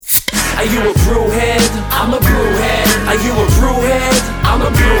Are you a brewhead? I'm a brewhead. Are you a brewhead? I'm a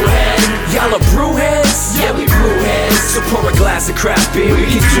brewhead. Y'all are brewheads? Yeah, we brewheads. So pour a glass of craft beer, we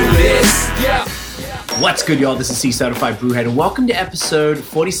can do this. Yeah. What's good, y'all? This is C-Certified Brewhead, and welcome to episode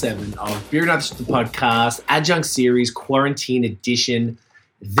 47 of Beer Nuts, the podcast, Adjunct Series, Quarantine Edition.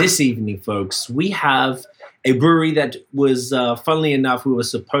 This evening, folks, we have a brewery that was, funnily enough, we were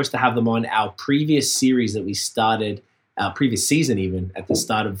supposed to have them on our previous series that we started, our previous season even, at the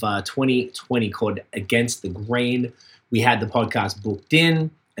start of 2020, called Against the Grain. We had the podcast booked in,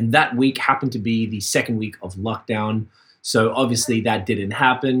 and that week happened to be the second week of lockdown. So obviously that didn't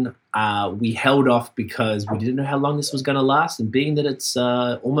happen. We held off because we didn't know how long this was going to last. And being that it's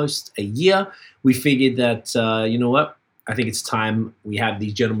almost a year, we figured that, you know what? I think it's time we have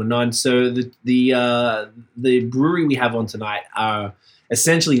these gentlemen on. So the brewery we have on tonight are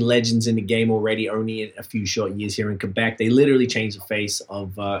essentially legends in the game already, only in a few short years here in Quebec. They literally changed the face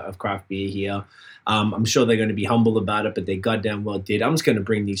of craft beer here. I'm sure they're going to be humble about it, but they goddamn well did. I'm just going to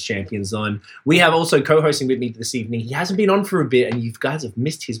bring these champions on. We have also co-hosting with me this evening. He hasn't been on for a bit, and you guys have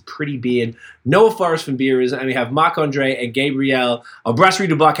missed his pretty beard. Noah Forrest from Beerers, and we have Marc-Andre and Gabriel of Brasserie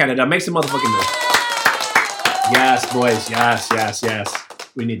du Bois Canada. Make some motherfucking noise. Yes, boys. Yes.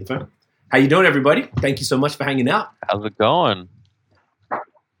 We need the phone. How you doing, everybody? Thank you so much for hanging out. How's it going?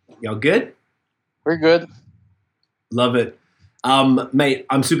 Y'all good? We're good. Love it. Mate,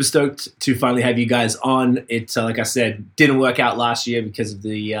 I'm super stoked to finally have you guys on. It, like I said, didn't work out last year because of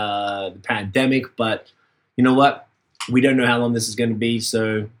the pandemic, but you know what? We don't know how long this is going to be,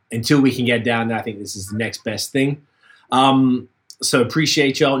 so until we can get down there, I think this is the next best thing. So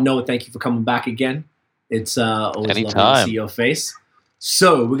appreciate y'all. Noah, thank you for coming back again. It's always Anytime. lovely to see your face.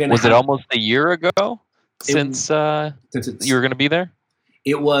 So we're gonna. Was it almost a year ago since you were going to be there?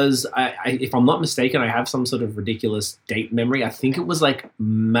 It was, if I'm not mistaken, I have some sort of ridiculous date memory. I think it was like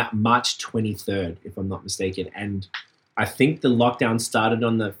March 23rd, if I'm not mistaken. And I think the lockdown started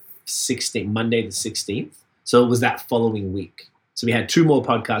on the 16th, Monday the 16th. So it was that following week. So we had two more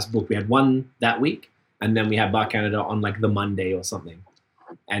podcasts booked. We had one that week, and then we had Bar Canada on like the Monday or something.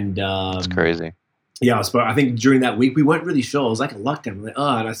 And That's crazy. Yeah, but I think during that week, we weren't really sure. It was like a lockdown. We're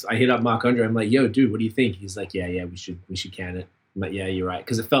like, and I hit up Marc-Andre. I'm like, yo, dude, what do you think? He's like, yeah, we should can it. But yeah, you're right.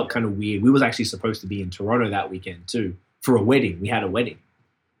 Because it felt kind of weird. We was actually supposed to be in Toronto that weekend too for a wedding. We had a wedding.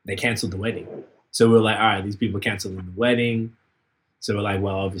 They canceled the wedding. So we were like, all right, these people canceling the wedding. So we're like,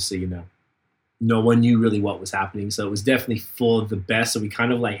 well, obviously, no one knew really what was happening. So it was definitely for the best. So we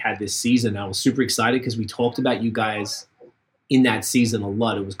kind of like had this season. I was super excited because we talked about you guys in that season a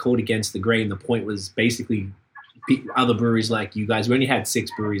lot. It was called Against the Grain. The point was basically other breweries like you guys. We only had 6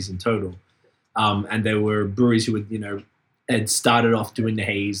 breweries in total. And there were breweries who would, had started off doing the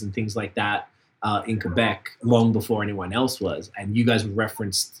haze and things like that in Quebec long before anyone else was. And you guys were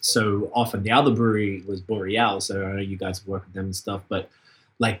referenced so often. The other brewery was Boreal, so I know you guys work with them and stuff, but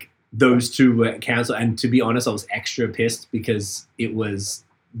like those two were canceled. And to be honest, I was extra pissed because it was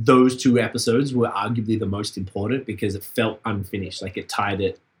those 2 episodes were arguably the most important because it felt unfinished. Like it tied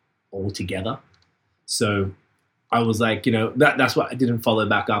it all together. So I was like, that's why I didn't follow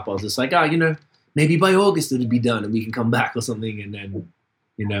back up. I was just like, maybe by August it'll be done and we can come back or something. And then,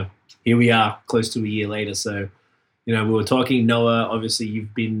 here we are close to a year later. So, we were talking, Noah, obviously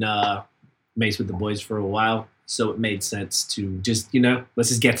you've been mates with the boys for a while. So it made sense to just, let's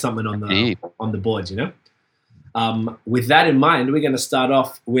just get something on the boards, With that in mind, we're going to start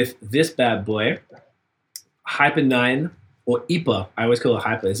off with this bad boy, Hyper 9 or IPA. I always call it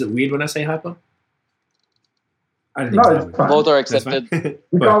Hyper. Is it weird when I say Hyper? I don't think no, it's fine. Both are accepted.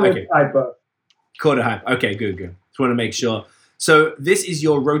 We call it Hyper. Quarter hype. Okay, good. Just want to make sure. So this is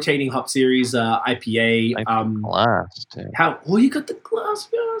your rotating hop series IPA. Glass. You got the glass,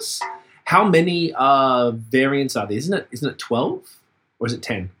 yes. How many variants are there? Isn't it 12 or is it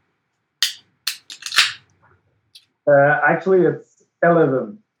 10? Actually, it's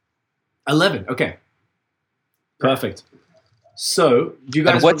 11. 11. Okay. Perfect. So do you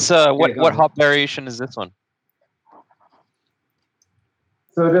guys? And what hop variation is this one?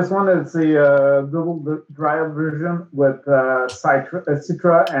 So this one is the double dry version with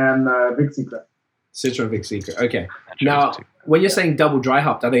Citra and Big Secret. Citra and Big Secret. Okay. Now, when you're saying double dry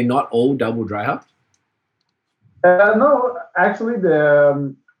hopped, are they not all double dry hopped? No, actually,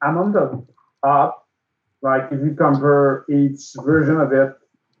 the amount of hop, like if you compare each version of it,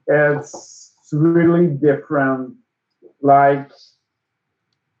 it's really different. Like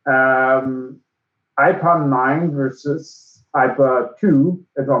IPA 9 versus IPA 2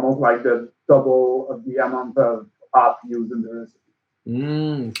 is almost like the double of the amount of hop used in the recipe.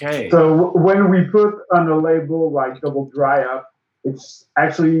 Okay. So when we put on the label like double dry up, it's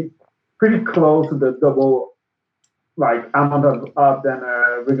actually pretty close to the double like amount of up than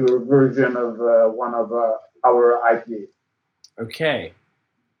a regular version of one of our IPA. Okay,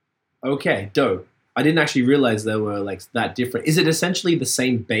 dope. I didn't actually realize they were like that different. Is it essentially the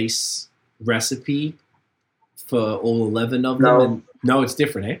same base recipe for all 11 of them? No. No, it's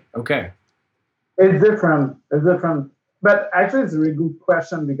different, eh? Okay. It's different. It's different. But actually, it's a really good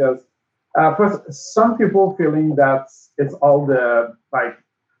question because first, some people feeling that it's all the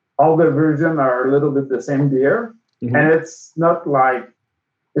version are a little bit the same beer, Mhm. and it's not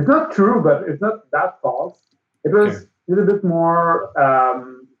true, but it's not that false. It was a little bit more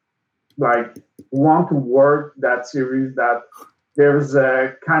like want to work that series that there's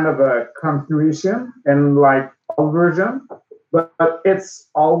a kind of a continuation in like all version, but it's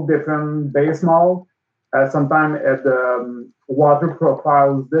all different base malt. Sometimes the water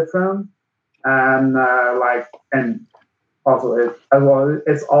profile is different, and and also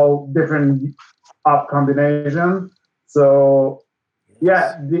it's all different up combination. So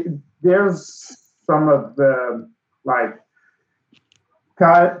yeah, there's some of the like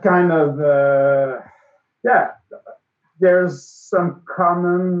kind of there's some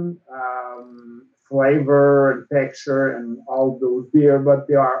common flavor and texture and all those beer, but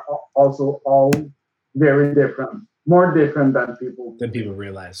they are also all very different, more different than people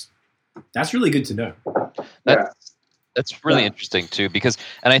realize. That's really good to know. That's really interesting too, because,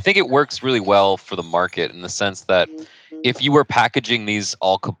 and I think it works really well for the market in the sense that if you were packaging these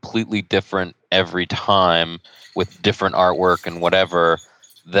all completely different every time with different artwork and whatever,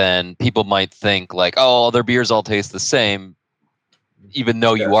 then people might think like, oh, their beers all taste the same, even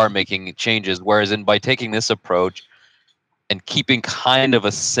though you are making changes. Whereas by taking this approach and keeping kind of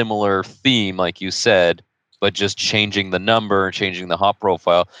a similar theme, like you said, but just changing the number, changing the hop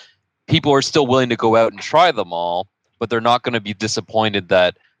profile, people are still willing to go out and try them all, but they're not going to be disappointed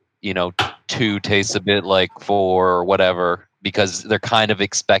that, 2 tastes a bit like 4 or whatever, because they're kind of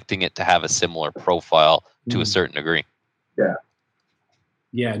expecting it to have a similar profile to a certain degree.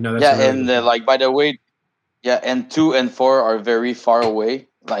 Yeah, no, that's and like, by the way, and 2 and 4 are very far away.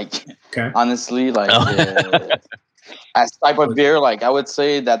 Like, honestly, like as type of beer, like I would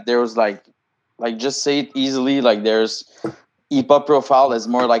say that there's like just say it easily, like there's IPA profile is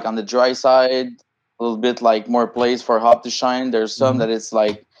more like on the dry side, a little bit like more place for hop to shine. There's some that it's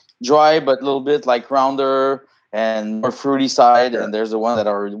like dry but a little bit like rounder and more fruity side, and there's the one that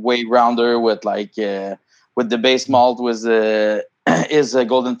are way rounder with like with the base malt was is a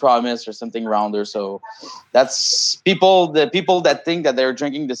Golden Promise or something rounder. So that's the people that think that they're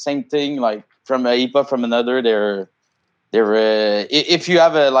drinking the same thing like from a IPA from another, they're if you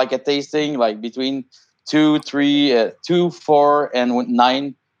have a tasting like between 2, 3, 2, 4, and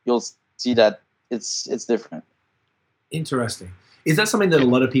 9, you'll see that it's different. Interesting. Is that something that a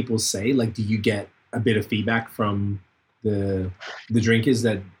lot of people say? Like, do you get a bit of feedback from the drinkers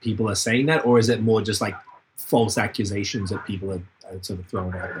that people are saying that, or is it more just like false accusations that people are sort of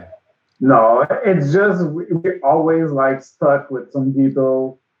throwing out there? No, it's just we always like stuck with some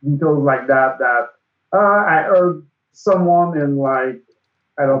details like that. I heard someone in like,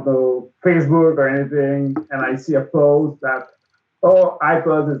 I don't know, Facebook or anything, and I see a post that,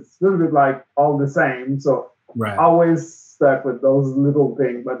 iPod is a little bit like all the same. So always stuck with those little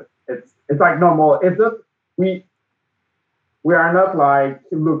things, but it's like normal. It's just we are not like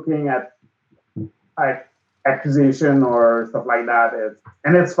looking at like accusation or stuff like that.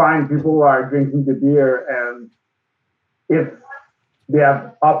 It's fine. People are drinking the beer, and if they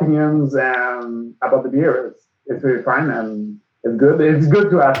have opinions about the beer, it's really fine and it's good. It's good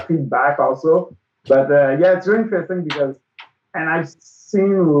to have feedback also. But it's really interesting because, and I've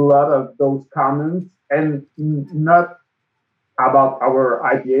seen a lot of those comments, and not about our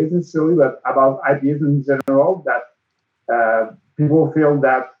IPAs necessarily, but about IPAs in general, that people feel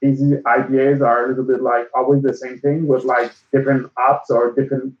that easy IPAs are a little bit like always the same thing with like different hops or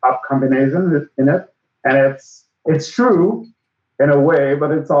different hop combinations in it. And it's true in a way,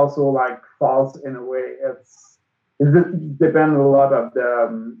 but it's also like false in a way. It depends a lot of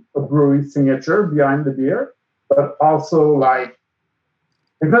the brewery signature behind the beer, but also like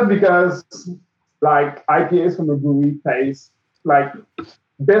it's not because like IPAs from the brewery taste like,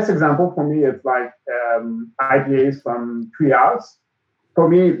 best example for me is like IPAs from Treehouse. For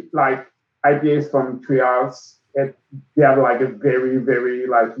me, like IPAs from Treehouse, they have like a very, very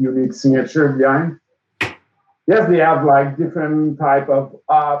like unique signature behind. Yes, they have like different type of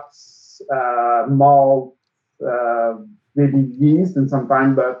hops, malt, maybe yeast and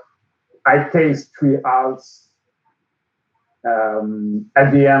sometimes, but I taste Treehouse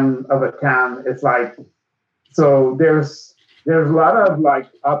at the end of a can. It's like, so there's there's a lot of like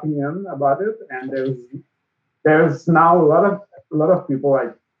opinion about it, and there's now a lot of people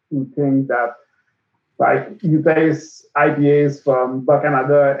like who think that like you taste IPAs from Bas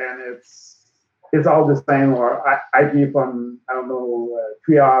Canada and it's all the same, or IPA from I don't know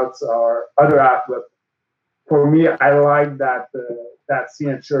Three Arts or other apps. But for me, I like that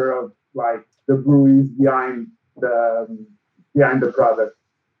signature of like the breweries behind the product.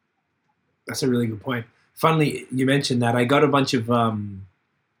 That's a really good point. Funnily, you mentioned that. I got a bunch of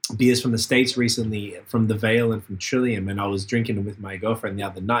beers from the States recently, from the Veil and from Trillium, and I was drinking them with my girlfriend the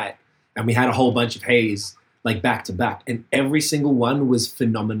other night, and we had a whole bunch of haze like back to back, and every single one was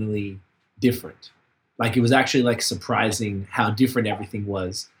phenomenally different. Like it was actually like surprising how different everything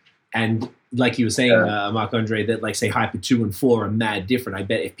was. And like you were saying, Marc-Andre, that like say Hyper 2 and 4 are mad different. I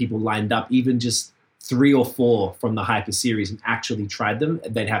bet if people lined up even just 3 or 4 from the Hyper series and actually tried them,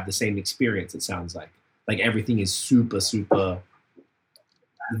 they'd have the same experience, it sounds like. Like everything is super,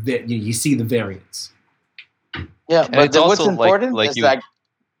 you see the variance. Yeah, and but what's important like is you, that...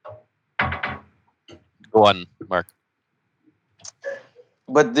 Go on, Mark.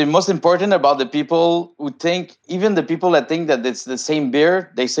 But the most important about the people who think, even the people that think that it's the same beer,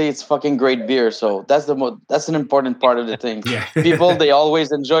 they say it's fucking great beer. So that's an important part of the thing. Yeah. People, they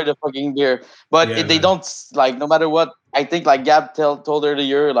always enjoy the fucking beer, but they don't like, no matter what. I think like Gab told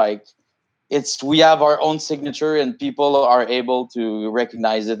earlier, like we have our own signature and people are able to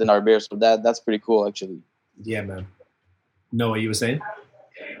recognize it in our beer. So that's pretty cool, actually. Yeah, man. Noah, you were saying?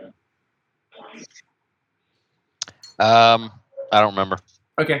 I don't remember.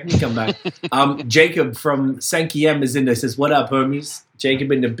 Okay, you come back. Jacob from Sankiem is in there. Says, "What up, homies?"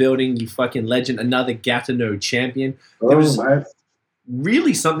 Jacob in the building. You fucking legend. Another Gatineau champion. There was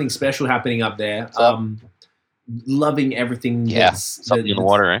really something special happening up there. Loving everything. Yeah, something in the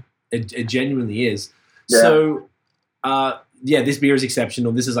water, eh? It genuinely is. Yeah. So, this beer is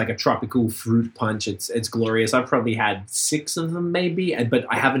exceptional. This is like a tropical fruit punch. It's glorious. I've probably had 6 of them maybe, but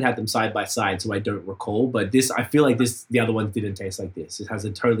I haven't had them side by side, so I don't recall. But this, I feel like the other ones didn't taste like this. It has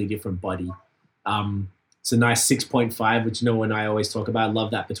a totally different body. It's a nice 6.5, which Noah and I always talk about. I love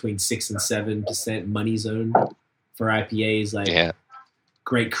that between 6 and 7% money zone for IPAs. Like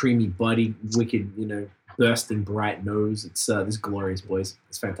great creamy body, wicked, bursting bright nose. It's this glorious, boys.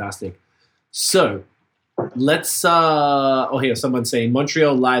 It's fantastic. So. Let's here someone's saying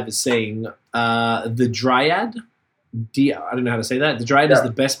Montreal Live is saying the Dryad. I don't know how to say that. The Dryad is the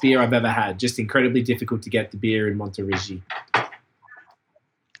best beer I've ever had. Just incredibly difficult to get the beer in Montérégie.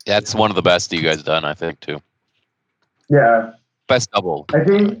 Yeah, it's one of the best you guys done, I think, too. Yeah. Best double. I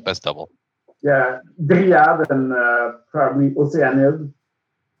think best double. Yeah, Dryad and probably Oceanid.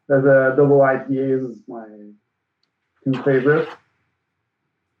 There's a double IPA is my 2 favorites.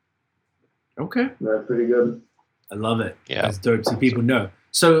 Okay. That's pretty good. I love it. Yeah. That's dope, so people know.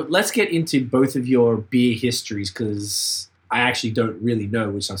 So let's get into both of your beer histories, because I actually don't really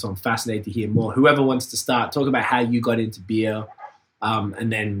know, so I'm fascinated to hear more. Whoever wants to start, talk about how you got into beer,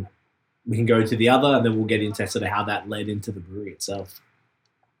 and then we can go to the other, and then we'll get into sort of how that led into the brewery itself.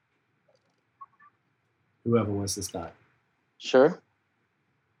 Whoever wants to start. Sure.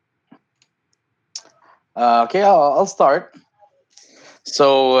 Okay, I'll start.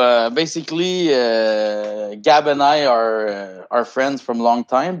 So basically, Gab and I are friends from a long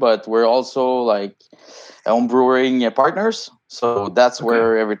time, but we're also like home brewing partners. So that's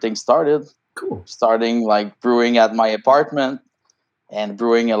where everything started. Cool. Starting like brewing at my apartment and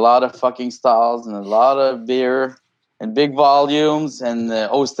brewing a lot of fucking styles and a lot of beer in big volumes and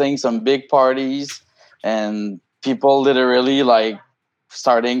hosting some big parties and people literally like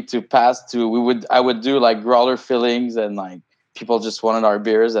starting to pass to. I would do like growler fillings and like. People just wanted our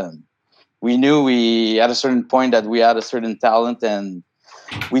beers, and we knew at a certain point that we had a certain talent, and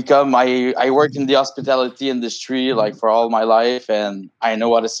I worked in the hospitality industry like for all my life, and I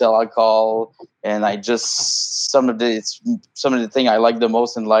know how to sell alcohol, and I just some of the thing I like the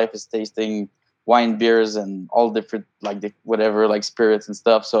most in life is tasting wine, beers, and all different like spirits and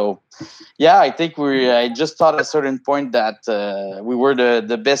stuff. So yeah, I think I just thought at a certain point that we were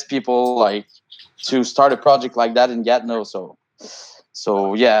the best people like to start a project like that in Gatineau.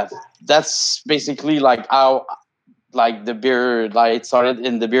 So yeah, that's basically like how like the beer like started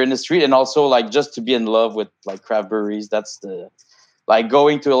in the beer industry, and also like just to be in love with like craft breweries. That's the like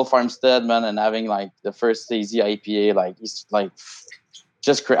going to Hill Farmstead, man, and having like the first hazy IPA, like it's like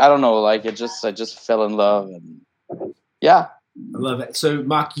just I don't know, like I just fell in love, and yeah, I love it. So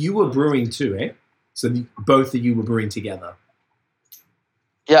Mark, you were brewing too, eh? So both of you were brewing together.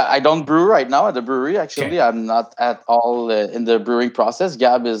 Yeah, I don't brew right now at the brewery. Actually, I'm not at all in the brewing process.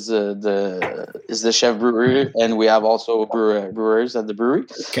 Gab is the chef brewer, and we have also brewers at the brewery.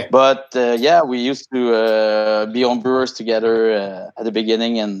 Okay. But yeah, we used to be on brewers together at the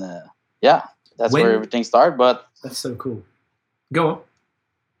beginning, and yeah, that's where everything started. But that's so cool. Go on.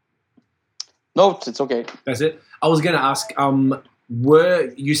 No, it's okay. That's it. I was gonna ask.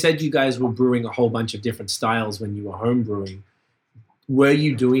 You said you guys were brewing a whole bunch of different styles when you were home brewing. Were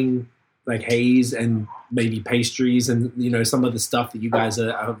you doing like haze and maybe pastries and some of the stuff that you guys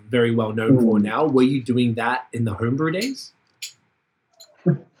are very well known for now? Were you doing that in the homebrew days?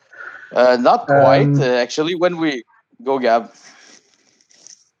 Not quite. Actually, when we go, Gab.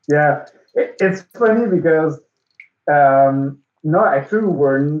 Yeah, it's funny because no, actually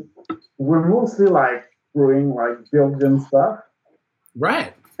we're mostly like brewing like Belgian stuff,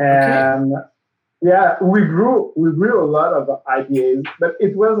 right? And yeah, we grew a lot of IPAs, but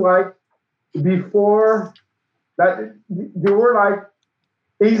it was like before that they were like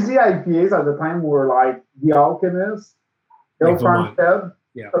easy IPAs at the time were like The Alchemist, Hill Farmstead.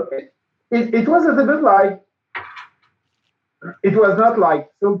 Yeah, it was a little bit like it was not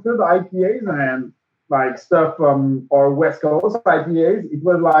like filtered IPAs and like stuff from or West Coast IPAs. It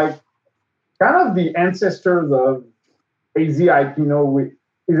was like kind of the ancestors of AZ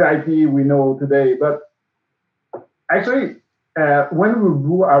IPA we know today. But actually, when we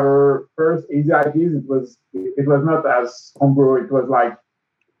brew our first AZ IPAs, it was not as homebrew. It was like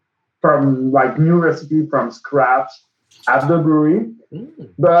from like new recipe from scratch at the brewery.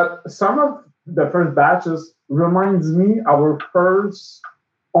 But some of the first batches reminds me our first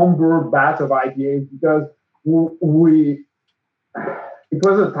homebrew batch of IPAs because it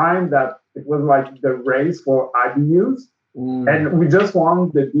was a time that it was like the race for IBUs. And we just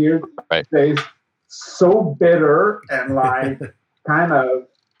want the beer to taste so bitter and like kind of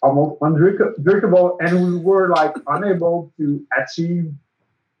almost undrinkable. And we were like unable to achieve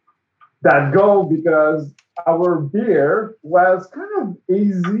that goal because our beer was kind of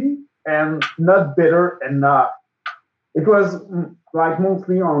easy and not bitter enough. It was like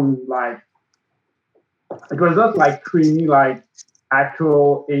mostly on like, it was not like creamy like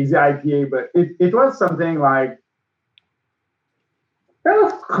actual AZ IPA, but it was something like kind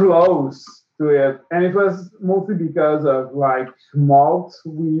of close to it. And it was mostly because of like malt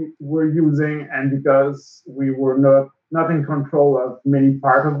we were using and because we were not in control of many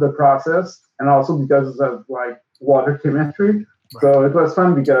parts of the process and also because of like water chemistry. So it was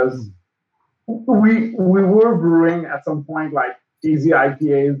fun because we were brewing at some point like easy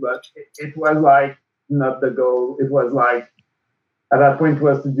IPAs, but it was like not the goal. It was like at that point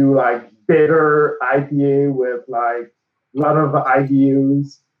was to do like bitter IPA with like a lot of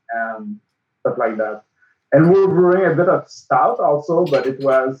IBUs and stuff like that. And we were brewing a bit of stout also, but it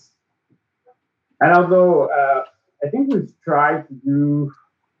was, and although I think we've tried to do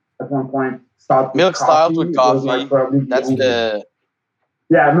at one point stout milk stout with coffee. Like that's the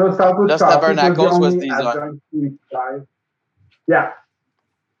milk stout with Los coffee. Tabernacles was the yeah,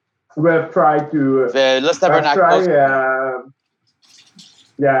 we have tried to Los Tabernacles.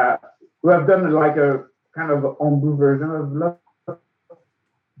 Yeah, we have done like a kind of homebrew version of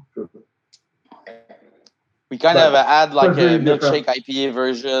we kind of add like a milkshake IPA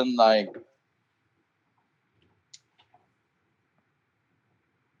version, like.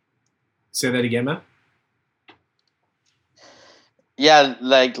 Say that again, man. Yeah,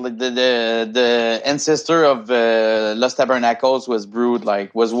 like the ancestor of Los Tabernacles was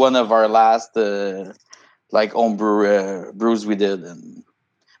one of our last like homebrew brews we did,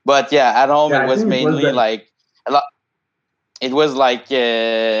 but yeah, at home it was mainly like a lot. It was like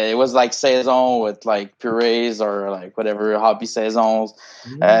saison with like purees or like whatever hoppy saisons.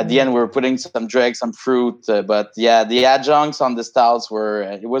 At the end, we were putting some dregs, some fruit, but yeah, the adjuncts on the stouts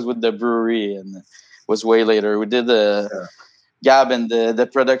it was with the brewery and it was way later. We did Gab and the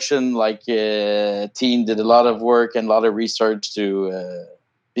production team did a lot of work and a lot of research to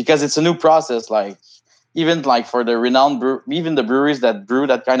because it's a new process. Like even like for the renowned even the breweries that brew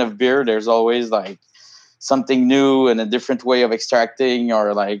that kind of beer, there's always like something new and a different way of extracting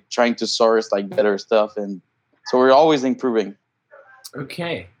or like trying to source like better stuff, and so we're always improving.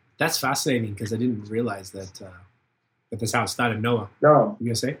 Okay, that's fascinating because I didn't realize that this how it started. Noah, no, you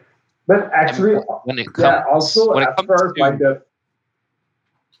gonna say? But actually, when it comes, also when at first, like the.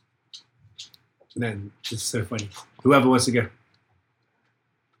 Then it's so funny. Whoever wants to go.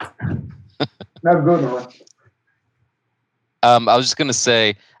 Not good, Noah. I was just gonna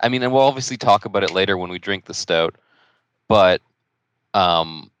say, I mean, and we'll obviously talk about it later when we drink the stout, but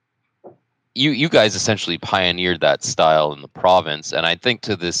you guys essentially pioneered that style in the province, and I think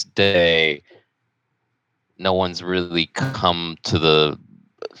to this day, no one's really come to the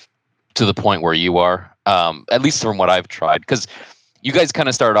point where you are. At least from what I've tried, because you guys kind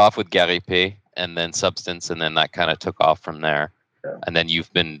of started off with Garépé and then Substance, and then that kind of took off from there. Yeah. And then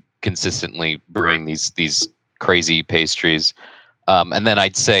you've been consistently brewing these crazy pastries. And then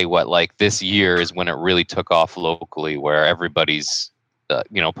I'd say this year is when it really took off locally, where everybody's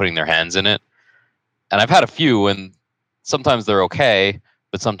putting their hands in it. And I've had a few, and sometimes they're okay,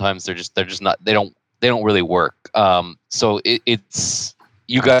 but sometimes they're just not. They don't really work. So it's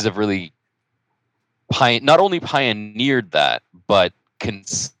you guys have really not only pioneered that, but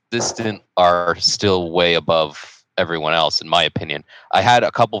consistent are still way above everyone else, in my opinion. I had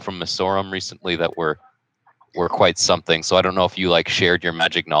a couple from Masorum recently that were quite something. So I don't know if you shared your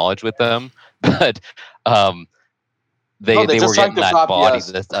magic knowledge with them, but they were getting that body,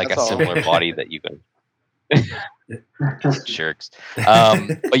 that's a similar body that you guys. Shirks.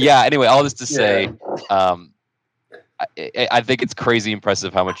 But yeah, anyway, all this to say, I think it's crazy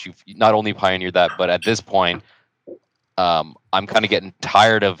impressive how much you've not only pioneered that, but at this point, I'm kind of getting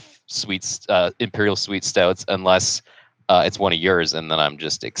tired of imperial sweet stouts unless it's one of yours, and then I'm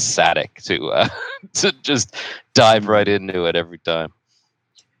just ecstatic to just dive right into it every time.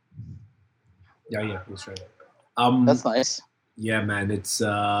 Yeah, that's right. That's nice. Yeah, man, it's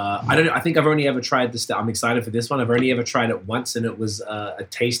I think I've only ever tried this. I'm excited for this one. I've only ever tried it once, and it was a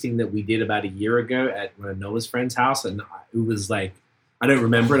tasting that we did about a year ago at Noah's friend's house, and it was I don't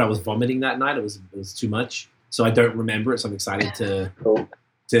remember it. I was vomiting that night. It was too much, so I don't remember it. So I'm excited to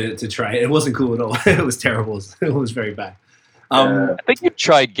try it. It wasn't cool at all. It was terrible. It was very bad. I think you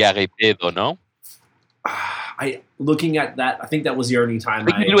tried Garépé though, no? Looking at that, I think that was the only time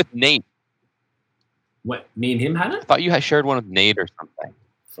I did it with Nate. What, me and him had it? I thought you had shared one with Nate or something.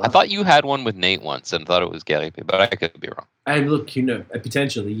 I thought you had one with Nate once and thought it was Garépé, but I could be wrong. And look,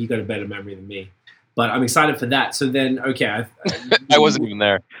 potentially you got a better memory than me, but I'm excited for that. So then, okay, I wasn't even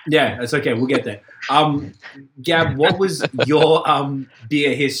there. Yeah, that's okay. We'll get there. Gab, what was your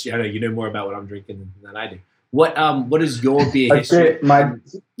beer history? I know you know more about what I'm drinking than I do. What is your beer history?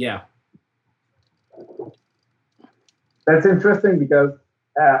 Yeah, that's interesting because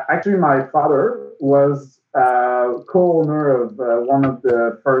actually my father was co-owner of one of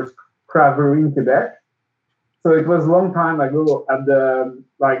the first craft brewery in Quebec. So it was a long time ago at the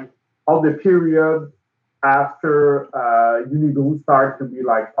all the period after Unibrew started to be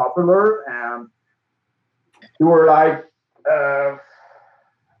popular, and they were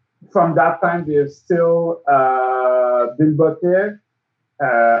from that time there's still Villebotet,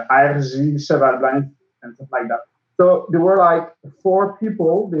 ARJ, Cheval Blanc, and stuff like that. So there were 4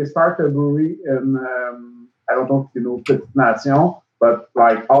 people. They started a brewery in I don't know if you know Petite Nation, but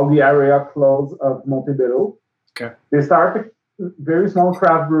all the area close of Montebello. Okay. They started a very small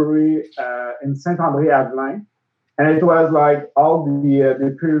craft brewery in Saint-André-Avelin, and it was all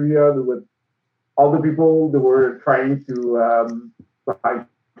the period with all the people that were trying to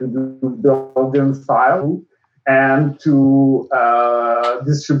do Belgian style and to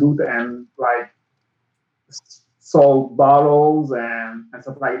distribute and sold bottles and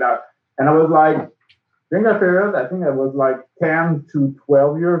stuff like that. And I was during that period, I think I was 10 to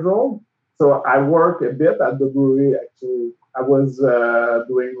 12 years old. So I worked a bit at the brewery. Actually, I was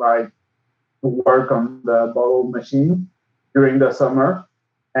doing work on the bottle machine during the summer.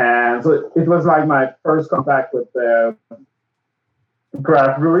 And so it was my first contact with the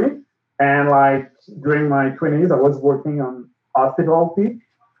craft brewery. And during my 20s, I was working on hospitality,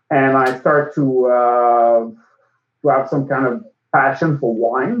 and I started to have some kind of passion for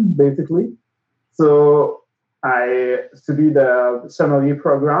wine, basically. So I studied the sommelier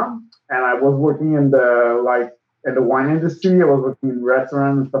program, and I was working in the in the wine industry. I was working in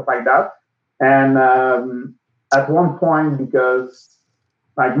restaurants and stuff like that. And at one point, because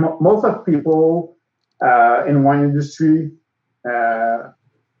most of people in wine industry are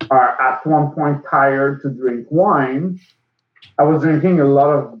at one point tired to drink wine, I was drinking a lot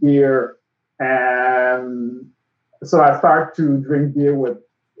of beer, and so I started to drink beer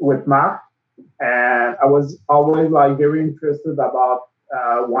with Marc, and I was always very interested about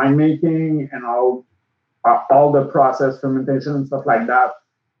winemaking and all the process, fermentation and stuff like that.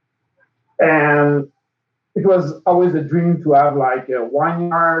 And it was always a dream to have a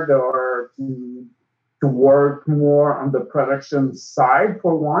vineyard or to work more on the production side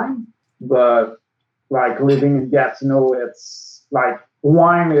for wine. But living in Gatineau, it's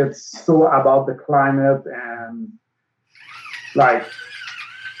wine, it's so about the climate, and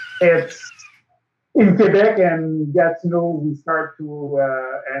in Quebec and Gatineau, we start to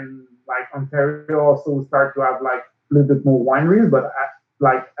and like Ontario also start to have like a little bit more wineries, but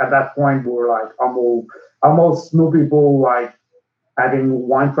at that point we're like almost no people like having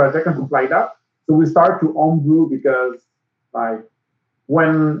wine project and stuff like that. So we start to homebrew because like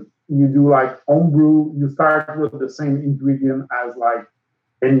when you do like homebrew, you start with the same ingredient as like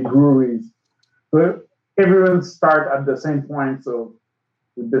any breweries. So everyone start at the same point. So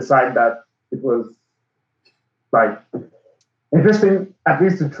we decide that it was like interesting at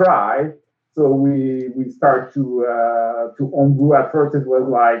least to try. So we start to homebrew. At first it was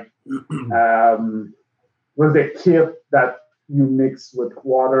like was a kit that you mix with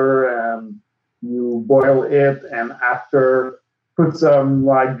water and you boil it, and after put some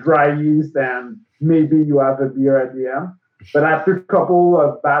like dry yeast, and maybe you have a beer at the end. But after a couple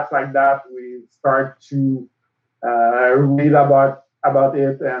of bats like that, we start to read about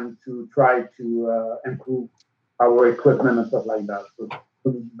it and to try to improve our equipment and stuff like that. So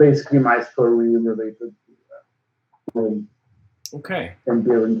basically my story related to okay. And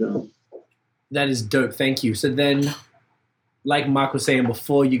beer in general. That is dope. Thank you. So then, like Mark was saying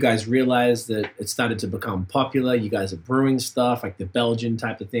before, you guys realized that it started to become popular. You guys are brewing stuff like the Belgian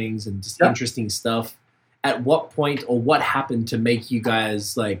type of things and just interesting stuff. At what point or what happened to make you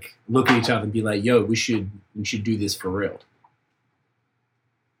guys like look at each other and be like, yo, we should do this for real?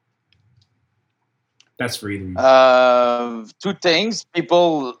 That's for either of you. Two things.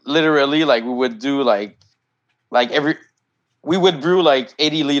 People literally like we would do we would brew like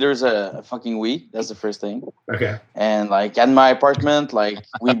 80 liters a fucking week. That's the first thing. Okay. And like at my apartment, like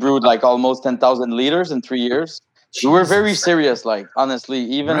we brewed like almost 10,000 liters in 3 years. Jesus. We were very serious, like honestly,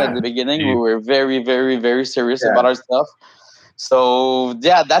 even at the beginning, we were very, very, very serious about our stuff. So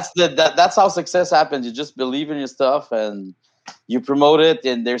yeah, that's how success happens. You just believe in your stuff and you promote it,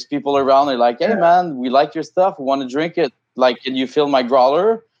 and there's people around. They're like, "Hey man, we like your stuff. We want to drink it. Like, can you fill my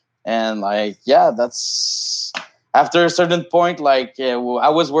growler?" And like, yeah, that's after a certain point. Like, I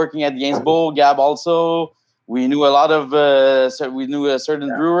was working at Gainsborough, Gab also. We knew a lot of certain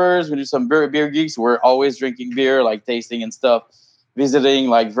brewers. We knew some beer geeks. We're always drinking beer, like tasting and stuff, visiting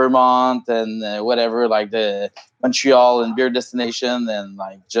like Vermont and whatever, like the Montreal and beer destination, and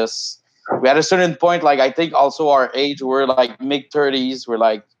like just. We had a certain point, like I think also our age, we're like mid-30s. We're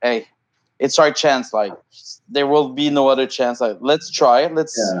like, hey, it's our chance. Like there will be no other chance. Like let's try it.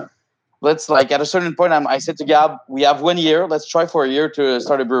 Let's like at a certain point. I said to Gab, we have 1 year. Let's try for a year to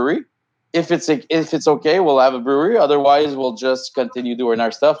start a brewery. If it's okay, we'll have a brewery. Otherwise, we'll just continue doing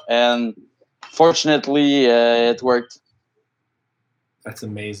our stuff. And fortunately, it worked. That's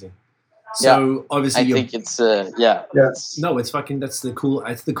amazing. So obviously, I think it's No, it's fucking. That's the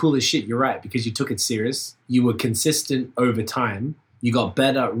coolest shit. You're right, because you took it serious. You were consistent over time. You got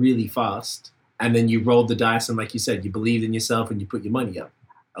better really fast, and then you rolled the dice. And like you said, you believed in yourself and you put your money up.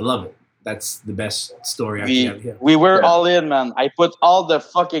 I love it. That's the best story I can have here. We were all in, man. I put all the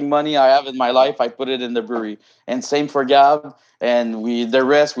fucking money I have in my life. I put it in the brewery, and same for Gab. And the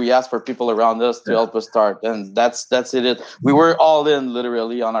rest we asked for people around us to help us start, and that's it. We were all in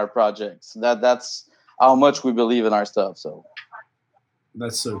literally on our projects. That's how much we believe in our stuff. So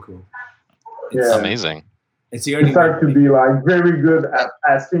that's so cool. It's amazing. It's the only we start to be like very good at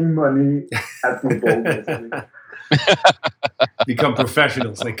asking money at people. Basically. Become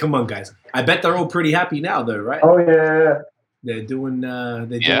professionals. Like, come on, guys. I bet they're all pretty happy now, though, right? Oh yeah. They're doing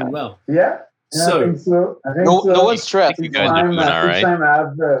well. Yeah. Yeah, so, I think so. No one's stressed. You guys are doing all right.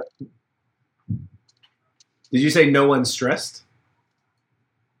 Did you say no one's stressed?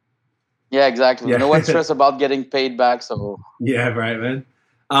 Yeah, exactly. Yeah. No one's stressed about getting paid back. So yeah, right, man.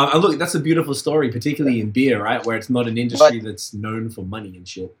 And look, that's a beautiful story, particularly in beer, right, where it's not an industry that's known for money and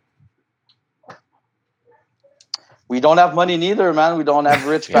shit. We don't have money neither, man. We don't have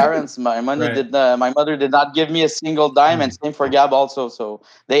rich parents. My mother did not give me a single dime, and same for Gab also. So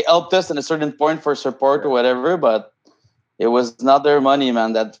they helped us in a certain point for support or whatever, but it was not their money,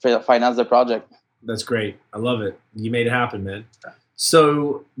 man, that financed the project. That's great. I love it. You made it happen, man.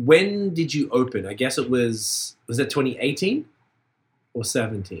 So when did you open? I guess it was that 2018 or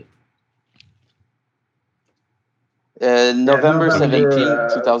 17? November 17,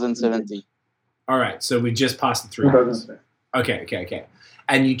 2017. All right, so we just passed the 3 years. Okay.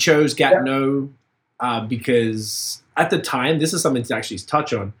 And you chose Gatineau because at the time, this is something to actually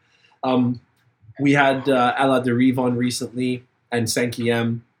touch on. We had Ala de Rive on recently and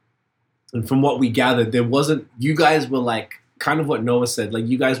Sankiem. And from what we gathered, you guys were like, kind of what Noah said, like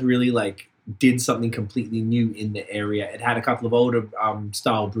you guys really like did something completely new in the area. It had a couple of older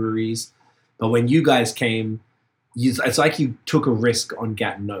style breweries. But when you guys came, it's like you took a risk on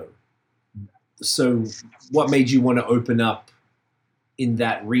Gatineau. So, what made you want to open up in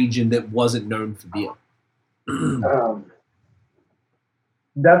that region that wasn't known for beer?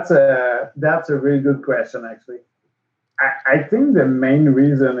 That's a really good question, actually. I think the main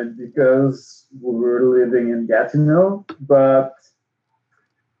reason is because we were living in Gatineau, but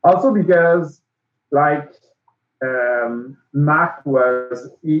also because Mac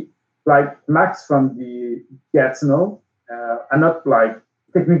Mac's from the Gatineau. I'm not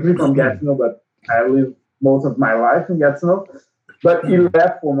technically from Gatineau, but I lived most of my life in Gatineau. But he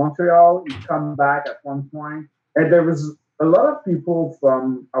left for Montreal. He come back at one point, and there was a lot of people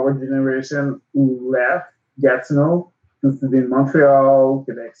from our generation who left Gatineau to study in Montreal,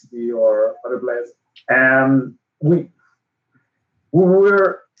 Quebec City, or other places. And we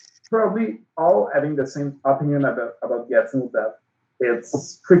were probably all having the same opinion about Gatineau, that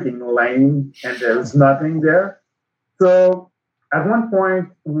it's freaking lame and there's nothing there. So at one point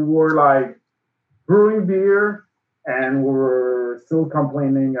we were brewing beer and we were still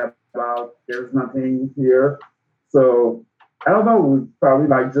complaining about there's nothing here. So I don't know, we probably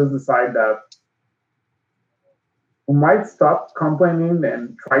just decide that we might stop complaining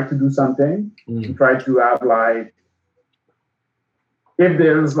and try to do something. Try to have if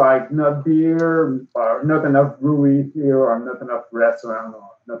there's not beer or not enough brewery here or not enough restaurant or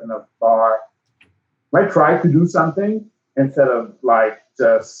not enough bar, might try to do something instead of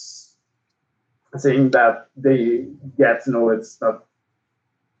just saying that they get to know it's not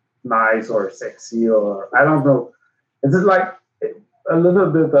nice or sexy or I don't know. It's just a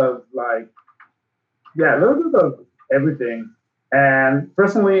little bit of a little bit of everything. And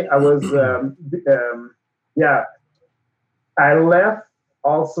personally, I was I left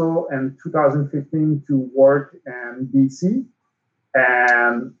also in 2015 to work in BC.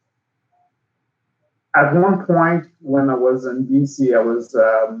 And at one point when I was in BC, I was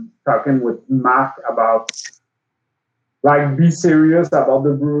talking with Mark about be serious about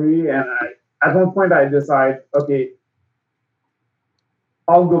the brewery. And at one point I decided, okay,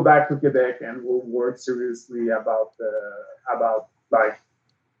 I'll go back to Quebec and we'll work seriously about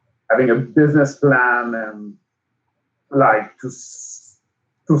having a business plan and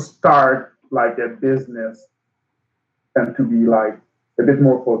to start a business and to be a bit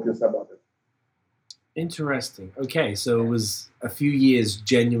more focused about it. Interesting. Okay, so it was a few years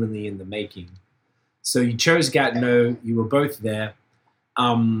genuinely in the making. So you chose Gatineau, you were both there.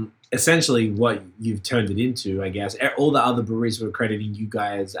 Essentially what you've turned it into, I guess, all the other breweries were crediting you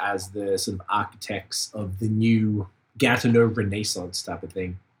guys as the sort of architects of the new Gatineau Renaissance type of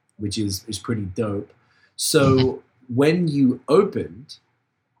thing, which is pretty dope. So when you opened,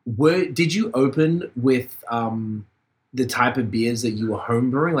 did you open with the type of beers that you were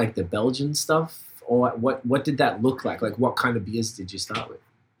homebrewing, like the Belgian stuff? Or what did that look like? What kind of beers did you start with?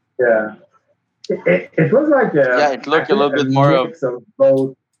 Yeah. It was it looked a little bit more of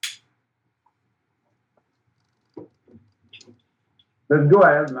both. Let's go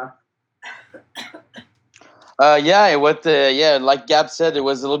ahead, man. Like Gab said, it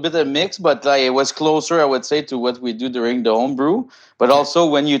was a little bit of a mix, but it was closer, I would say, to what we do during the homebrew. But also,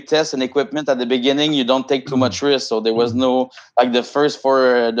 when you test an equipment at the beginning, you don't take too much risk. So there was no the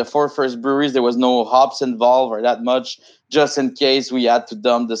four first breweries, there was no hops involved or that much, just in case we had to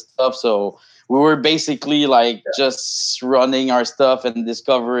dump the stuff. So we were basically just running our stuff and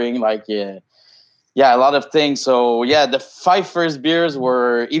discovering a lot of things. So the 5 first beers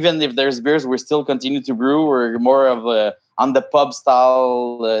were, even if there's beers we still continue to brew, we're more of on the pub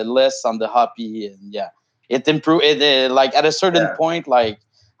style, less on the hoppy. And it improved. It at a certain point, I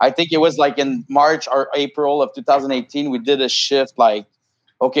think it was in March or April of 2018, we did a shift.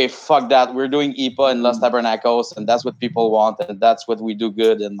 Okay, fuck that, we're doing IPA in Los Tabernacles, and that's what people want, and that's what we do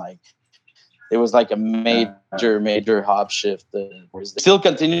good. And it was a major hop shift. Still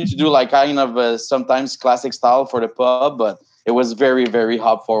continue to do kind of sometimes classic style for the pub, but it was very, very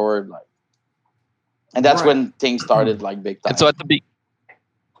hop forward. And that's when things started big time. And so at the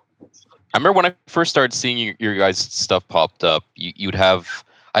I remember when I first started seeing your guys' stuff popped up, you'd have,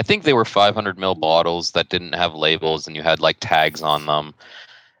 I think they were 500 ml bottles that didn't have labels, and you had tags on them.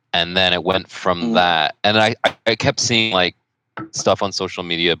 And then it went from that. And I kept seeing stuff on social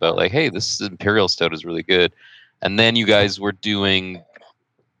media about hey, this Imperial Stout is really good. And then you guys were doing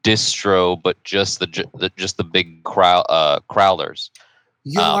distro, but just the big crowlers.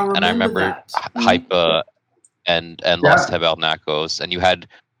 And I remember Hypa and Los Tabernacos, and you had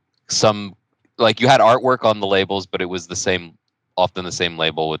some you had artwork on the labels, but it was often the same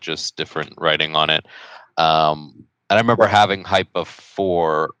label with just different writing on it. And I remember having Hypa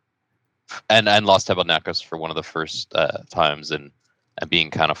for and Los Tabernacos for one of the first times, and and being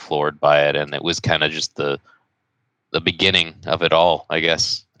kind of floored by it. And it was kind of just the beginning of it all, I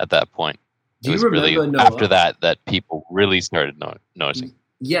guess, at that point. Do you remember, Noah, after that people really started noticing?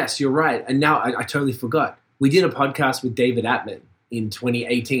 Yes, you're right. And now I totally forgot. We did a podcast with David Atman in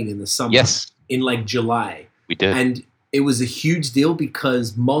 2018 in the summer. Yes. In like July. We did. And it was a huge deal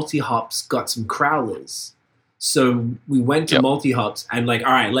because Multi-Hops got some crowlers. So we went to Multi-Hops and like,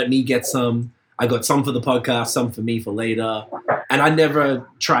 all right, let me get some. I got some for the podcast, some for me for later. And I never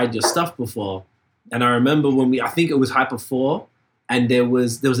tried your stuff before. And I remember I think it was Hyper 4, and there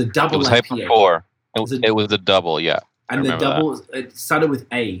was a double. It was IPA. Hyper 4. It was a double, yeah. And the double, it started with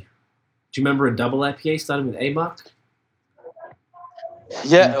A. Do you remember a double IPA started with A, Mark?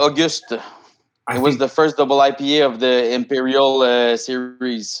 Yeah, August. It was the first double IPA of the Imperial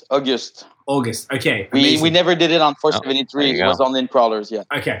series. August. Okay. We never did it on 473. It was only in crawlers, yeah.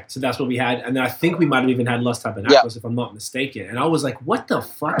 Okay, so that's what we had. And then I think we might have even had Lost Tabernacles, if I'm not mistaken. And I was like, what the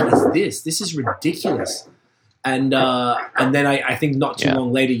fuck is this? This is ridiculous. And then I think not too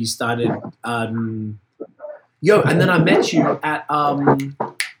long later you started... and then I met you at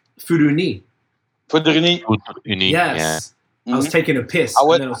Furuni. Furuni. Yes. I was taking a piss. I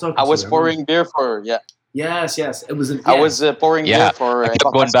was pouring beer for, Yes. It was I was pouring beer for... I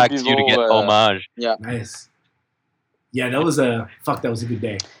kept going back to you to get homage. Yeah. Nice. Yeah, that was a good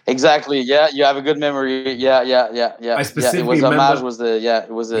day. Exactly. Yeah, you have a good memory. Yeah. I specifically it was remember... homage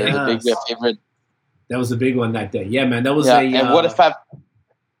was a big favorite. That was a big one that day. Yeah, man, that was and what a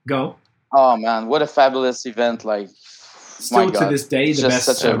Go. Oh man, what a fabulous event! Like, still to this day, it's the just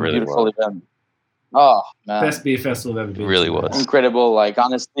best. Such a beautiful event. Oh man, best beer festival I've ever been. It really to. was incredible. Like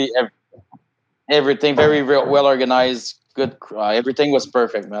honestly, everything very well organized. Good. Everything was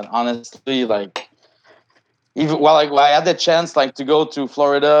perfect, man. Honestly, like even I had the chance like to go to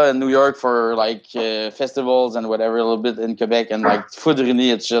Florida and New York for like festivals and whatever a little bit in Quebec and like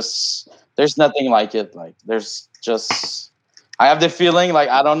Furuni, it's just there's nothing like it. Like there's just. I have the feeling like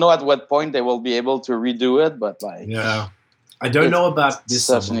I don't know at what point they will be able to redo it, but like I don't know about this.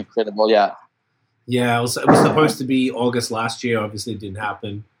 Such an incredible, yeah. It was supposed to be August last year. Obviously, it didn't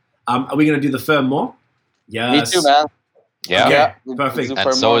happen. Are we going to do the firm more? Yes. Me too, man. Yeah, perfect.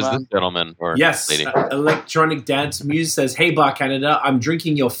 And so is this gentleman or lady. Electronic Dance Muse says, "Hey, Bar Canada, I'm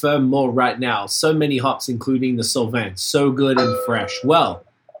drinking your firm more right now. So many hops, including the Sylvain. So good and fresh. Well,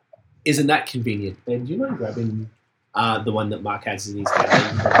 isn't that convenient? Ben, do you mind grabbing the one that Mark has in his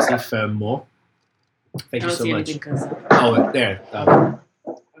hand? You can see firm more. Thank you so much. Oh, there.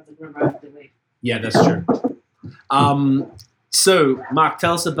 Yeah, that's true. So, Mark,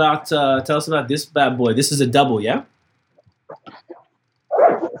 tell us about this bad boy. This is a double, yeah?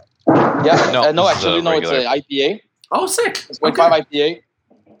 Yeah. No, actually, no. It's an IPA. Oh, sick. It's 0.5 IPA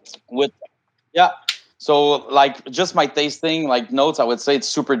with So, like, just my tasting, like, notes, I would say it's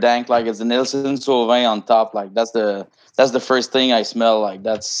super dank. Like, it's the Nelson Sauvin on top. Like, that's the first thing I smell. Like,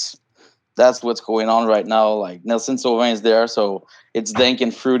 that's what's going on right now. Like, Nelson Sauvin is there, so it's dank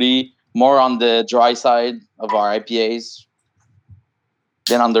and fruity. More on the dry side of our IPAs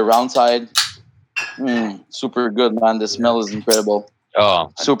than on the round side. Super good, man. The smell is incredible.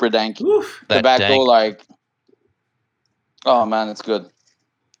 Oh, super dank. Oof, tobacco, dank. like, oh man, it's good.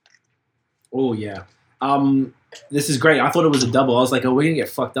 Oh yeah. This is great. I thought it was a double. I was like, oh, we're gonna get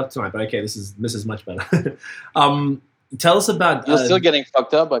fucked up tonight, but okay, this is much better. Tell us about. You're still getting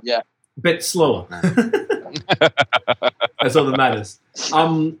fucked up, but yeah, bit slower. That's all that matters.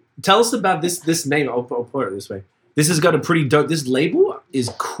 Tell us about this name. I'll put it this way. This has got a pretty dope. This label is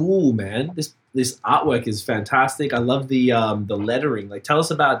cool, man. This artwork is fantastic. I love the lettering. Like, tell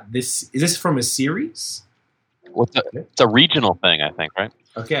us about this. Is this from a series? It's a regional thing, I think, right?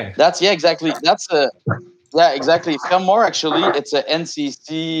 Okay. Exactly. Exactly. Fillmore, actually, it's a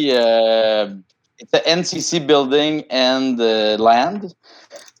NCC. It's an NCC building and land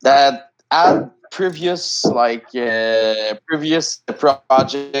that had previous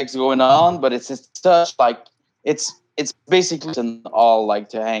projects going on, but it's such like it's basically all like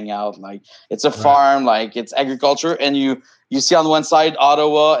to hang out. Like it's a farm, like it's agriculture, and you see on one side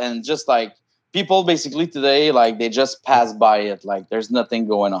Ottawa, and just like people basically today, like they just pass by it, like there's nothing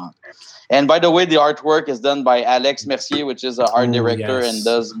going on. And by the way, the artwork is done by Alex Mercier, which is our art director and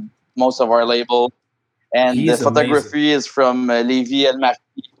does most of our label. And the photography is from Lévi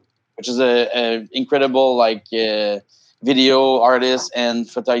Elmarty, which is a incredible like video artist, and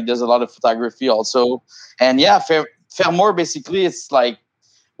he does a lot of photography also. And yeah, Fermor basically, it's like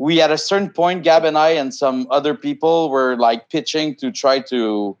we at a certain point, Gab and I and some other people were like pitching to try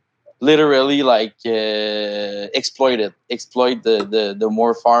to literally like exploit the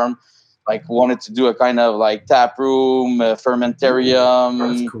Moore farm, like wanted to do a kind of like tap room, fermentarium.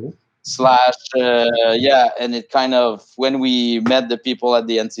 That's cool. And it kind of, when we met the people at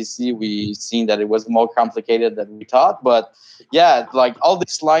the NCC, we seen that it was more complicated than we thought. But yeah, like all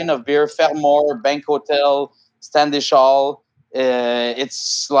this line of beer, Fermor, Bank Hotel, Standish-Hall,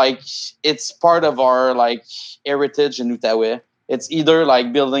 it's part of our like heritage in Outaouais. It's either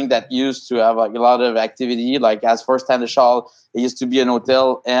like building that used to have like a lot of activity, like as for Standish-Hall, it used to be an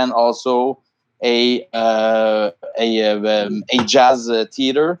hotel and also a jazz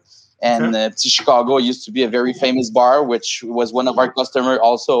theater. And Petit Chicago used to be a very famous bar, which was one of our customers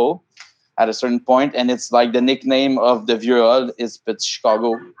also at a certain point. And it's like the nickname of the Vieux is Petit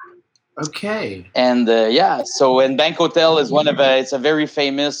Chicago. Okay. And so and Bank Hotel is it's a very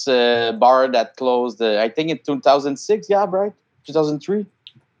famous bar that closed, I think in 2006, yeah, right? 2003?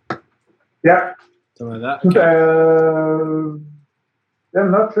 Yeah. Something like that. Okay.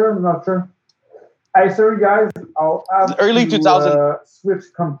 I'm not sure. Sorry guys, I'll have early 2000 switch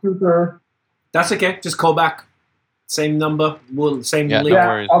computer. That's okay. Just call back. Same number. Same link. No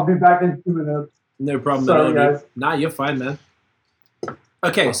worries. I'll be back in 2 minutes. No problem Sorry, at all, guys. dude. Nah, you're fine, man.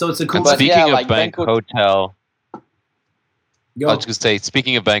 Okay, so it's a cool. But Speaking of like Bank Hotel, I was going to say,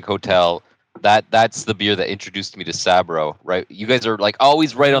 speaking of Bank Hotel, that's the beer that introduced me to Sabro, right? You guys are like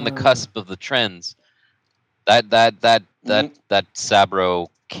always right on the cusp of the trends. That Sabro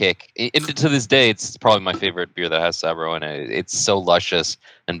kick. To this day, it's probably my favorite beer that has Sabro in it. It's so luscious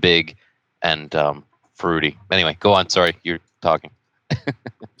and big and fruity. Anyway, go on. Sorry, you're talking.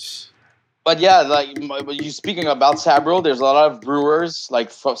 But yeah, like you speaking about Sabro, there's a lot of brewers,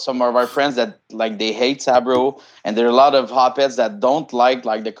 like some of our friends that like they hate Sabro, and there are a lot of hopheads that don't like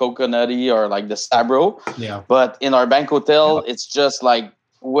the coconutty or like the Sabro. Yeah. But in our Bank Hotel, it's just like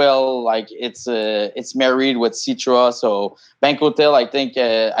it's married with Citra. So Bank Hotel, I think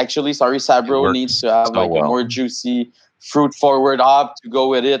Sabro needs to have a more juicy, fruit forward hop to go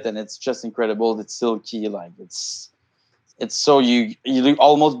with it, and it's just incredible. It's silky, like it's so you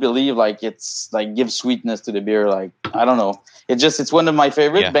almost believe like it's like gives sweetness to the beer. Like I don't know, it's one of my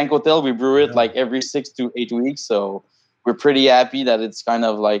favorites. Yeah. Bank Hotel, we brew it like every 6 to 8 weeks, so we're pretty happy that it's kind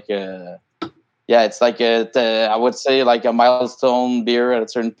of like it's like I would say like a milestone beer at a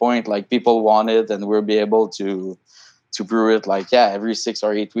certain point. Like people want it, and we'll be able to brew it like every 6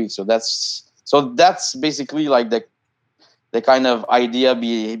 or 8 weeks. So that's basically like the kind of idea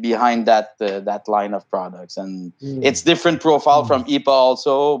behind that line of products, and it's different profile from IPA,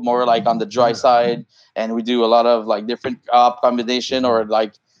 also more like on the dry side, and we do a lot of like different hop combination, or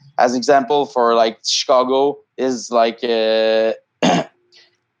like as example for like Chicago is like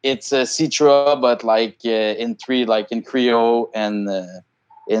it's a Citra, but like in three, like in Creo and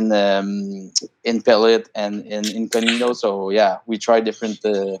in pellet and in Incognito. So we try different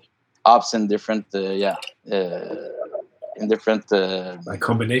hops and different in different like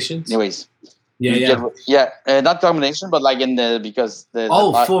combinations. Anyways, not combination, but like in the because the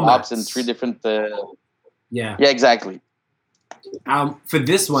hops in 3 different. Exactly. For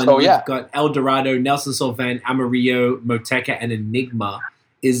this one, you've got El Dorado, Nelson Sauvin, Amarillo, Moteca, and Enigma.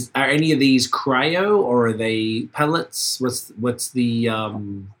 Are any of these cryo or are they pellets? What's the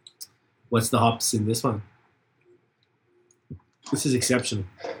hops in this one? This is exceptional.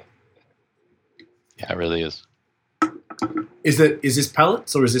 Yeah, it really is. Is this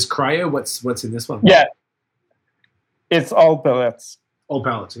pellets or is this cryo? What's in this one? Yeah, it's all pellets. All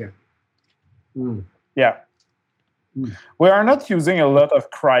pellets, okay. Yeah. We are not using a lot of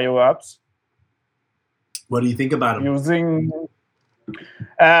cryo hops. What do you think about them? Using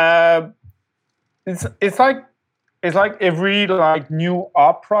it's like every like new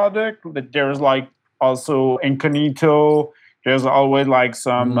hop product that there's like also Incognito. There's always like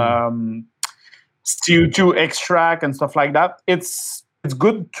some CO2 extract and stuff like that. It's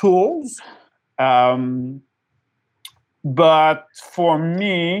good tools, but for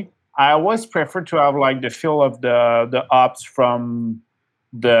me, I always prefer to have like the feel of the hops from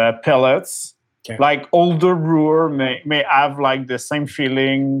the pellets. Okay. Like older brewer may have like the same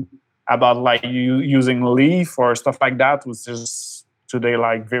feeling about like you using leaf or stuff like that, which is today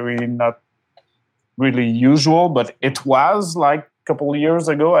like very not really usual, but it was like a couple of years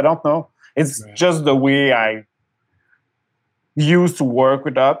ago. I don't know. It's just the way I used to work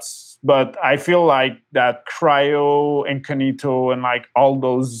with hops. But I feel like that Cryo, Incognito, and like all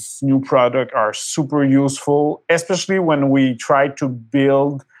those new products are super useful, especially when we try to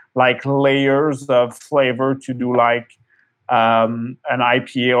build like layers of flavor to do like an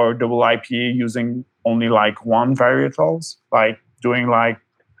IPA or double IPA using only like one varietals, like doing like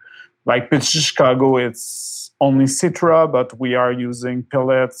like Pitch Chicago, it's only Citra, but we are using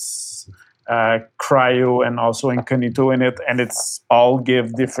pellets, cryo, and also Incognito in it, and it's all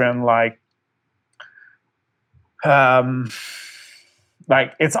give different like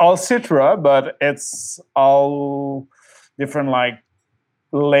it's all Citra, but it's all different like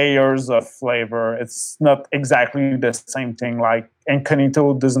layers of flavor. It's not exactly the same thing. Like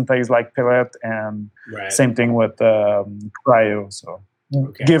Incognito doesn't taste like pellet, and same thing with cryo. So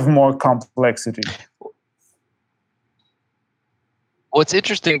give more complexity. What's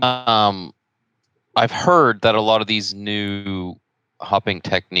interesting, I've heard that a lot of these new hopping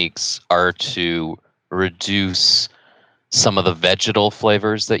techniques are to reduce some of the vegetal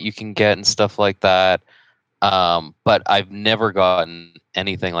flavors that you can get and stuff like that. But I've never gotten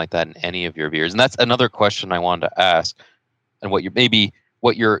anything like that in any of your beers, and that's another question I wanted to ask, and what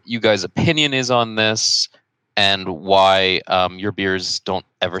you guys' opinion is on this, and why your beers don't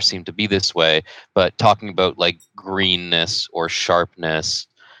ever seem to be this way. But talking about like greenness or sharpness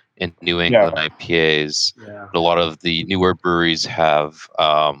in New England IPAs, a lot of the newer breweries have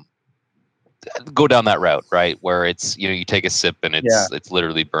go down that route, right? Where it's, you take a sip and it's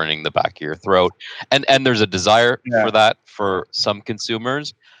literally burning the back of your throat, and there's a desire for that for some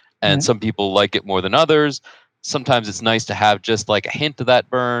consumers, and some people like it more than others. Sometimes it's nice to have just like a hint of that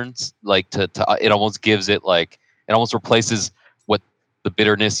burns, like to it almost gives it like, it almost replaces what the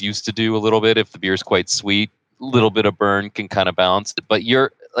bitterness used to do a little bit. If the beer's quite sweet, a little bit of burn can kind of balance it. But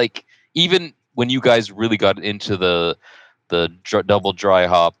you're like, even when you guys really got into the double dry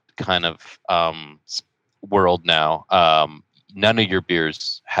hop kind of world now, none of your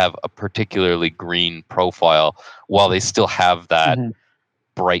beers have a particularly green profile, while they still have that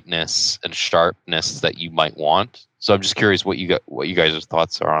brightness and sharpness that you might want. So I'm just curious what you guys'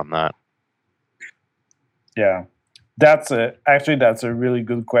 thoughts are on that. Yeah, that's a really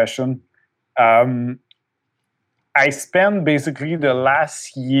good question. I spent basically the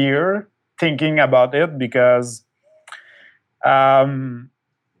last year thinking about it because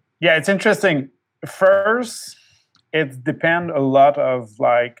it's interesting. First, it depends a lot of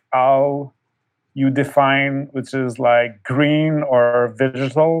like how you define, which is like green or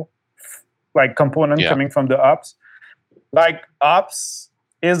vegetal, like component coming from the hops. Like hops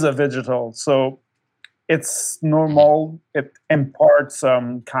is a vegetal, so it's normal. It imparts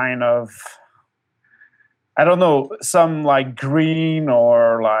some kind of, I don't know, some like green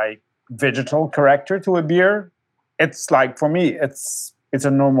or like vegetal character to a beer. It's like, for me, it's a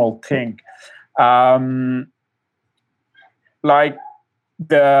normal thing. Like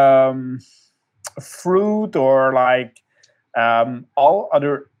the fruit or like all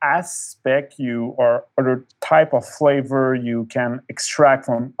other aspect or other type of flavor you can extract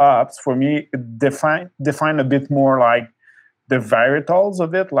from hops, for me, it define a bit more like the varietals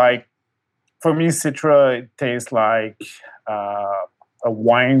of it. Like for me, Citra, it tastes like a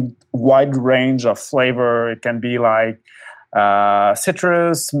wide range of flavor. It can be like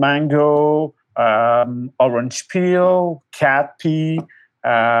citrus, mango, orange peel, cat pea,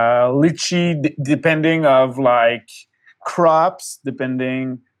 lychee, depending of like crops,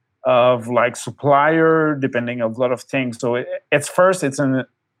 depending of like supplier, depending of a lot of things. So it's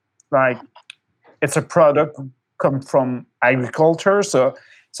a product come from agriculture. So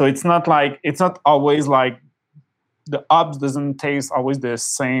it's not always like the hops doesn't taste always the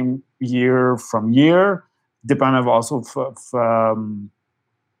same year from year, depending also of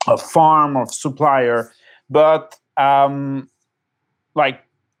a farm or supplier. But like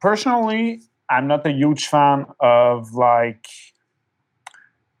personally, I'm not a huge fan of like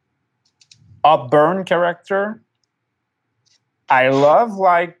upburn character. I love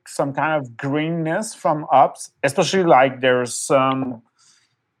like some kind of greenness from hops, especially like there's some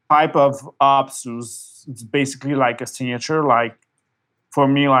type of hops who's it's basically like a signature. Like for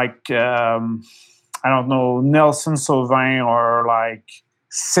me, like I don't know, Nelson Sauvin or like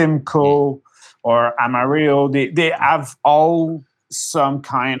Simcoe or Amarillo. They have all some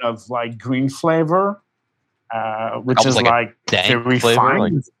kind of like green flavor, which is like very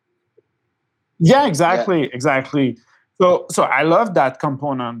fine. Yeah, exactly. So I love that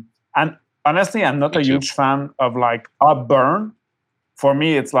component. And honestly, I'm not a huge fan of like upburn. For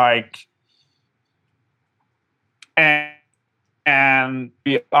me, it's like, and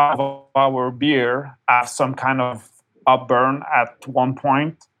our beer have some kind of upburn at one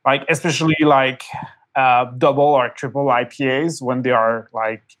point, like especially like double or triple IPAs when they are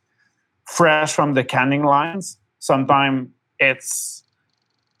like fresh from the canning lines. Sometimes it's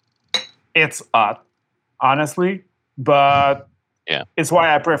hot, honestly, but it's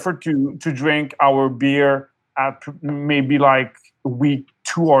why I prefer to drink our beer at maybe like week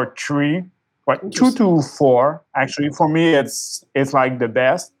 2 or 3, like 2 to 4. Actually, for me, it's like the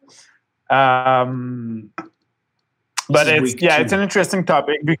best. But it's an interesting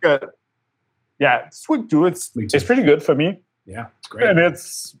topic because it's week 2. It's pretty good for me. Yeah, it's great. And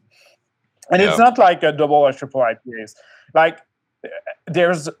it's not like a double or triple IPAs. Like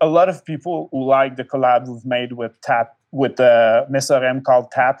there's a lot of people who like the collab we've made with Messorem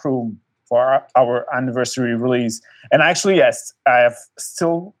called Tap Room for our anniversary release. And actually, yes, I have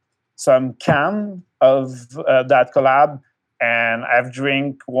still some can of that collab, and I've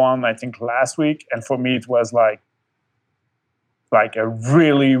drank one I think last week, and for me it was like a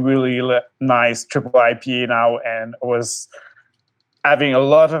really, really nice triple IPA now, and I was having a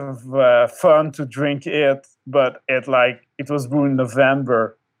lot of fun to drink it, but it was brewed in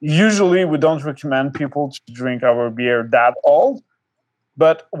November. Usually we don't recommend people to drink our beer that old,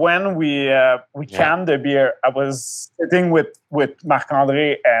 but when we canned the beer, I was sitting with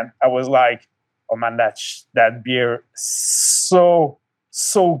Marc-André, and I was like, oh man, that beer so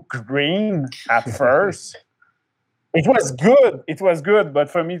green at first. It was good, but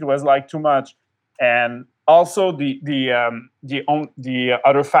for me it was like too much. And also the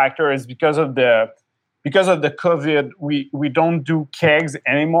other factor is because of the COVID, we don't do kegs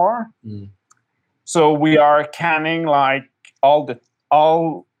anymore. So we are canning like all the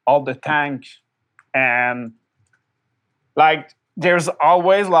tank, and like there's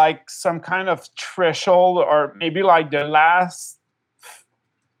always like some kind of threshold, or maybe like the last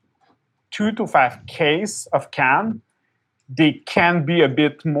 2 to 5 case of can, they can be a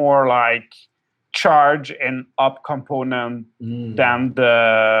bit more like charge and up component than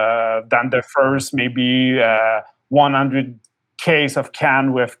the first maybe 100 case of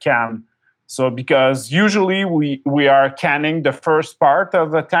can with can. So because usually we are canning the first part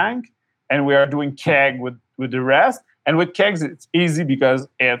of the tank, and we are doing keg with the rest. And with kegs it's easy because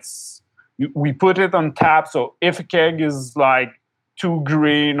we put it on tap. So if a keg is like too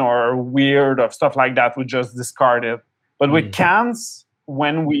green or weird or stuff like that, we just discard it. But with cans,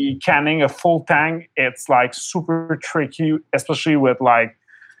 when we canning a full tank, it's like super tricky, especially with like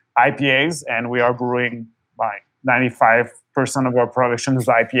IPAs, and we are brewing like 95% of our production is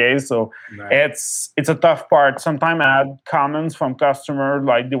IPAs. So it's a tough part. Sometimes I had comments from customers,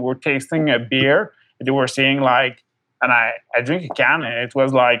 like they were tasting a beer, and they were saying like, and I drink a can, and it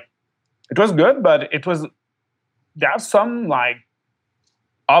was good, but there's some like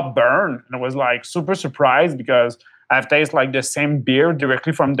upburn, and I was like super surprised because I've tasted like the same beer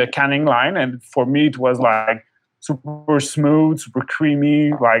directly from the canning line, and for me it was like super smooth, super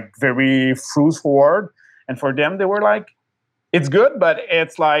creamy, like very fruit forward. And for them, they were like, it's good, but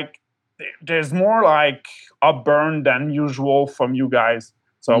it's like there's more like upburn than usual from you guys.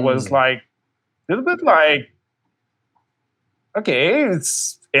 So I was like a little bit like, okay,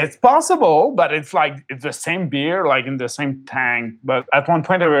 it's possible, but it's like it's the same beer, like in the same tank. But at one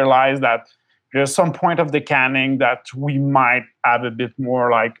point I realized that there's some point of the canning that we might have a bit more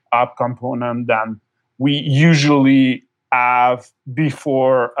like up component than we usually have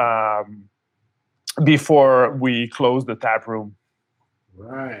before we close the tap room.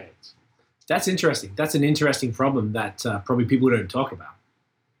 Right. That's interesting. That's an interesting problem that probably people don't talk about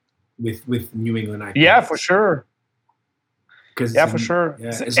with New England IPAs. Yeah, for sure. For sure.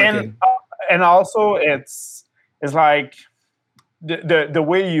 Yeah, and also it's like the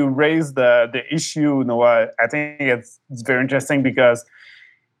way you raise the issue, Noah, I think it's very interesting because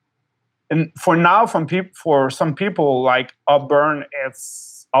for some people, like upburn,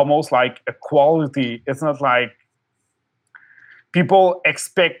 it's almost like a quality. It's not like people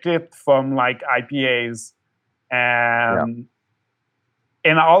expect it from like IPAs. And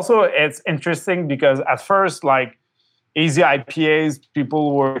also it's interesting because at first, like easy IPAs,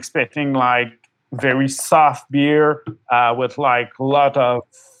 people were expecting like very soft beer with like a lot of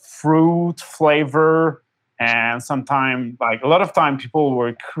fruit flavor, and sometimes like a lot of time people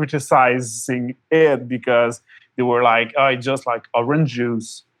were criticizing it because they were like, oh, it's just like orange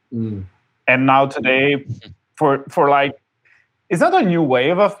juice. And now today, for like, it's not a new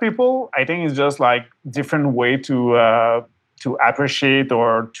wave of people. I think it's just like different way to appreciate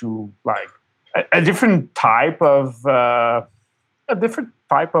or to like a different type of liking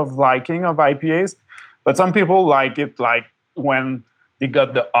of IPAs. But some people like it like when they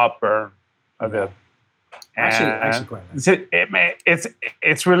got the upper of it. Actually quite nice.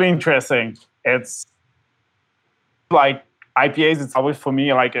 It's really interesting. It's like IPAs, it's always for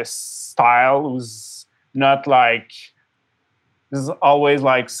me like a style who's not like, there's always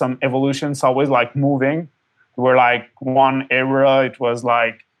like some evolution. It's always like moving. Where like one era, it was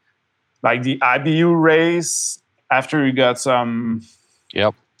like the IBU race. After you got some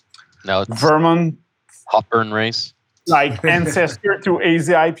Yep. Now it's Vermont Hopburn race. like ancestor to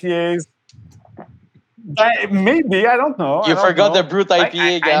hazy IPAs. Maybe, I don't know. You forgot the Brut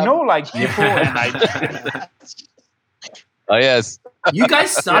IPA, I know like people and I. Oh yes. You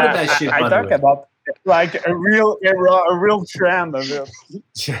guys started that shit. I talk about like a real era, a real trend of it.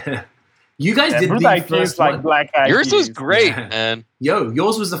 You guys did Brut the IPA first is like one. black IPAs. Yours was great, Yeah. man. Yo,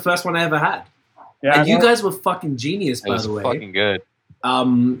 yours was the first one I ever had. Yeah, And you guys were fucking genius, It by was the way. fucking good.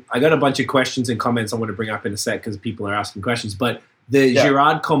 I got a bunch of questions and comments I want to bring up in a sec because people are asking questions. But the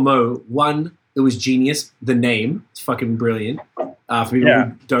Girard Como one, it was genius. The name, it's fucking brilliant. For people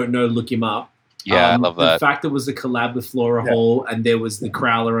who don't know, look him up. Yeah, I love that. The fact it was a collab with Flora Hall and there was the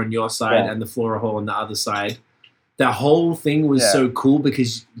Crowler on your side and the Flora Hall on the other side. That whole thing was so cool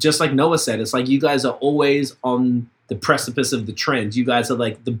because just like Noah said, it's like you guys are always on the precipice of the trends. You guys are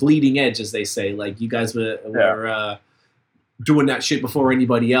like the bleeding edge, as they say. Like you guys were doing that shit before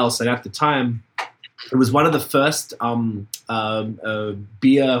anybody else. And at the time, it was one of the first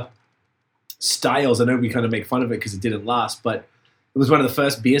beer styles. I know we kind of make fun of it because it didn't last, but it was one of the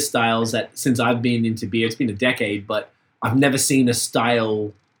first beer styles that since I've been into beer, it's been a decade, but I've never seen a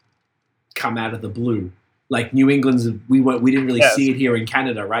style come out of the blue. Like New England's, we didn't really see it here in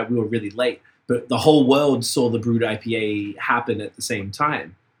Canada, right? We were really late, but the whole world saw the brewed IPA happen at the same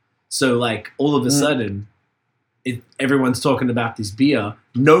time. So like all of a sudden, everyone's talking about this beer.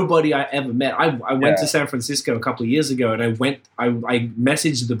 Nobody I ever met. I went to San Francisco a couple of years ago, and I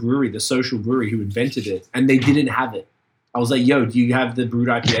messaged the brewery, the social brewery who invented it, and they didn't have it. I was like, "Yo, do you have the brewed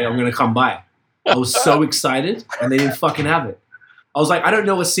IPA? I'm gonna come by." I was so excited, and they didn't fucking have it. I was like, I don't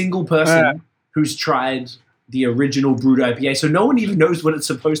know a single person who's tried the original brewed IPA, so no one even knows what it's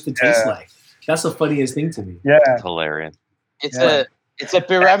supposed to taste like. That's the funniest thing to me. Yeah, hilarious. It's a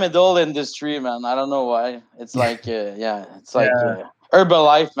pyramidal industry, man. I don't know why. It's like it's like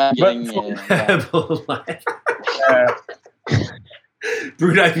Herbalife, man. Herbalife.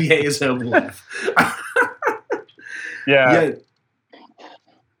 Brewed IPA is Herbalife. yeah.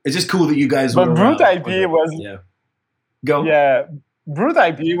 It's just cool that you guys. But Brut IPA was go. Yeah, Brut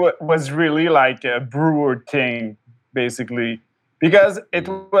IPA was really like a brewer thing, basically, because it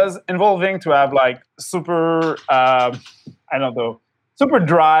was involving to have like super, super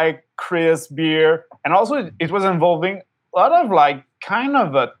dry, crisp beer, and also it was involving a lot of like kind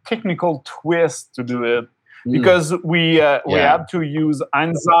of a technical twist to do it, because we had to use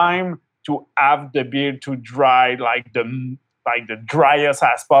enzyme to have the beer to dry like the driest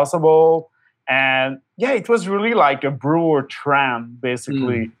as possible. And it was really like a brewer trend,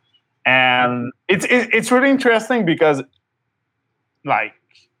 basically. And it's really interesting because, like,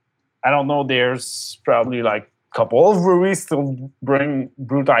 I don't know, there's probably like a couple of breweries still bring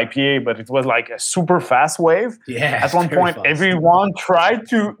Brut IPA, but it was like a super fast wave. Yeah. At one point, everyone tried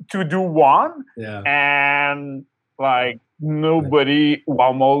to do one. Yeah. And like nobody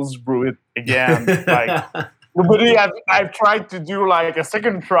almost brew it again. Like nobody. I've tried to do like a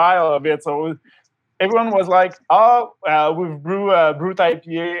second trial of it, so everyone was like, "Oh, we've brewed Brut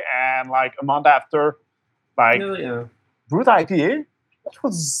IPA," and like a month after, like Brut IPA. What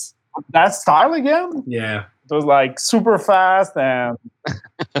was that style again? Yeah, it was like super fast, and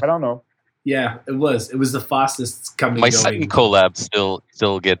I don't know. Yeah, it was. It was the fastest coming. My second collab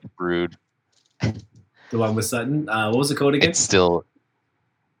still gets brewed. The one with Sutton. What was it called again? It's still.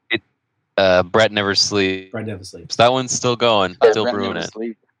 Brett Never Sleeps. Brett Never Sleeps. That one's still going. Still Brett brewing Never it.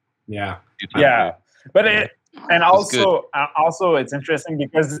 Sleep. Yeah. But also it's interesting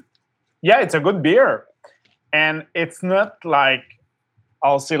because it's a good beer, and it's not like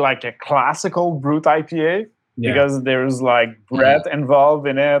I'll say like a classical Brut IPA because there's like bread involved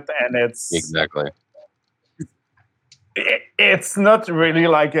in it, and it's exactly. It's not really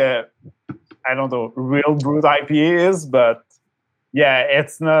like a real Brut IPA is, but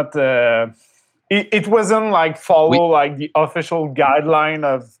it's not. It wasn't like follow like the official guideline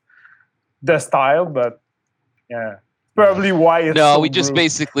of the style, but probably why it's no. so We just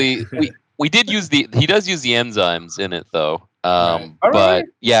basically we did use he does use the enzymes in it though. But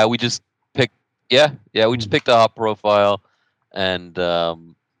we just picked we just picked a hop profile, and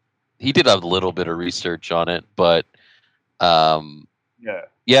he did a little bit of research on it, but he got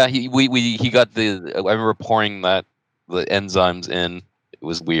the. I remember pouring the enzymes in. It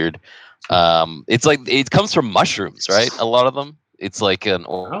was weird. It's like it comes from mushrooms, right? A lot of them. It's like an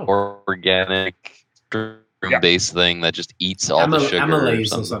organic based thing that just eats all the sugar.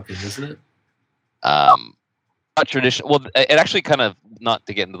 Amylase or something, isn't it? Not traditional. Well, it actually kind of, not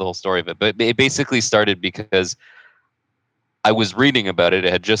to get into the whole story of it, but it basically started because I was reading about it.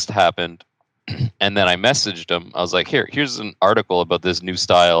 It had just happened, And then I messaged him. I was like, here's an article about this new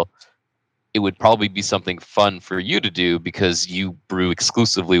style. It would probably be something fun for you to do because you brew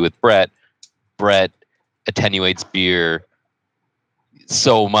exclusively with Brett. Brett attenuates beer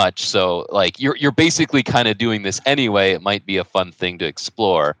so much. So like you're basically kind of doing this anyway. It might be a fun thing to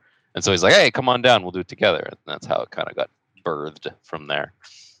explore. And so he's like, hey, come on down. We'll do it together. And that's how it kind of got birthed from there.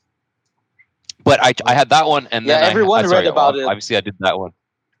 But I had that one. And then everyone read about it. Obviously, I did that one.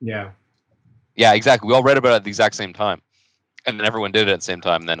 Yeah. Yeah, exactly. We all read about it at the exact same time. And then everyone did it at the same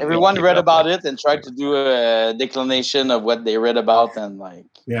time. Then everyone read about it and tried to do a declination of what they read about. And like,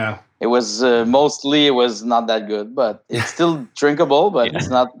 yeah, it was mostly it was not that good, but it's still drinkable, but it's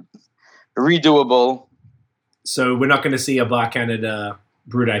not redoable. So we're not going to see a Bar Canada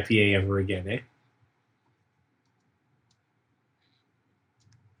brewed IPA ever again, eh?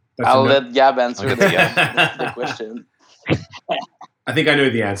 I'll let Gab answer the question. I think I know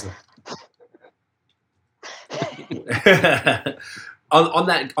the answer. on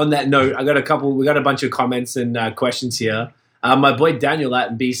that note, we got a bunch of comments and questions here. My boy Daniel out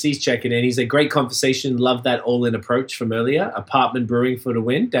in BC's checking in. He's a great conversation. Love that all-in approach from earlier. Apartment brewing for the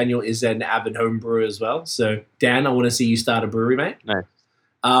win. Daniel is an avid home brewer as well. So Dan, I want to see you start a brewery, mate. Nice.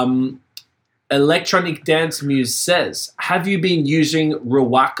 Electronic Dance Muse says, have you been using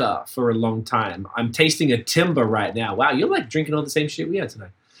Riwaka for a long time? I'm tasting a Timber right now. Wow, you're like drinking all the same shit we are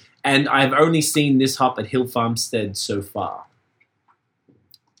tonight. And I've only seen this hop at Hill Farmstead so far.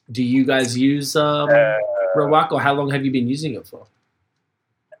 Do you guys use Riwaka, or how long have you been using it for?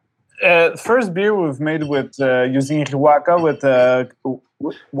 First beer we've made with using Riwaka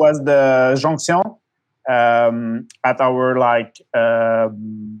was the Jonction at our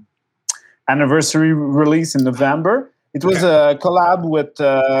anniversary release in November. It was a collab with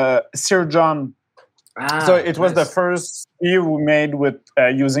Sir John. So it was the first beer we made with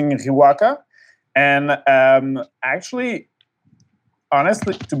using Riwaka. And actually,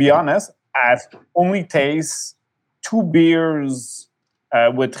 honestly, to be honest, I've only tasted 2 beers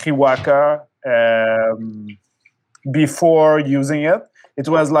with Riwaka before using it. It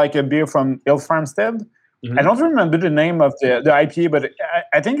was like a beer from Hill Farmstead. Mm-hmm. I don't remember the name of the IPA, but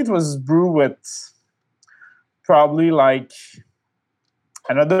I think it was brewed with probably like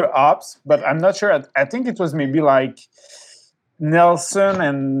another hops, but I'm not sure. I think it was maybe like Nelson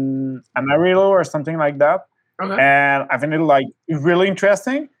and Amarillo or something like that. Okay. And I find it like really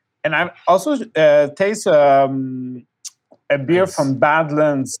interesting. And I've also tasted a beer from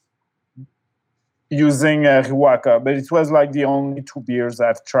Badlands using Riwaka, but it was like the only 2 beers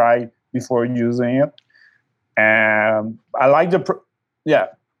I've tried before using it. And I like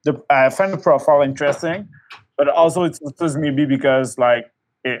I find the profile interesting, but also it was maybe because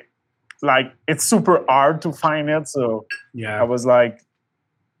it's super hard to find it. So yeah, I was like,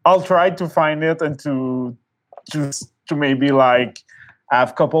 I'll try to find it and to maybe like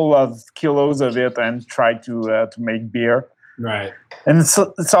have a couple of kilos of it and try to make beer. Right. And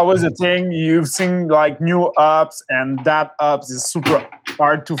it's always a thing. You've seen like new hops, and that hops is super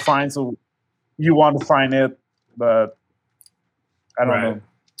hard to find. So you want to find it, but I don't know.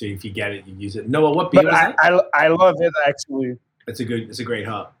 So if you get it, you use it. Noah, what beer was that? I love it actually. It's a great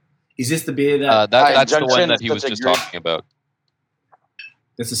hop. Is this the beer that? That's the one that he was just talking about.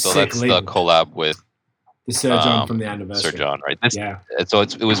 That's a sick label. That's the collab with the Sir John from the anniversary. Sir John, right? Yeah. So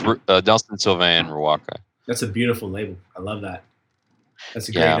it was Nelson Sylvain and Riwaka. That's a beautiful label. I love that. That's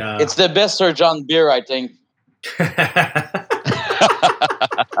a great. It's the best Sir John beer, I think.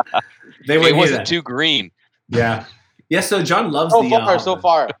 It wasn't too green. Yeah. Yeah. So John loves so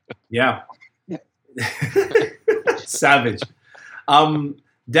far. Yeah. Savage.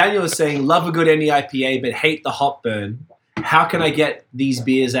 Daniel is saying, love a good NE IPA, but hate the hop burn. How can I get these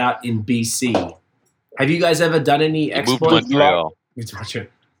beers out in BC? Have you guys ever done any exports? Moved to Montreal.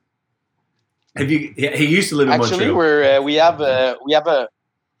 Have you? He used to live in Montreal. Actually,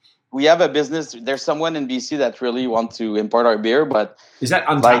 we have a business. There's someone in BC that really wants to import our beer, but is that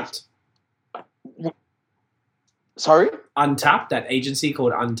Untapped? Sorry, Untapped, that agency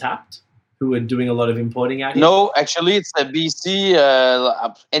called Untapped, who are doing a lot of importing out here. No, actually, it's a BC.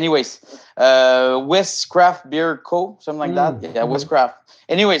 West Craft Beer Co. Something like that. Yeah, West Craft.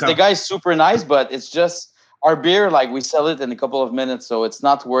 Anyways, the guy's super nice, but it's just our beer. Like we sell it in a couple of minutes, so it's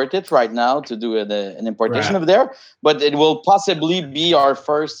not worth it right now to do an importation of there. But it will possibly be our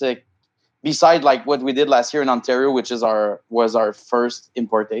first. Beside like what we did last year in Ontario, which was our first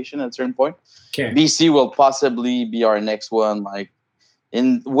importation at a certain point. Okay. BC will possibly be our next one. Like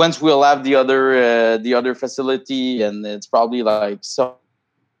once we'll have the other facility, and it's probably like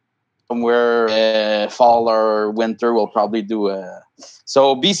somewhere fall or winter we'll probably do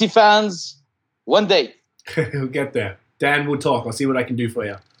so BC fans, One day. We'll get there. Dan, we'll talk. I'll see what I can do for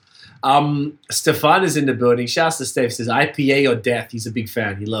you. Stefan is in the building. Shouts to Steph. Says IPA or death. He's a big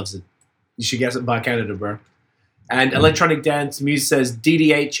fan. He loves it. You should get it by Canada, bro. And Electronic Dance Muse says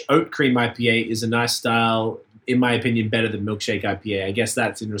DDH Oat Cream IPA is a nice style. In my opinion, better than Milkshake IPA. I guess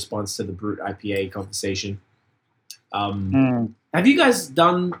that's in response to the Brut IPA conversation. Have you guys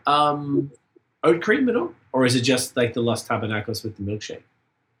done oat cream at all? Or is it just like the Los Tabernacles with the milkshake?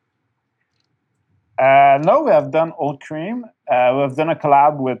 No, we have done oat cream. We've done a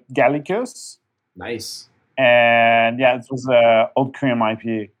collab with Gallicus. Nice. And yeah, it was oat cream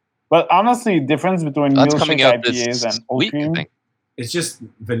IPA. But honestly, the difference between milkshake IPAs and oat cream... It's just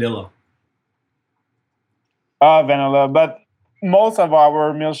vanilla. Vanilla. But most of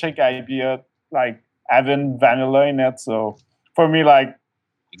our milkshake IPA, like, having vanilla in it. So for me, like...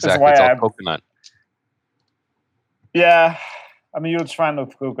 Exactly, it's all coconut. Yeah, I'm a huge fan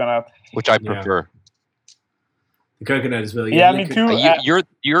of coconut. Which I prefer. The coconut is really good. Yeah, me too.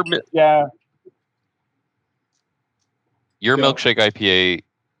 Your milkshake IPA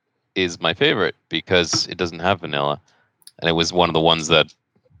is my favorite because it doesn't have vanilla, and it was one of the ones that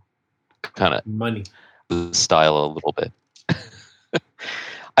kind of the style a little bit.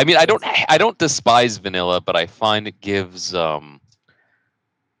 I mean, I don't despise vanilla, but I find it gives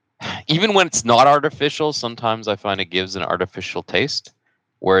even when it's not artificial, sometimes I find it gives an artificial taste.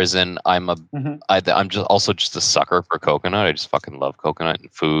 Whereas I'm just a sucker for coconut. I just fucking love coconut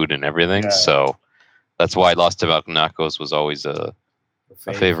and food and everything. Yeah. So that's why Los Tabernacles was always a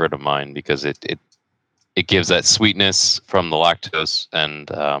favorite of mine, because it gives that sweetness from the lactose and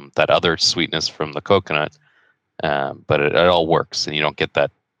that other sweetness from the coconut. But it all works, and you don't get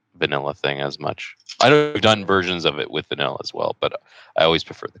that vanilla thing as much. I know we've done versions of it with vanilla as well, but I always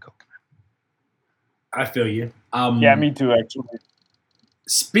prefer the coconut. I feel you. Yeah, me too, actually.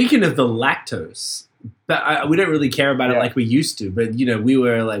 Speaking of the lactose, we don't really care about it like we used to, but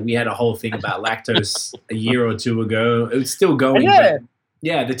we had a whole thing about lactose a year or two ago. It was still going.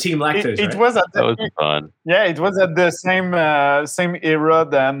 Yeah, the Team Lactose. It was at that was fun. Yeah, it was at the same era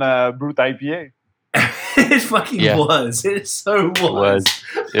than Brut IPA. It fucking was. It so was.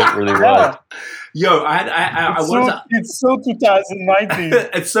 It really was. Yo, it's so 2019.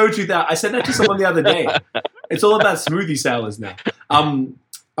 It's so 2000. I said that to someone the other day. It's all about smoothie sours now.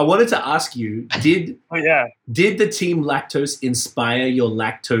 I wanted to ask you, did the Team Lactose inspire your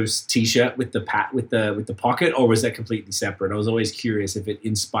lactose T-shirt with the pocket, or was that completely separate? I was always curious if it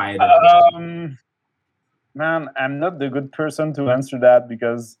inspired. Man, I'm not the good person to answer that,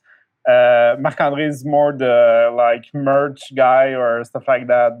 because Marc-André is more the like merch guy or stuff like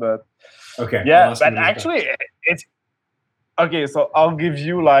that. But okay, yeah, but actually, it's okay. So I'll give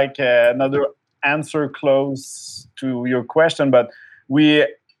you like another answer close to your question, but we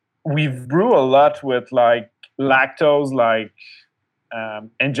brew a lot with like lactose, like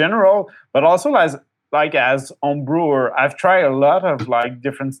in general, but also as home brewer, I've tried a lot of like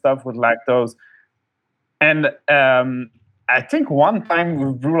different stuff with lactose, and I think one time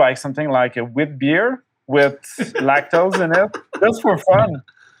we brew like something like a wheat beer with lactose in it, just for fun.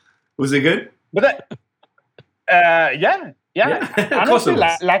 Was it good? But yeah. Honestly,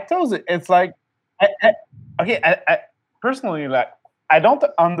 lactose, it's like I personally, like, I don't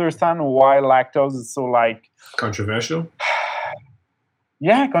understand why lactose is so like controversial.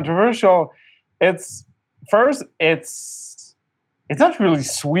 Yeah, controversial. It's not really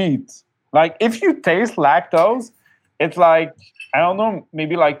sweet. Like, if you taste lactose, it's like, I don't know,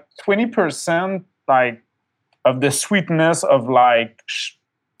 maybe like 20% like of the sweetness of like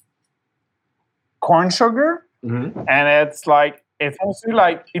corn sugar, and it's like, it's mostly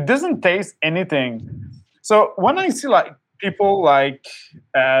like, it doesn't taste anything. So when I see like people like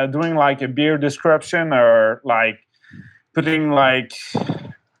doing like a beer description, or like putting like,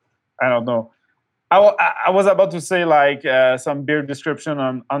 I don't know, I was about to say like some beer description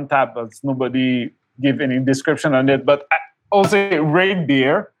on tap, but nobody give any description on it. But I also rate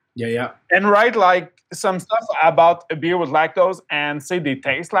beer, and write like some stuff about a beer with lactose and say they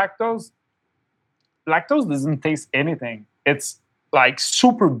taste lactose. Lactose doesn't taste anything. It's like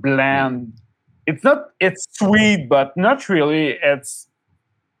super bland. It's sweet, but not really. It's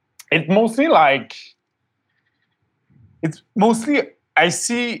mostly like, I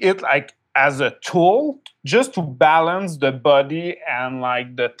see it like as a tool just to balance the body and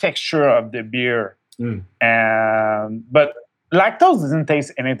like the texture of the beer. But lactose doesn't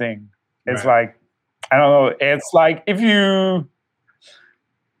taste anything. It's like, I don't know. It's like it's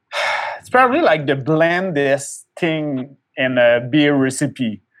probably like the blandest thing in a beer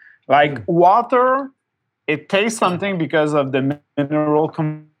recipe. Like water, it tastes something because of the mineral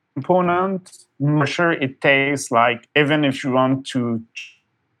component, I'm sure it tastes like, even if you want to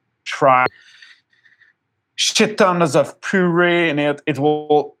try shit tons of puree in it, it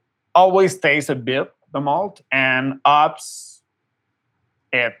will always taste a bit, the malt. And hops,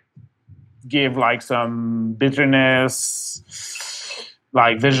 it give like some bitterness,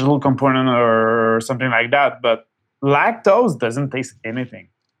 like vegetable component or something like that. But lactose doesn't taste anything.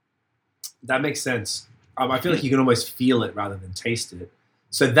 That makes sense. I feel like you can almost feel it rather than taste it.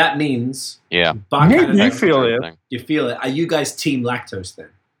 So that means, yeah, you feel it. You feel it. Are you guys team lactose then?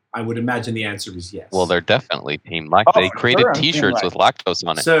 I would imagine the answer is yes. Well, they're definitely team lactose. They created T-shirts with lactose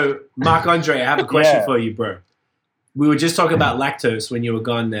on it. So, Marc-Andre, I have a question for you, bro. We were just talking about lactose when you were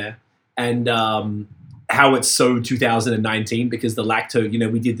gone there, and how it's so 2019 because the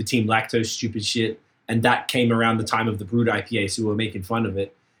lactose, we did the team lactose stupid shit, and that came around the time of the brewed IPA, so we were making fun of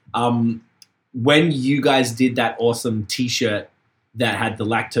it. When you guys did that awesome T-shirt that had the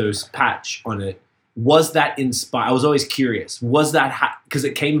lactose patch on it, was that inspired? I was always curious. Was that because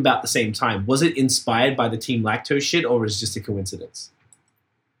it came about the same time? Was it inspired by the team lactose shit, or was it just a coincidence?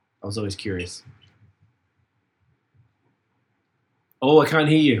 I was always curious. Oh, I can't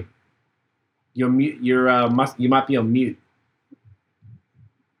hear you. You're mute. You might be on mute.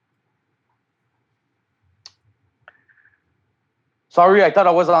 Sorry, I thought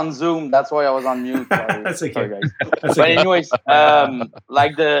I was on Zoom. That's why I was on mute. Sorry. That's okay. Sorry, guys. That's But okay. anyways,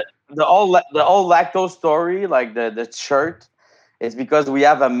 like the all lactose story, like the shirt, is because we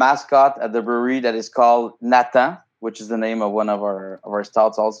have a mascot at the brewery that is called Nathan, which is the name of one of our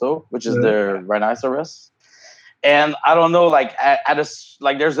stouts also, which is the rhinoceros. And I don't know, like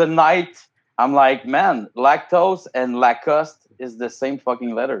there's a night I'm like, man, lactose and Lacoste is the same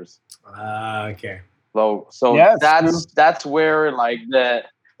fucking letters. Okay. So Yeah, that's where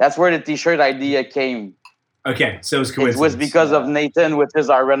the T-shirt idea came. Okay, so it was coincidence. It was because of Nathan, which is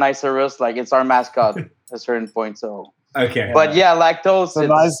our rhinoceros. Like it's our mascot at a certain point. So okay, but yeah, lactose. So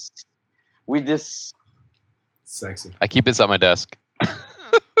nice. We just sexy. I keep this on my desk.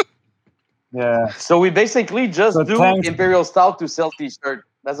 Yeah. So we basically just do thanks. Imperial Stout to sell T-shirt.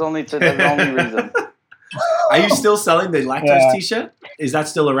 That's the only reason. Are you still selling the lactose T-shirt? Is that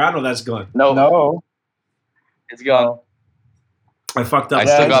still around or that's gone? No. It's gone. I fucked up. I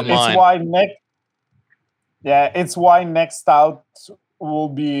still got mine. It's why next stout will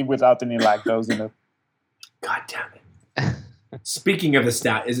be without any lactose in it. God damn it. Speaking of the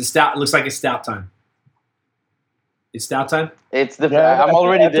stout, is it stout? It looks like it's stout time. It's stout time? It's I'm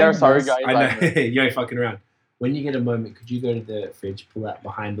already there. Sorry, guys. I know. You ain't fucking around. When you get a moment, could you go to the fridge, pull out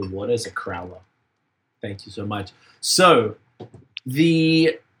behind the water as a crowler? Thank you so much. So,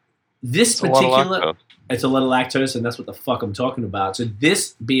 it's a lot of lactose, and that's what the fuck I'm talking about. So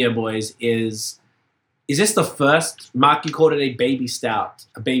this beer, boys, is this the first? Mark, you called it a baby stout,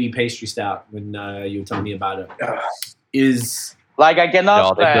 a baby pastry stout when you were telling me about it. Is like I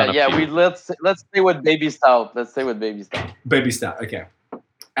cannot. Let's stay with baby stout. Baby stout, okay.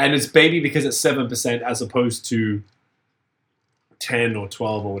 And it's baby because it's 7% as opposed to 10 or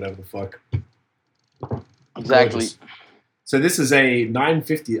 12 or whatever the fuck. Exactly. Gorgeous. So this is a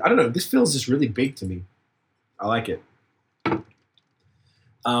 950. I don't know. This feels just really big to me. I like it.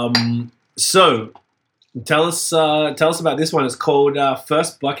 So tell us about this one. It's called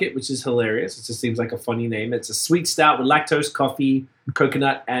First Bucket, which is hilarious. It just seems like a funny name. It's a sweet stout with lactose, coffee,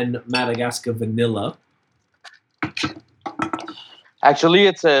 coconut, and Madagascar vanilla. Actually,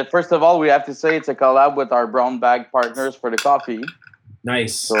 it's first of all, we have to say it's a collab with our brown bag partners for the coffee.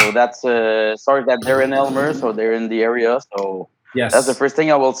 Nice. So that's sorry that they're in Elmer, so they're in the area. So yes, that's the first thing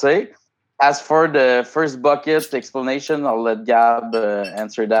I will say. As for the First Bucket explanation, I'll let Gab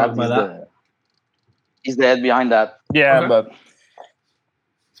answer that. He's the head behind that. Yeah, okay. But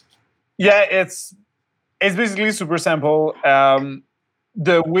it's basically super simple.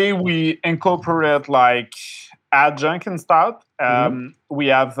 The way we incorporate like adjunct and stout,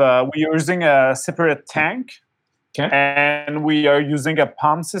 we're using a separate tank. Okay. And we are using a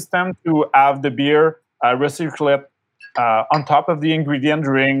pump system to have the beer recirculate on top of the ingredient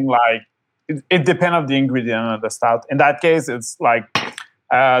during like it depends on the ingredient of the stout. In that case, it's like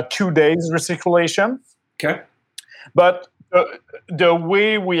 2 days recirculation. Okay. But the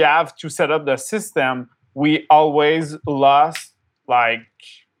way we have to set up the system, we always lost like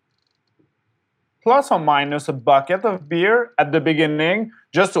plus or minus a bucket of beer at the beginning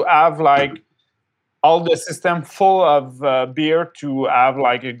just to have like all the system full of beer to have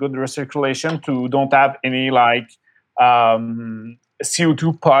like a good recirculation, to don't have any like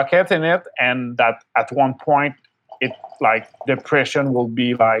CO2 pocket in it, and that at one point it like the pressure will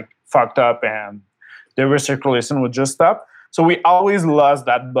be like fucked up and the recirculation will just stop. So we always lost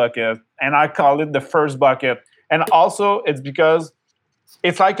that bucket, and I call it the first bucket. And also, it's because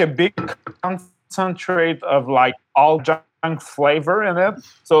it's like a big concentrate of like all junk flavor in it.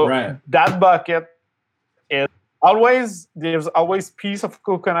 So that bucket is there's always piece of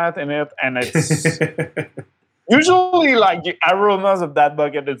coconut in it, and it's usually like the aromas of that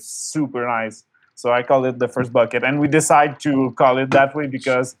bucket is super nice. So I call it the first bucket, and we decide to call it that way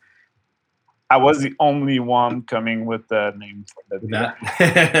because I was the only one coming with the name for the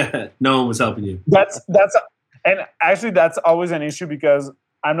beer. No one was helping you. And actually that's always an issue because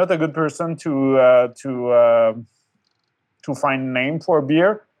I'm not a good person to find a name for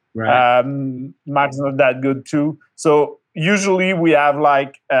beer. Right. Mac's not that good too. So usually we have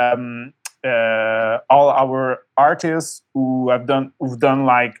like all our artists who've done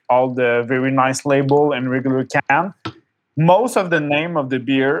like all the very nice label and regular can. Most of the name of the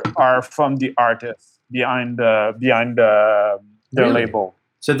beer are from the artists behind the Really? label.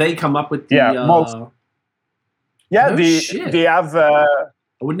 So they come up with the they have. I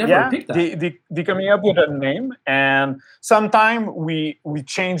would never have picked that. They coming up with a name, and sometimes we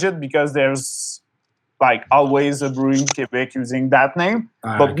change it because there's like always a brewery in Quebec using that name.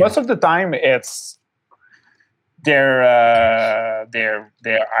 But most of the time it's their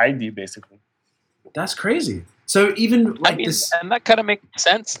ID basically. That's crazy. So even like this, and that kind of makes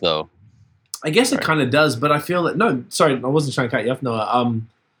sense though. I guess it kind of does, but I feel that no, sorry, I wasn't trying to cut you off, Noah.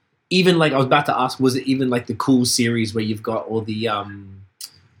 Even like I was about to ask, was it even like the cool series where you've got all the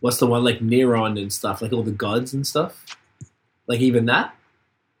what's the one like Neron and stuff, like all the gods and stuff, like even that?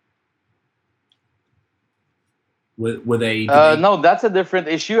 Were they? No, that's a different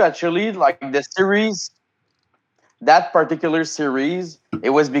issue actually. Like the series, that particular series,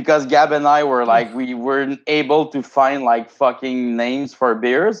 it was because Gab and I were like we weren't able to find like fucking names for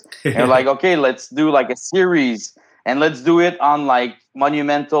beers, and we're like, okay, let's do like a series. And let's do it on like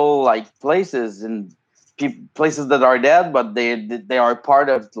monumental like places and places that are dead, but they are part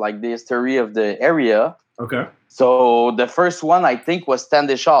of like the history of the area. Okay. So the first one I think was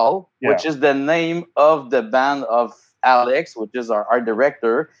Standishal, which is the name of the band of Alex, which is our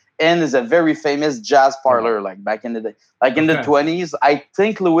director, and is a very famous jazz parlor like back in the day, like in the 20s. I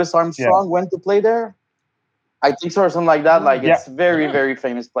think Louis Armstrong went to play there. I think so or something like that. Like it's very very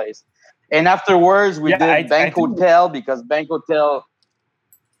famous place. And afterwards, we did Bank Hotel because Bank Hotel.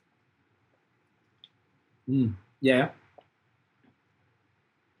 Yeah.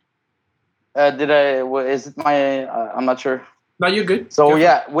 Did I? Is it my? I'm not sure. No, you're good. So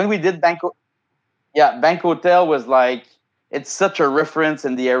when we did Bank Hotel was like it's such a reference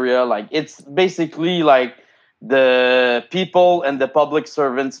in the area. Like it's basically like the people and the public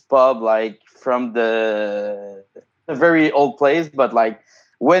servants pub, like from the very old place, but like.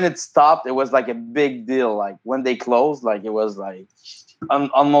 When it stopped, it was like a big deal. Like when they closed, like it was like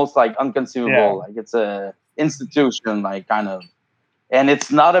almost like unconceivable. Like it's a institution, like kind of, and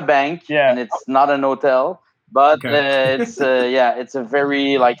it's not a bank, and it's not an hotel, but it's it's a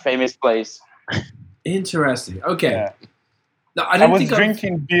very like famous place. Interesting. Okay. Yeah. No, I was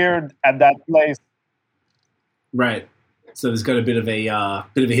drinking beer at that place. Right. So there's got a bit of a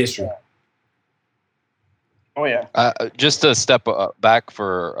history. Yeah. Oh yeah. Just to step back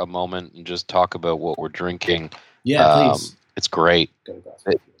for a moment and just talk about what we're drinking. Yeah, please. It's great.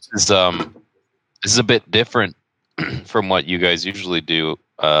 This is a bit different from what you guys usually do.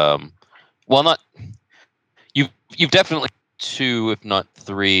 Well, not you've definitely 2, if not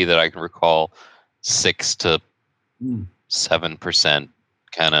 3, that I can recall, 6 to 7%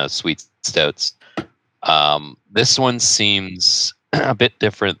 kind of sweet stouts. This one seems a bit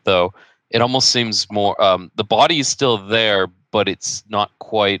different though. It almost seems more. The body is still there, but it's not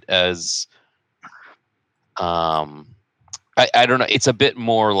quite as. I don't know. It's a bit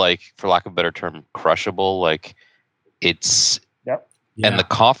more like, for lack of a better term, crushable. Like it's. Yep. Yeah. And the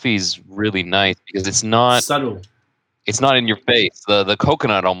coffee's really nice because it's not subtle. It's not in your face. The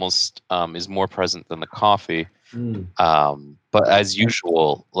coconut almost is more present than the coffee. But as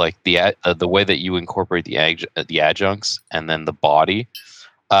usual, like the way that you incorporate the adjuncts and then the body.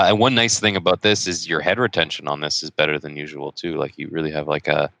 And one nice thing about this is your head retention on this is better than usual too. Like you really have like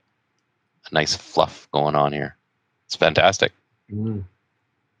a nice fluff going on here. It's fantastic.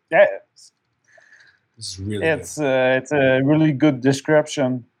 Yeah, it's really. It's a really good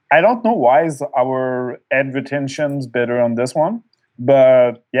description. I don't know why is our head retention's better on this one,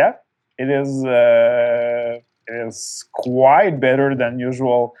 but yeah, it is. It is quite better than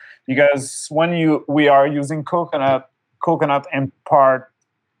usual because when we are using coconut impart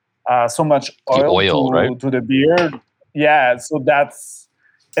so much oil right? to the beer. Yeah, so that's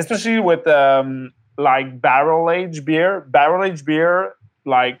especially with like barrel aged beer. Barrel aged beer,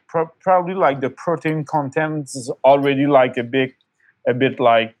 like probably like the protein content is already like a bit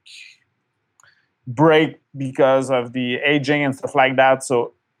like break because of the aging and stuff like that.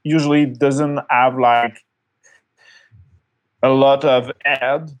 So usually it doesn't have like a lot of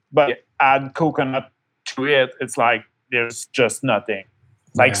add, but add coconut to it, it's like there's just nothing.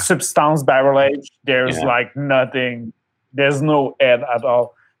 Like Substance barrel aged, there's like nothing. There's no add at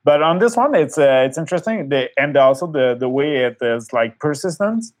all. But on this one, it's interesting, and also the way it is like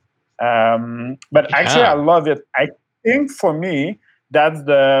persistent. But actually, I love it. I think for me, that's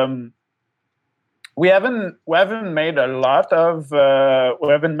the we haven't made a lot of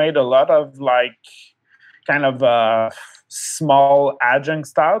like kind of small adjunct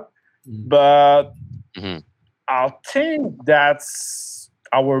stout, but I think that's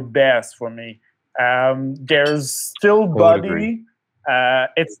our best for me. There's still body.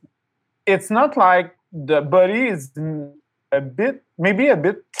 It's not like the body is maybe a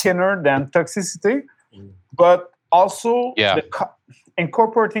bit thinner than Toxicity, but also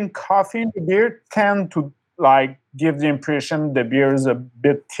incorporating coffee in the beer tend to like give the impression the beer is a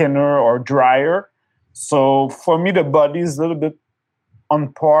bit thinner or drier. So for me, the body is a little bit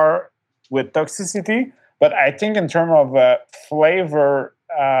on par with Toxicity, but I think in terms of flavor,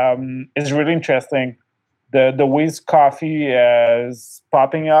 it's really interesting. The way coffee is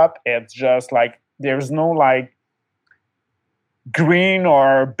popping up, it's just like there's no like green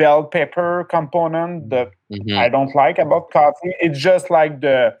or bell pepper component that I don't like about coffee. It's just like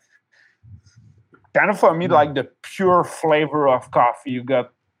the kind of for me like the pure flavor of coffee. You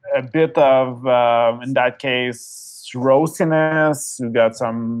got a bit of in that case roastiness. You got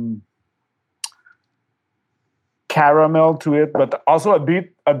some caramel to it, but also a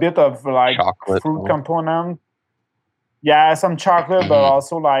bit of like chocolate, fruit component. Yeah, some chocolate, but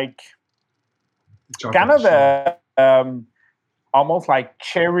also like kind of a almost like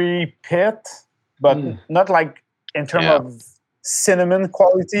cherry pit, but not like in terms of cinnamon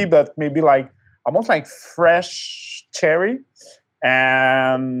quality, but maybe like almost like fresh cherry.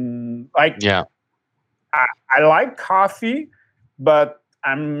 And like I like coffee, but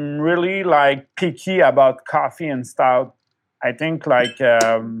I'm really like picky about coffee and stout. I think like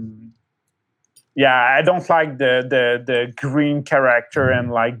I don't like the green character and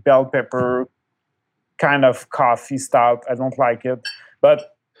like bell pepper kind of coffee stout. I don't like it,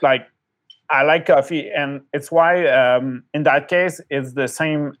 but like I like coffee, and it's why in that case it's the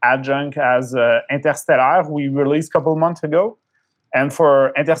same adjunct as Interstellar we released a couple months ago. And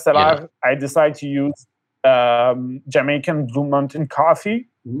for Interstellar, I decided to use Jamaican Blue Mountain coffee,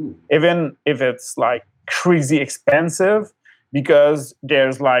 even if it's like crazy expensive, because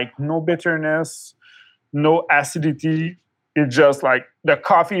there's like no bitterness, no acidity. It's just like the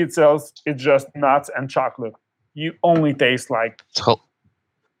coffee itself, it's just nuts and chocolate. You only taste like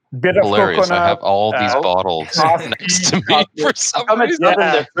bit of hilarious. coconut. I have all these bottles next to me for some reason. It's not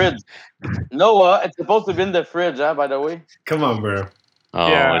in the fridge. Noah, it's supposed to be in the fridge, by the way. Come on, bro.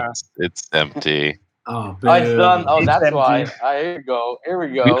 Oh, it's empty. Oh, it's done. Oh, that's empty. why. Here we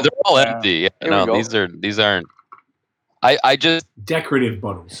go. They're all empty. No, these aren't. I just decorative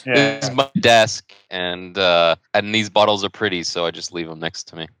bottles. This is my desk, and these bottles are pretty, so I just leave them next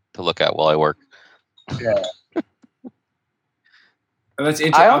to me to look at while I work. Yeah. That's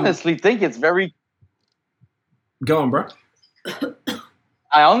interesting. I honestly think it's very. Go on, bro.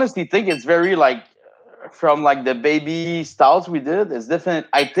 I honestly think it's very like from like the baby stouts we did. It's different.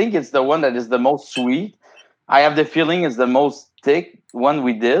 I think it's the one that is the most sweet. I have the feeling it's the most thick one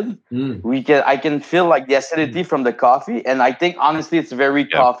we did. I can feel like the acidity from the coffee, and I think honestly it's very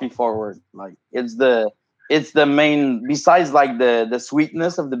coffee forward. Like it's the main, besides like the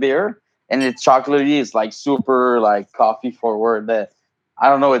sweetness of the beer and it's chocolatey, it's like super like coffee forward. I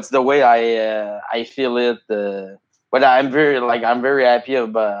don't know, it's the way I feel it. But I'm very happy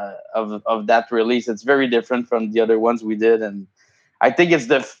of that release. It's very different from the other ones we did, and I think it's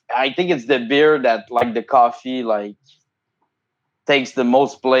the beer that like the coffee like takes the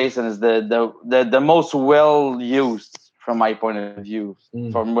most place and is the most well used from my point of view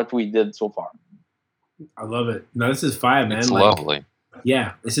from what we did so far. I love it. No, this is fire, man. It's like, lovely.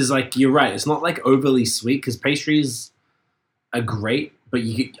 Yeah, this is like, you're right. It's not like overly sweet because pastries are great, but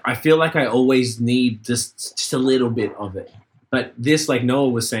I feel like I always need just a little bit of it. But this, like Noah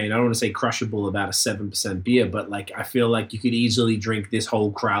was saying, I don't want to say crushable about a 7% beer, but like I feel like you could easily drink this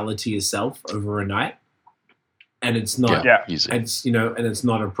whole crowler to yourself over a night, and it's not, easy. it's and it's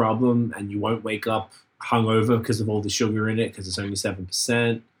not a problem, and you won't wake up hungover because of all the sugar in it because it's only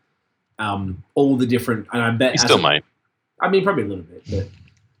 7%. All the different, and I bet You still might. I mean, probably a little bit, but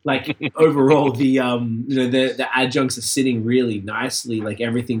like overall the the adjuncts are sitting really nicely, like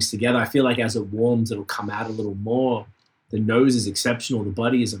everything's together. I feel like as it warms it'll come out a little more. The nose is exceptional, the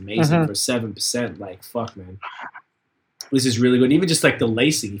body is amazing for 7%. Like fuck, man, this is really good. Even just like the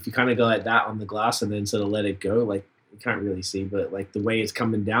lacing, if you kind of go like that on the glass and then sort of let it go, like you can't really see, but like the way it's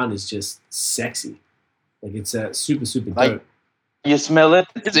coming down is just sexy. Like it's super dope. Like, you smell it.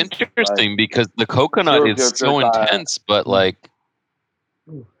 It's interesting because the coconut is so intense, but like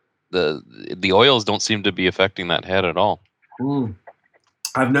the oils don't seem to be affecting that head at all.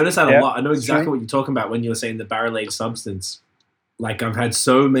 I've noticed that a lot. I know exactly what you're talking about when you're saying the barrel-aged substance. Like I've had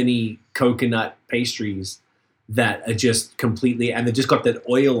so many coconut pastries that are just completely, and they just got that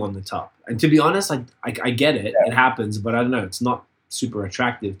oil on the top. And to be honest, I get it. It happens, but I don't know. It's not super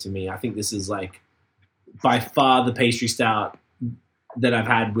attractive to me. I think this is like by far the pastry stout that I've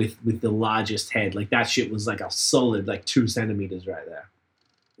had with the largest head. Like that shit was like a solid like 2 centimeters right there.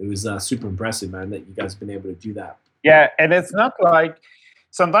 It was super impressive, man, that you guys have been able to do that. Yeah, and it's not like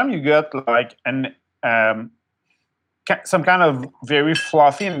sometimes you get like an some kind of very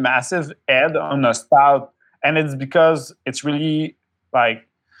fluffy, massive head on a stout, and it's because it's really like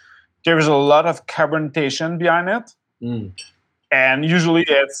there's a lot of carbonatation behind it, and usually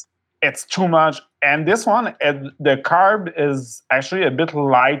it's too much. And this one, the carb is actually a bit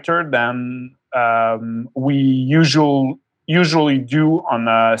lighter than we usually do on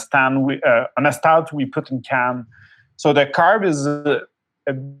a stout we put in can. So the carb is a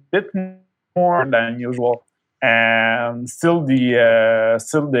bit more than usual, and still the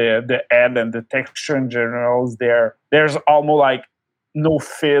head and the texture in general is there. There's almost like no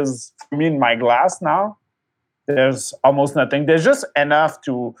fizz for me in my glass now. There's almost nothing. There's just enough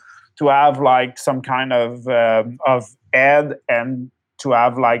to have like some kind of head and to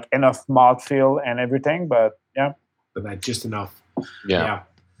have like enough mouthfeel and everything. But yeah, but that's just enough. Yeah.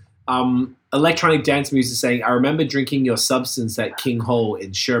 Electronic Dance Music saying, I remember drinking your substance at King Hole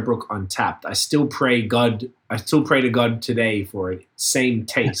in Sherbrooke Untapped. I still pray to God today for it. Same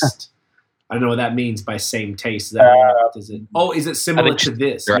taste. I don't know what that means by same taste. Is it similar to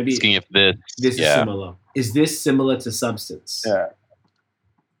this? Maybe asking if this is similar. Is this similar to Substance? Yeah.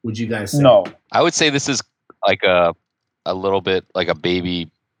 Would you guys say? No. I would say this is like a little bit like a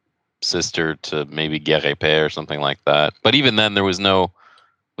baby sister to maybe Guerre Épée or something like that. But even then, there was no.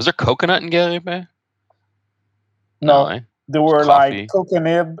 Was there coconut in Guerre Épée? No, there were like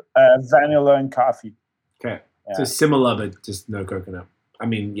coconut, vanilla, and coffee. Okay, so similar, but just no coconut. I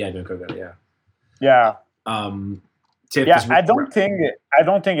mean, no coconut. Yeah. Tiff I don't think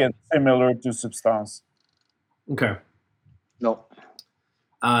it's similar to Substance. Okay. No.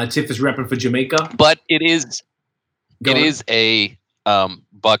 Tiff is repping for Jamaica, but it is a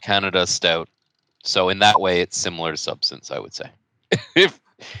Buck Canada stout. So in that way, it's similar to Substance, I would say.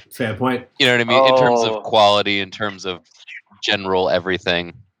 Fair point. You know what I mean? In terms of quality, in terms of general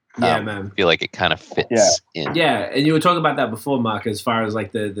everything. Man. I feel like it kind of fits in. Yeah, and you were talking about that before, Mark, as far as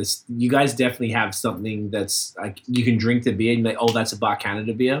like this, you guys definitely have something that's like you can drink the beer and like, that's a Bar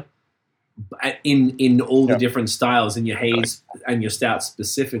Canada beer. In all the different styles, in your haze and your stout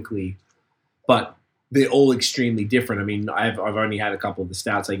specifically, but they're all extremely different. I mean, I've only had a couple of the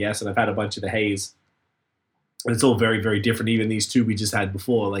stouts, I guess, and I've had a bunch of the haze. And it's all very, very different. Even these two we just had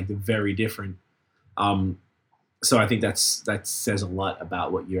before, like they're very different. So I think that says a lot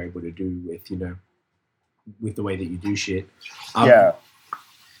about what you're able to do with the way that you do shit. But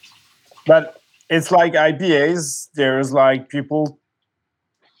it's like IPAs. There's like people.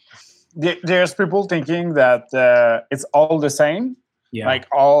 There's people thinking that it's all the same. Yeah. Like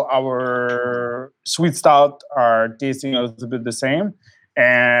all our sweet stout are tasting a little bit the same,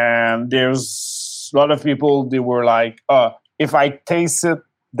 and there's a lot of people, they were like, if I taste it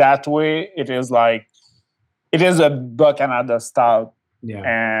that way, it is a Buck Canada stout. Yeah.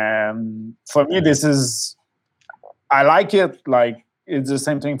 And for me, I like it. Like it's the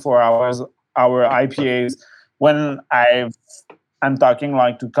same thing for our IPAs. When I'm talking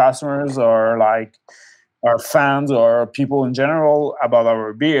like to customers or like our fans or people in general about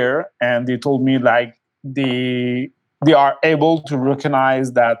our beer, and they told me like they are able to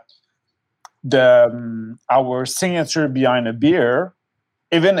recognize that our signature behind a beer,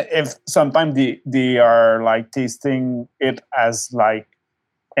 even if sometimes they are like tasting it as like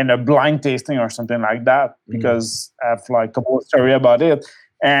in a blind tasting or something like that, because I have like a couple of stories about it,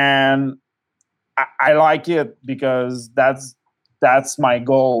 and I like it because that's my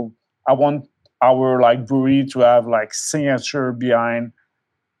goal. I want our like brewery to have like signature behind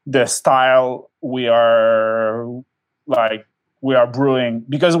the style we are brewing,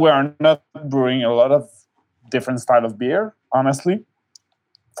 because we are not brewing a lot of different style of beer, honestly.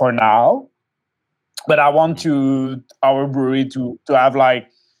 for now. But I want our brewery to have like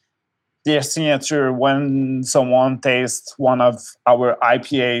their signature when someone tastes one of our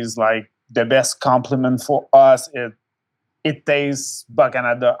IPAs. Like the best compliment for us, it tastes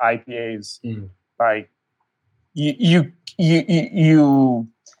Bacanada IPAs. Like you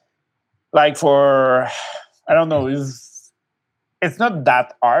like for, I don't know, it's not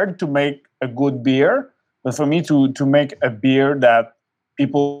that hard to make a good beer, but for me to make a beer that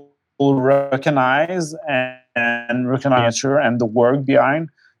people will recognize and recognize and the work behind,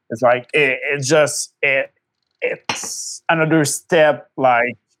 it's like it's another step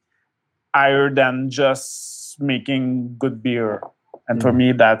like higher than just making good beer. And for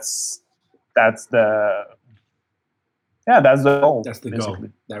me, that's the goal. That's the basically. goal.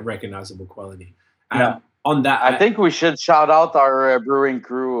 That recognizable quality. Yeah. On that, I think we should shout out our brewing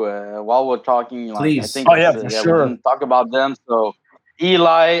crew while we're talking. Like, please. I think for sure. we didn't talk about them. So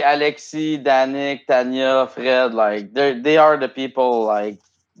Eli, Alexi, Danik, Tanya, Fred, like they are the people like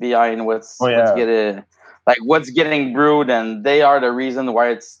behind what's getting brewed, and they are the reason why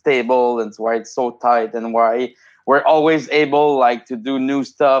it's stable and why it's so tight and why we're always able like to do new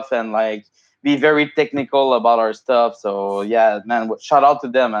stuff and like be very technical about our stuff. So yeah, man, shout out to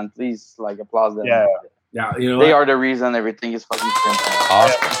them and please like applaud them. Yeah, you know they are the reason everything is fucking simple.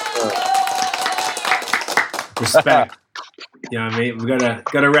 Awesome. Respect. Yeah, I mean, we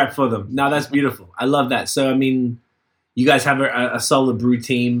gotta rap for them. No, that's beautiful. I love that. So, I mean, you guys have a solid brew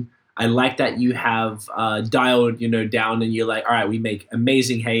team. I like that you have dialed, down, and you're like, all right, we make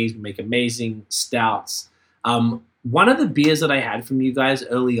amazing haze, we make amazing stouts. One of the beers that I had from you guys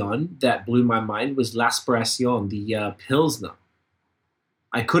early on that blew my mind was L'Aspiration, the Pilsner.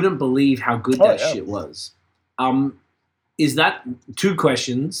 I couldn't believe how good shit was. Is that two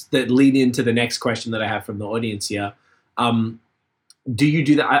questions that lead into the next question that I have from the audience here? Do you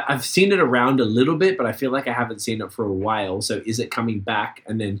do that? I've seen it around a little bit, but I feel like I haven't seen it for a while. So is it coming back?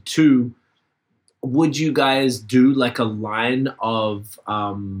 And then two, would you guys do like a line of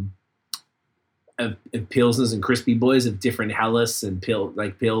Pilsners and Crispy Boys of different Helles and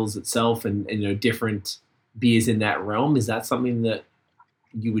Pils itself and different beers in that realm? Is that something that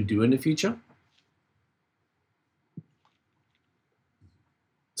you would do in the future?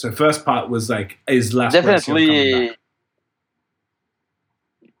 So first part was like, is last definitely.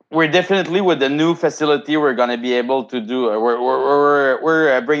 We're definitely with the new facility. We're gonna be able to do.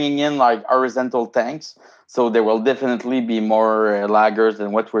 We're bringing in like horizontal tanks, so there will definitely be more lagers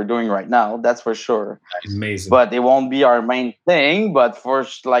than what we're doing right now. That's for sure. Amazing. But it won't be our main thing. But for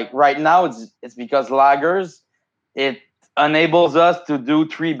like right now, it's because lagers it enables us to do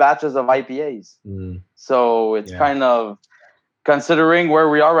 3 batches of IPAs. So it's kind of. Considering where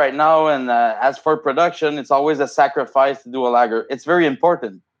we are right now, and as for production, it's always a sacrifice to do a lager. It's very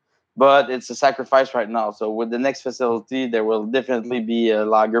important, but it's a sacrifice right now. So with the next facility, there will definitely be a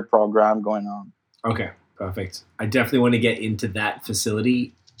lager program going on. Okay, perfect. I definitely want to get into that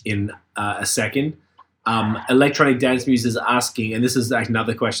facility in a second. Electronic Dance Muse is asking, and this is like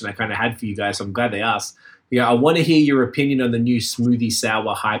another question I kind of had for you guys, so I'm glad they asked. Yeah, I want to hear your opinion on the new smoothie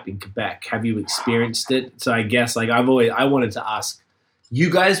sour hype in Quebec. Have you experienced it? So I guess like I wanted to ask, you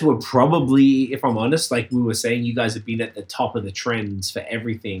guys were probably, if I'm honest, like we were saying, you guys have been at the top of the trends for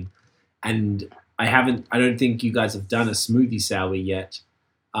everything. And I don't think you guys have done a smoothie sour yet.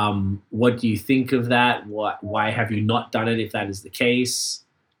 What do you think of that? Why have you not done it if that is the case?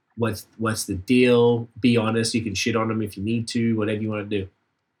 What's the deal? Be honest, you can shit on them if you need to, whatever you want to do.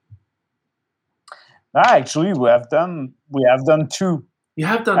 Actually, we have done 2. You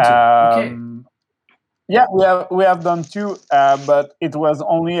have done 2. Okay. Yeah, we have done 2, but it was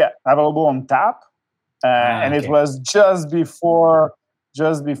only available on tap, and it was just before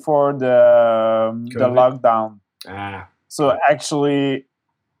the lockdown. So actually,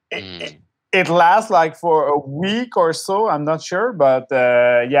 it lasts like for a week or so. I'm not sure, but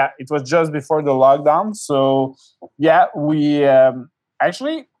it was just before the lockdown. So yeah, we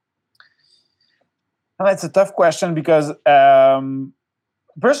actually. It's a tough question because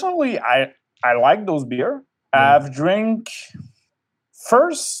personally, I like those beer. I've drank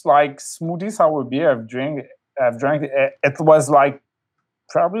first like smoothie sour beer. I've drank. It was like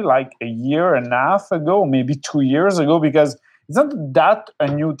probably like a year and a half ago, maybe 2 years ago, because it's not that a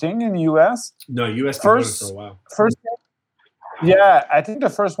new thing in the US. No, US been doing it for a while. Yeah, I think the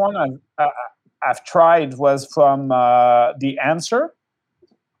first one I've tried was from The Answer.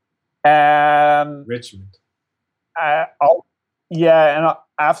 And Richmond. And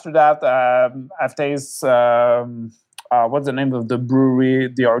after that, I've tasted what's the name of the brewery?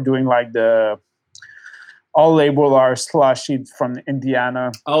 They are doing like the all label are slushy from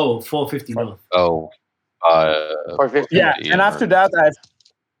Indiana. Oh, 450 North. Oh, 450. Yeah, and after that,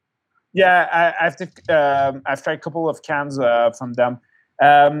 I've tried a couple of cans from them,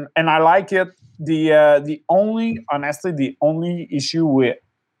 and I like it. The only issue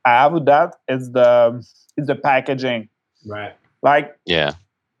I have with that is the packaging. Right. Like, yeah.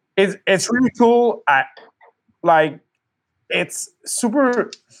 it's really cool. It's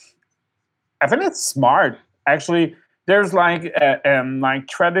super. I think it's smart. Actually, there's like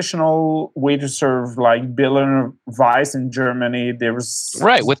traditional way to serve like Berliner Weiss in Germany. There's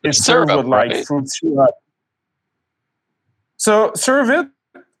right with the syrup, with like right? fruit syrup. So serve it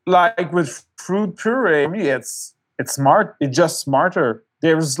like with fruit puree. I mean, it's smart. It's just smarter.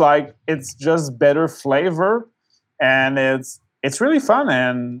 There's like it's just better flavor, and it's really fun,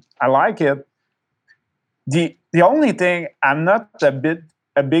 and I like it. The only thing I'm not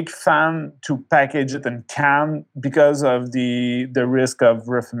a big fan to package it in can because of the risk of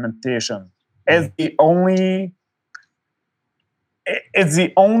refermentation. It's the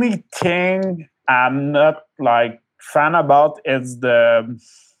only thing I'm not like fan about. It's the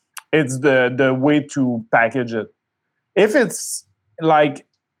way to package it. If it's like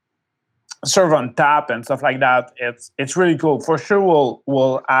serve on tap and stuff like that, it's really cool. For sure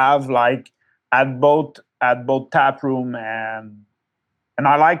we'll have like at both tap room, and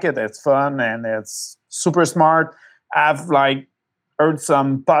I like it. It's fun and it's super smart. I've like heard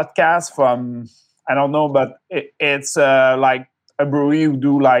some podcasts from, I don't know, but it's like a brewery who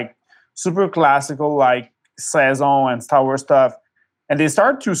do like super classical like saison and sour stuff, and they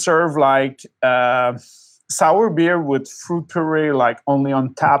start to serve like sour beer with fruit puree like only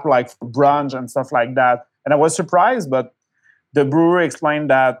on tap, like for brunch and stuff like that. And I was surprised, but the brewer explained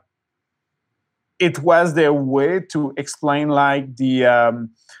that it was their way to explain like the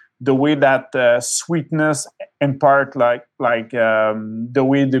way that sweetness impart like the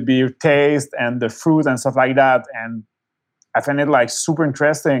way the beer tastes and the fruit and stuff like that. And I find it like super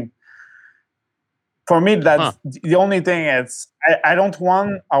interesting. For me, that's the only thing. I don't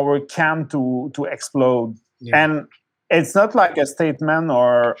want our can to explode, and it's not like a statement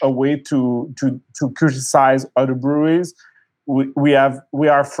or a way to criticize other breweries. We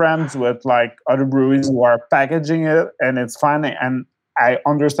are friends with like other breweries who are packaging it, and it's fine, and I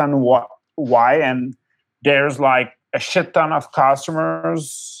understand why. And there's like a shit ton of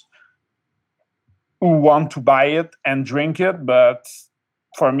customers who want to buy it and drink it, but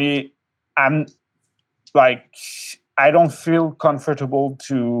for me, I'm like, I don't feel comfortable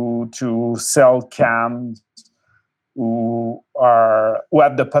to sell cans who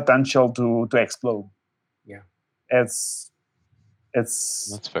have the potential to explode. Yeah, it's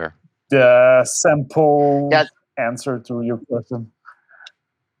that's fair. The simple answer to your question.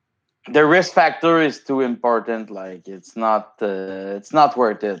 The risk factor is too important. Like it's not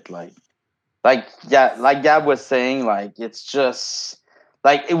worth it. Like Gab was saying, like it's just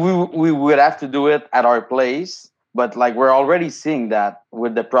like we would have to do it at our place, but like we're already seeing that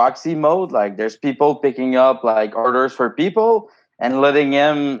with the proxy mode. Like there's people picking up like orders for people and letting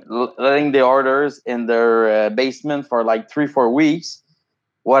the orders in their basement for like 3-4 weeks.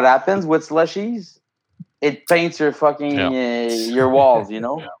 What happens with slushies? It paints your fucking your walls, you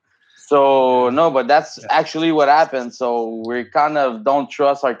know. Yeah. So no, but that's actually what happened. So we kind of don't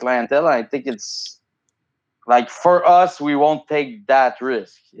trust our clientele. I think it's like for us, we won't take that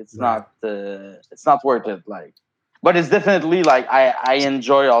risk. It's not worth it. Like, but it's definitely like I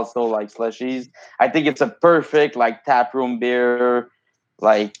enjoy also like slushies. I think it's a perfect like taproom beer,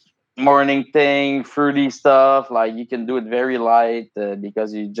 like morning thing, fruity stuff. Like you can do it very light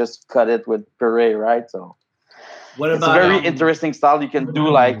because you just cut it with puree, right? So. It's a very interesting style. You can do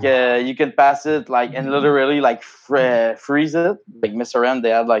like you can pass it like and literally like freeze it. Like Mr. M,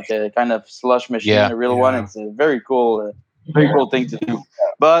 they had like a kind of slush machine, a real one. It's a very cool thing to do.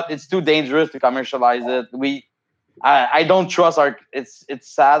 But it's too dangerous to commercialize it. I don't trust our. It's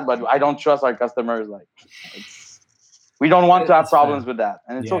sad, but I don't trust our customers. Like we don't want to have problems with that,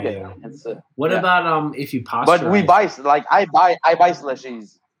 and it's okay. Yeah. It's what about if you pasteurize? But we buy like I buy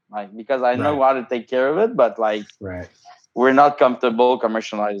slushies. Like because I know how to take care of it, but like we're not comfortable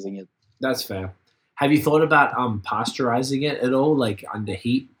commercializing it. That's fair. Have you thought about pasteurizing it at all, like under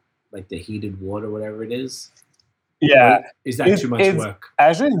heat, like the heated water, whatever it is? Yeah, or is that too much work?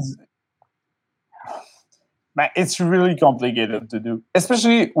 Actually, it's really complicated to do,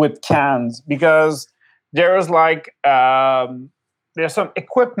 especially with cans, because there's like there's some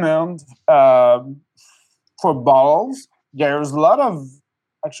equipment for bottles. There's a lot of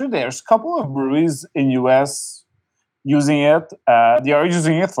there's a couple of breweries in US using it. They are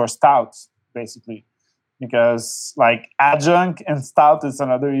using it for stouts, basically. because like adjunct and stout is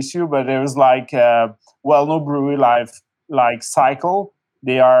another issue, but there's like no brewery like Cycle.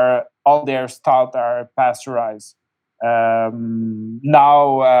 They are all their stout are pasteurized. Now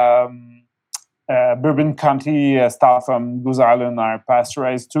Bourbon County stout from Goose Island are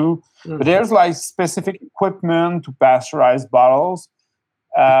pasteurized too. But there's like specific equipment to pasteurize bottles.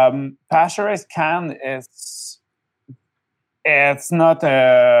 Pasteurized can it's not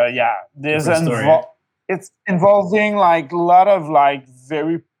there's it's involving like a lot of like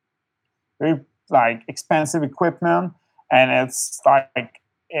very very like expensive equipment, and it's like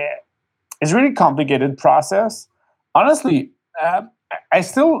it's really complicated process. Honestly, I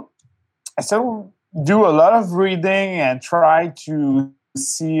still do a lot of reading and try to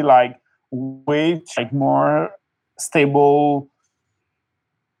see like way like more stable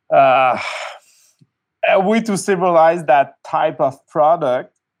a way to stabilize that type of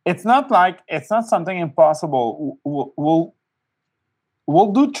product. It's not something impossible.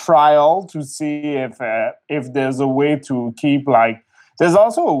 We'll do trial to see if there's a way to keep like. There's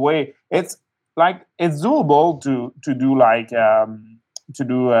also a way. It's doable to do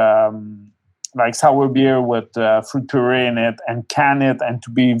like sour beer with fruit puree in it and can it and to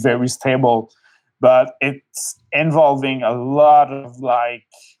be very stable, but it's involving a lot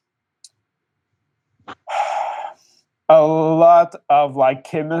of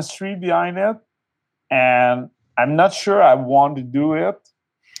chemistry behind it, and I'm not sure I want to do it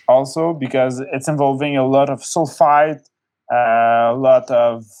also because it's involving a lot of sulfite, a lot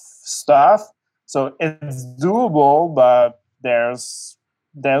of stuff. So it's doable, but there's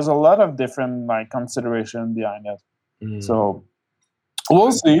a lot of different like consideration behind it. So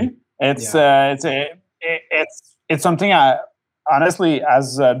we'll see. It's something I honestly,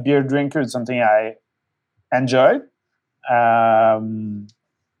 as a beer drinker, it's something I enjoy. And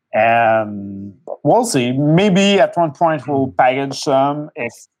we'll see. Maybe at one point we'll package some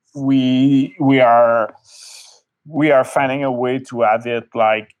if we are finding a way to have it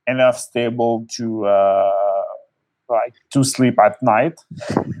like enough stable to sleep at night.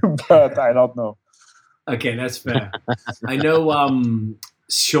 But I don't know. Okay, that's fair. I know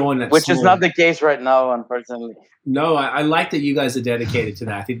Sean, which is not the case right now, unfortunately. No, I like that you guys are dedicated to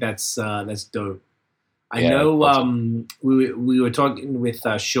that. I think that's dope. I know we were talking with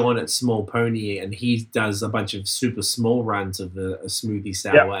Sean at Small Pony, and he does a bunch of super small runs of a smoothie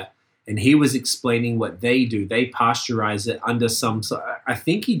sour, and he was explaining what they do. They pasteurize it under I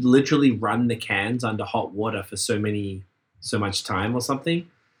think he'd literally run the cans under hot water for so much time or something,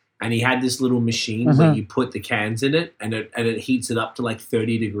 and he had this little machine where you put the cans in it, and it heats it up to like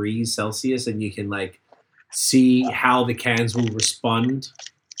 30 degrees Celsius, and you can like see how the cans will respond.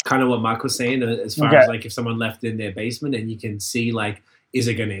 Kind of what Mark was saying, as far as like if someone left in their basement, and you can see like, is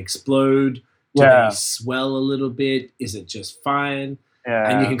it going to explode? Do they swell a little bit? Is it just fine?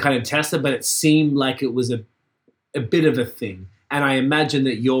 And you can kind of test it, but it seemed like it was a bit of a thing. And I imagine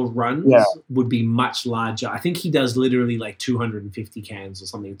that your runs would be much larger. I think he does literally like 250 cans or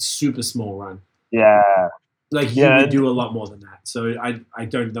something. It's super small run. Yeah. Like you would do a lot more than that. So I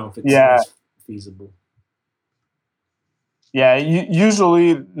don't know if it's feasible. Yeah,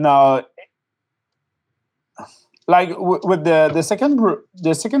 usually now, like with the second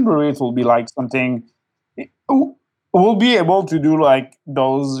brewery, it will be like something. We'll be able to do like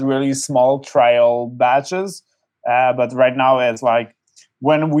those really small trial batches, but right now it's like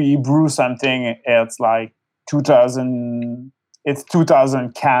when we brew something, it's like 2,000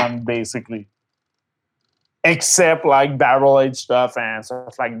 can basically, except like barrel aged stuff and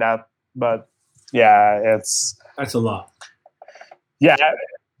stuff like that. But that's a lot. Yeah,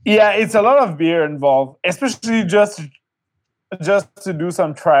 it's a lot of beer involved, especially just to do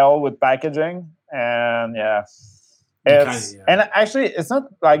some trial with packaging, and and actually it's not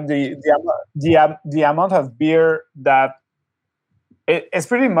like the amount of beer that it's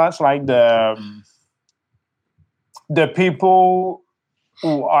pretty much like the people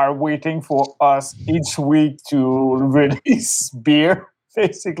who are waiting for us each week to release beer.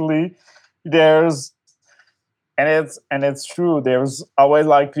 Basically, And it's true. There's always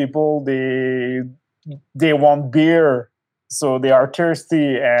like people they want beer, so they are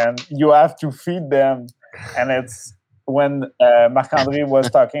thirsty, and you have to feed them. And it's when Marc-André was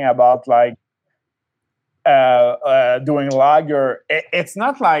talking about like doing lager. It's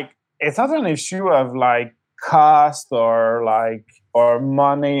not an issue of like cost or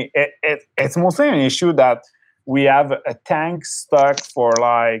money. It's mostly an issue that we have a tank stuck for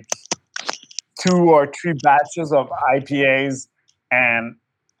like 2 or 3 batches of IPAs, and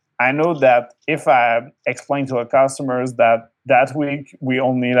I know that if I explain to our customers that that week we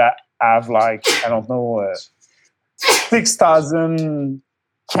only have like, I don't know, 6,000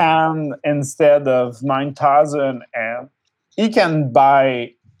 can instead of 9,000, and he can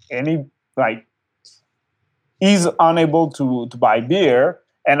buy any, like, he's unable to buy beer,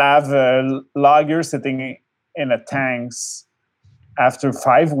 and I have a lager sitting in a tanks. After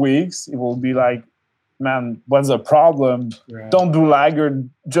 5 weeks, it will be like, man, what's the problem? Right. Don't do lager,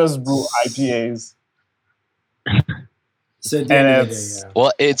 just brew IPAs.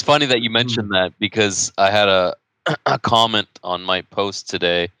 Well, it's funny that you mentioned that, because I had a comment on my post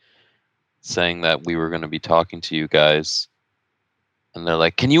today saying that we were going to be talking to you guys, and they're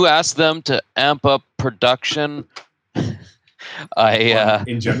like, "Can you ask them to amp up production?"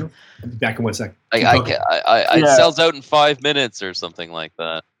 In general, back in 1 second. It sells out in 5 minutes or something like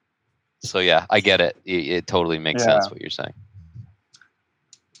that. So yeah, I get it. It totally makes sense what you're saying.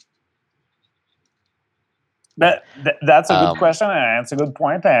 That's a good question, and it's a good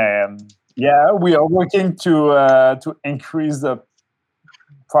point. And yeah, we are working to increase the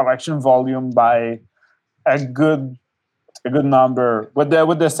production volume by a good number. With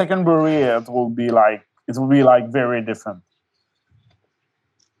the second brewery, it will be like very different.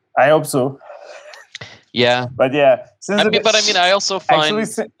 I hope so. Yeah, but yeah, I also find,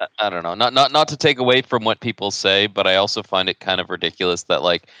 I don't know, not to take away from what people say, but I also find it kind of ridiculous that,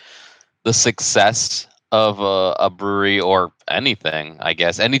 like, the success of a brewery or anything, I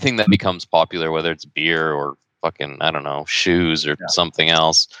guess, anything that becomes popular, whether it's beer or fucking, I don't know, shoes or something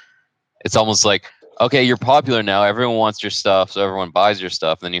else, it's almost like, okay, you're popular now, everyone wants your stuff, so everyone buys your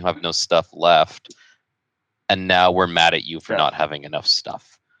stuff, and then you have no stuff left, and now we're mad at you for not having enough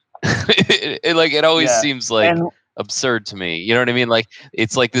stuff. It always seems like absurd to me. You know what I mean? Like,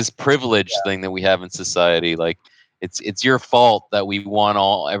 it's like this privilege thing that we have in society. Like, it's your fault that we want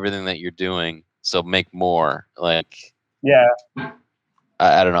everything that you're doing, so make more. Like,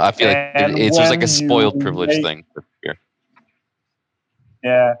 I don't know. I feel like it's just like a spoiled privilege thing for beer.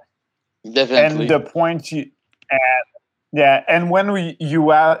 Yeah, definitely. And the point and when you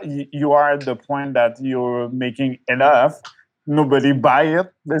are at the point that you're making enough, nobody buy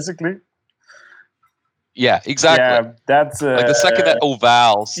it, basically. Yeah, exactly. Yeah, that's like the second that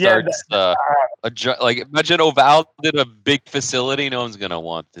Oval starts like, imagine Oval did a big facility, no one's gonna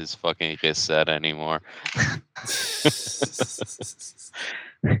want this fucking cassette anymore.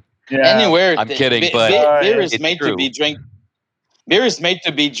 Anywhere. I'm kidding, but beer is made to be drank. Beer is made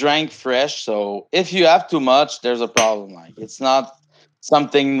to be drank fresh, so if you have too much, there's a problem. Like, it's not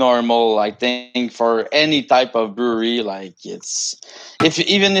something normal, I think, for any type of brewery. Like, it's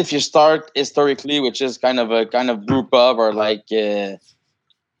even if you start historically, which is kind of brew pub, or like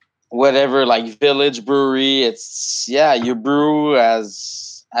whatever, like village brewery, it's you brew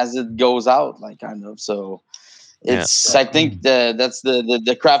as it goes out, like, kind of. So it's I think that's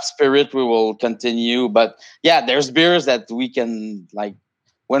the craft spirit we will continue. But there's beers that we can, like,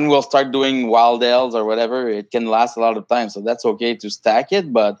 when we'll start doing wild ales or whatever, it can last a lot of time, so that's okay to stack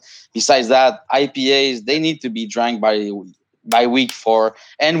it. But besides that, IPAs, they need to be drank by week 4,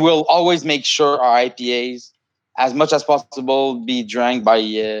 and we'll always make sure our IPAs, as much as possible, be drank by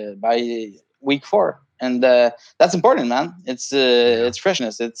week 4. And that's important, man. It's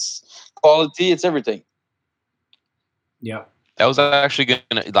freshness, it's quality, it's everything. Yeah, that was actually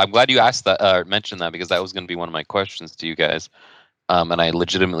gonna. I'm glad you asked that or mentioned that, because that was going to be one of my questions to you guys. And I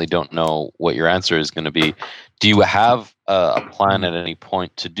legitimately don't know what your answer is going to be. Do you have a plan at any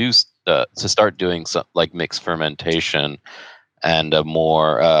point to start doing some, like, mixed fermentation and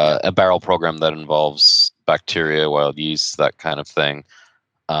a barrel program that involves bacteria, wild yeast, that kind of thing?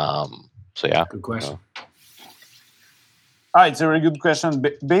 So yeah, good question. It's a very good question.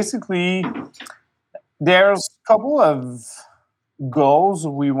 Basically, there's a couple of goals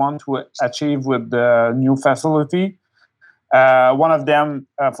we want to achieve with the new facility. One of them,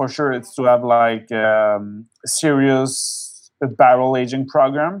 for sure, is to have, like, serious barrel aging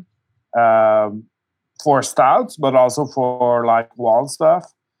program for stouts, but also for, like, wild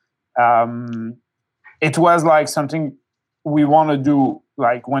stuff. It was like something we want to do,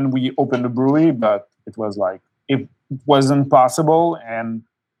 like, when we opened the brewery, but it was like it wasn't possible, and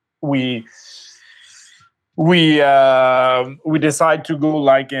we decided to go,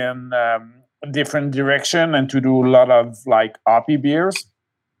 like, in different direction and to do a lot of, like, hoppy beers.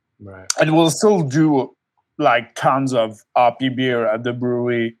 Right. And we'll still do, like, tons of hoppy beer at the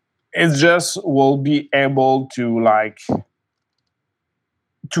brewery. It's just we'll be able to, like,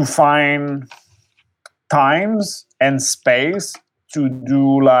 to find times and space to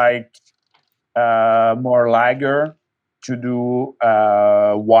do, like, more lager, to do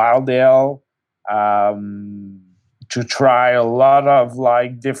wild ale, try a lot of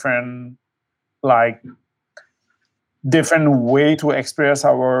like different way to express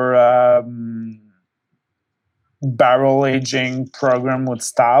our barrel aging program with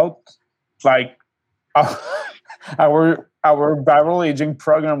stout. Like our barrel aging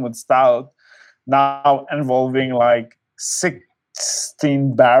program with stout now involving like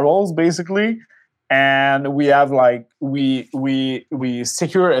 16 barrels basically, and we have like we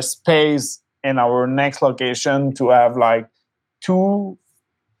secure a space in our next location to have like 200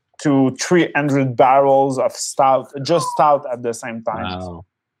 to 300 barrels of stout at the same time. Wow.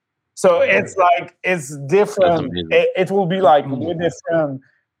 So it's like it's different. It will be like way different.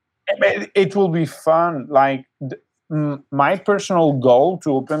 It will be fun. Like my personal goal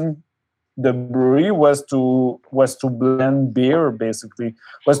to open the brewery was to blend beer, basically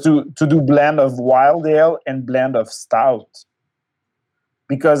was to do blend of wild ale and blend of stout,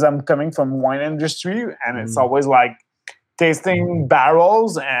 because I'm coming from wine industry and it's always like tasting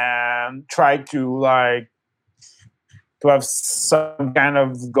barrels and try to have some kind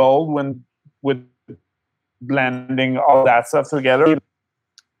of goal with blending all that stuff together.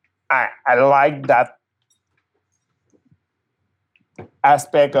 I like that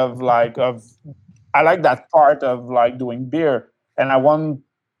aspect of I like that part of like doing beer, and I want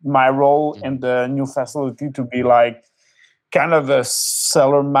my role in the new facility to be like kind of a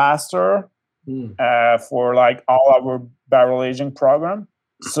cellar master for like all our barrel aging program.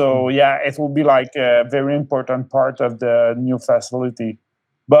 So yeah, it will be like a very important part of the new facility.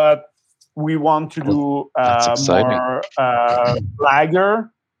 But we want to do more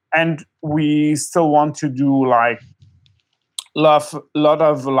lager, and we still want to do like lot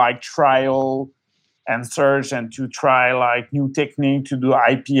of like trial and search, and to try like new technique to do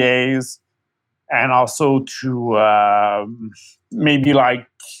IPAs, and also to maybe like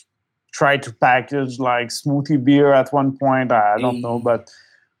try to package like smoothie beer at one point. I don't know, but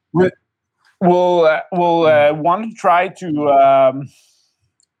we'll want to try to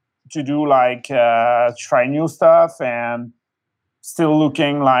do like try new stuff, and still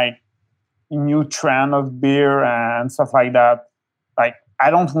looking like new trend of beer and stuff like that. Like I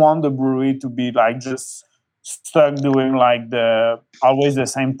don't want the brewery to be like just stuck doing like the always the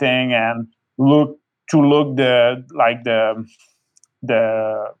same thing, and look the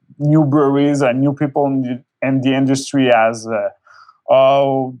new breweries and new people in the industry as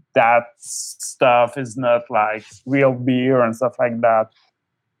oh, that stuff is not like real beer and stuff like that.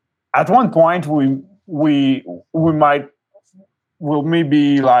 At one point will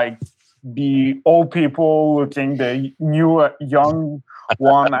maybe like be old people looking the new young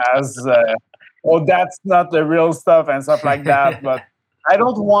one as oh, that's not the real stuff and stuff like that. But I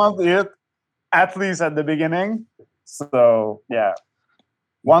don't want it, at least at the beginning. So yeah,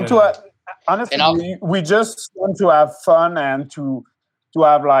 honestly, we just want to have fun and to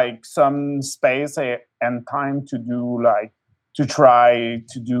have like some space and time to do like to try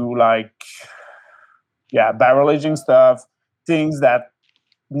to do like barrel aging stuff, things that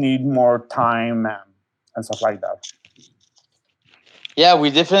need more time and stuff like that. Yeah, we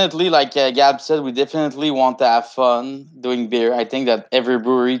definitely, like Gab said, we definitely want to have fun doing beer. I think that every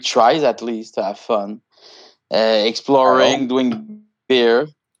brewery tries at least to have fun exploring doing beer.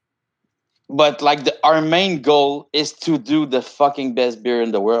 But like our main goal is to do the fucking best beer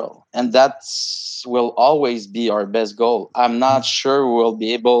in the world, and that's will always be our best goal. I'm not sure we'll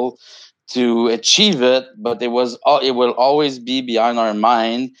be able to achieve it, but it will always be behind our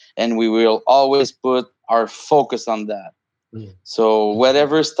mind, and we will always put our focus on that. So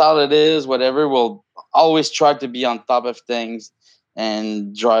whatever style it is, whatever, we'll always try to be on top of things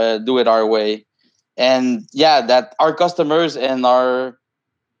and try to do it our way. And that our customers and our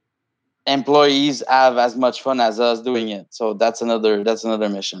employees have as much fun as us doing it. So that's another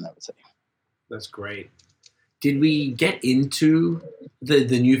mission, I would say. That's great. Did we get into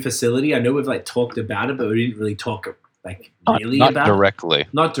the new facility? I know we've like talked about it, but we didn't really talk like really not about directly.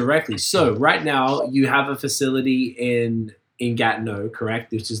 Not directly. So right now you have a facility in Gatineau,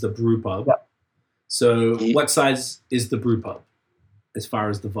 correct? Which is the brew pub. Yeah. So what size is the brew pub as far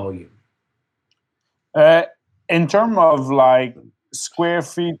as the volume? In terms of like square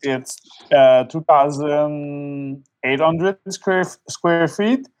feet, it's 2,800 square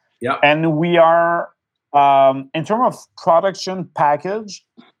feet. Yeah. And we are in terms of production package,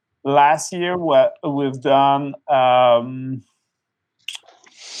 last year we've done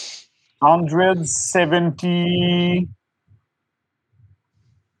 170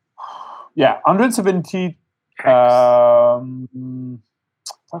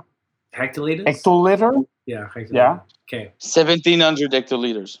 hectoliters. Hectoliter. Yeah, hectoliter. Yeah. Okay. 1,700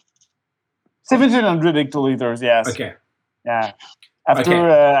 hectoliters. 1,700 hectoliters. Yes. Okay. Yeah.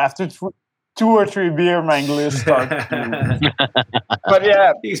 After 2 or 3 beer, my English starts to... But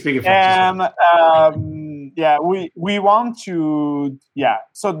yeah, and we want to... Yeah,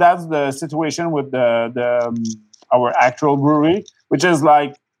 so that's the situation with the our actual brewery, which is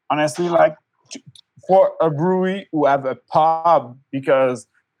like, honestly, like for a brewery who have a pub, because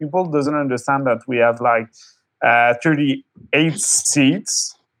people doesn't understand that we have like 38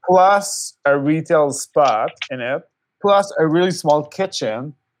 seats plus a retail spot in it, plus a really small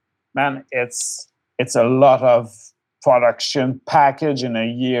kitchen. Man, it's a lot of production package in a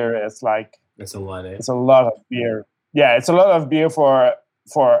year. It's like, that's a lot. It's a lot of beer. Yeah, it's a lot of beer for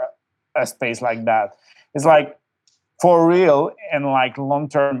a space like that. It's like, for real, in like long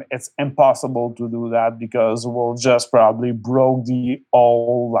term, it's impossible to do that, because we'll just probably broke the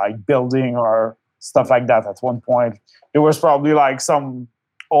whole like building or stuff like that. At one point, there was probably like some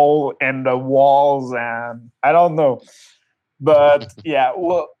hole in the walls, and I don't know. But yeah,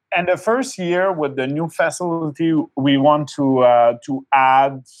 well, and the first year with the new facility, we want to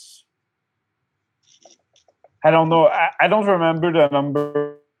add. I don't know. I don't remember the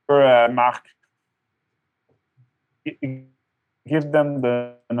number, Mark. Give them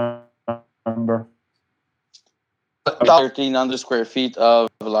the number. 1,300 square feet of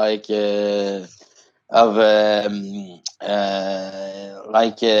like l'espace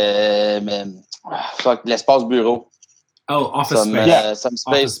bureau. Oh, office space. Some space.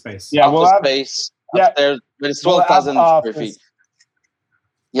 Office space. Yeah, office space. Upstairs, but it's 12,000 square feet.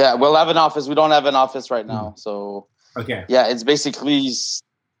 Yeah, we'll have an office. We don't have an office right now, so okay. Yeah, it's basically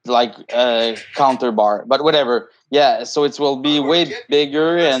like a counter bar, but whatever. Yeah, so it will be way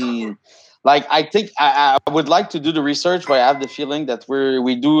bigger, and like I think I would like to do the research, but I have the feeling that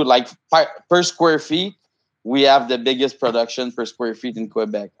we do like per square feet, we have the biggest production per square feet in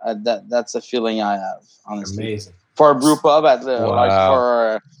Quebec. That's a feeling I have, honestly. Amazing. For a brew pub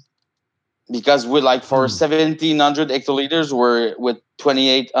because we like for 1,700 hectoliters, we're with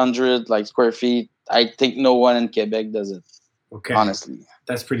 2,800 like square feet. I think no one in Quebec does it. Okay, honestly,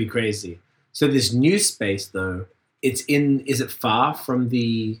 that's pretty crazy. So this new space, though, is it far from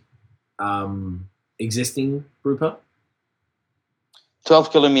the existing brew pub?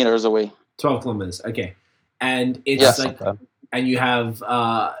 12 kilometers away. 12 kilometers. Okay, and it's and you have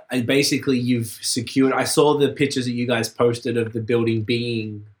and basically you've secured. I saw the pictures that you guys posted of the building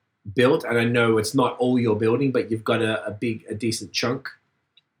being built, and I know it's not all your building, but you've got a decent chunk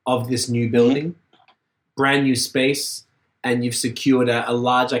of this new building, brand new space, and you've secured a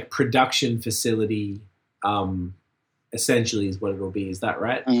large like production facility. Essentially, is what it'll be. Is that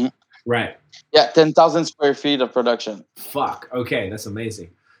right? Mm-hmm. Right. Yeah, 10,000 square feet of production. Fuck. Okay, that's amazing.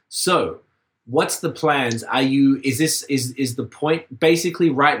 So, what's the plans? Is the point basically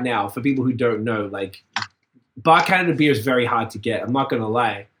right now for people who don't know? Like, Bar Canada beer is very hard to get. I'm not gonna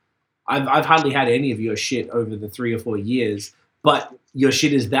lie. I've hardly had any of your shit over the 3 or 4 years, but your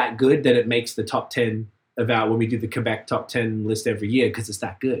shit is that good that it makes the top 10 of when we do the Quebec top 10 list every year, because it's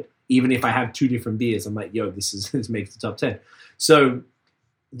that good. Even if I have 2 different beers, I'm like, yo, this makes the top 10. So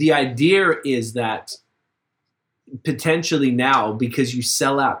the idea is that potentially now, because you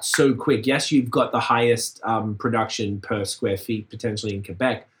sell out so quick, yes, you've got the highest production per square feet potentially in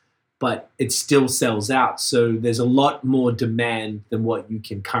Quebec, but it still sells out. So there's a lot more demand than what you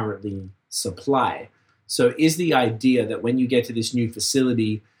can currently supply. So is the idea that when you get to this new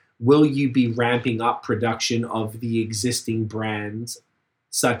facility, will you be ramping up production of the existing brands,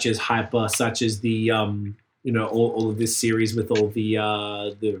 such as Hyper, such as the all of this series with all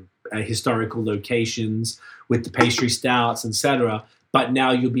the historical locations, with the pastry stouts, etc. But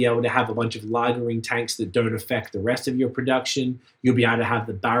now you'll be able to have a bunch of lagering tanks that don't affect the rest of your production. You'll be able to have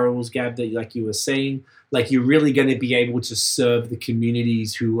the barrels, Gab, that like you were saying. Like, you're really going to be able to serve the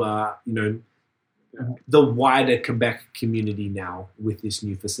communities who are, the wider Quebec community now with this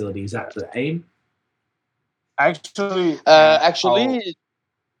new facility. Is that the aim? Actually, oh,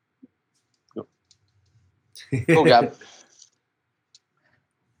 Gab.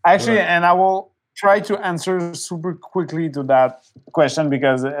 Actually, and I will try to answer super quickly to that question,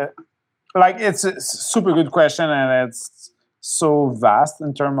 because it's a super good question, and it's so vast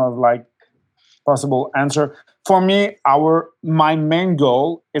in terms of like possible answer. For me, my main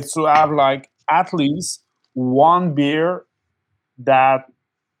goal is to have like at least one beer that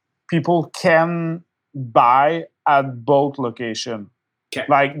people can buy at both locations. Okay.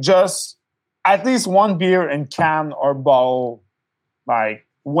 Like, just at least one beer in can or bottle, like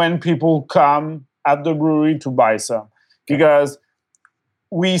when people come at the brewery to buy some. Because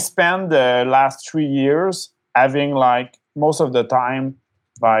we spent the last 3 years having like most of the time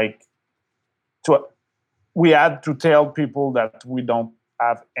like we had to tell people that we don't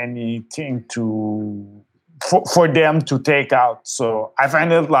have anything for them to take out. So I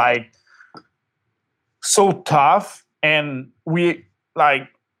find it like so tough, and we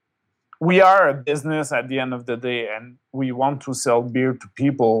are a business at the end of the day, and we want to sell beer to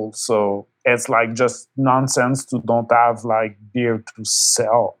people. So it's like just nonsense to don't have like beer to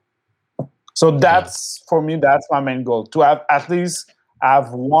sell. So that's, for me, that's my main goal, to have at least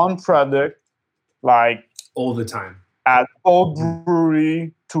have one product like all the time at old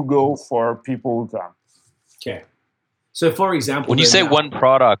brewery to go for people who come. Okay. So for example, when you say one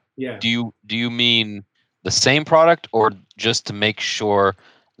product, yeah, do you mean the same product, or just to make sure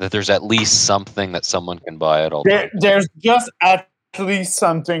that there's at least something that someone can buy at all? There's just at least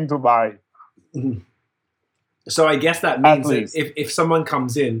something to buy. Mm-hmm. So I guess that means that if someone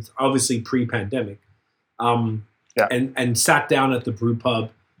comes in, obviously pre-pandemic, and sat down at the brew pub,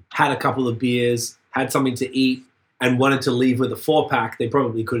 had a couple of beers, had something to eat, and wanted to leave with a 4-pack, they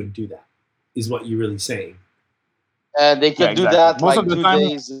probably couldn't do that, is what you're really saying. They could do that most like 2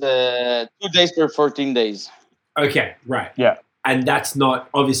 days, 2 days per 14 days. Okay, right. Yeah. And that's not,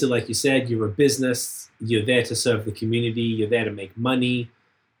 obviously, like you said, you're a business, you're there to serve the community, you're there to make money.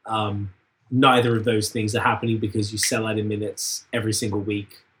 Neither of those things are happening because you sell out in minutes every single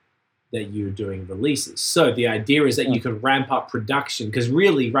week that you're doing releases. So the idea is that you can ramp up production, because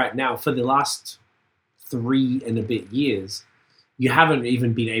really right now, for the last 3 and a bit years, you haven't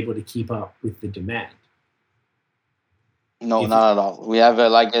even been able to keep up with the demand. No, not at all. We have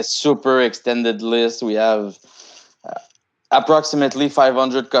a super extended list. We have approximately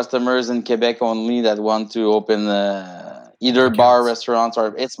 500 customers in Quebec only that want to open either bar, restaurants,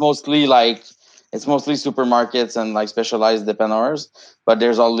 or it's mostly supermarkets and like specialized dépanneurs. But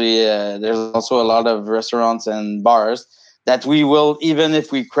there's also a lot of restaurants and bars that we will, even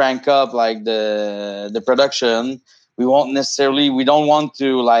if we crank up like the production, we don't want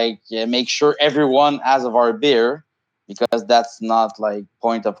to make sure everyone has of our beer, because that's not like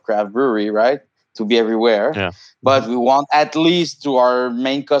point of craft brewery, right? To be everywhere. Yeah. But we want at least to our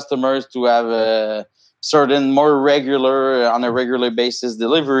main customers to have a certain on a regular basis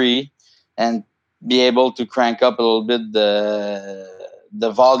delivery, and be able to crank up a little bit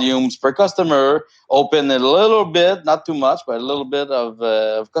the volumes per customer, open a little bit, not too much, but a little bit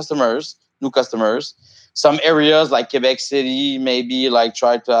of customers, new customers. Some areas like Quebec City, maybe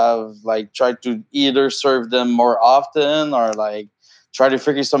try to either serve them more often, or try to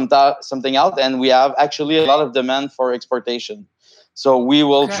figure something out. And we have actually a lot of demand for exportation. So we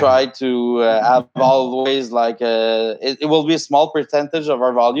will try to have always it will be a small percentage of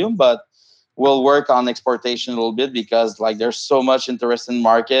our volume, but we'll work on exportation a little bit, because there's so much interest in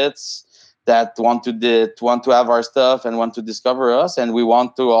markets that want to have our stuff and want to discover us, and we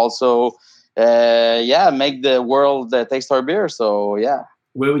want to also make the world taste our beer. So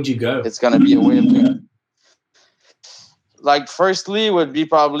where would you go? It's gonna be a way of doing it. Firstly would be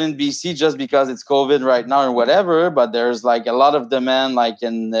probably in BC, just because it's COVID right now or whatever, but there's a lot of demand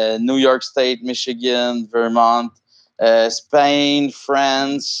in New York State, Michigan, Vermont, Spain,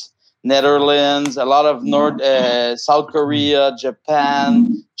 France, Netherlands, a lot of South Korea,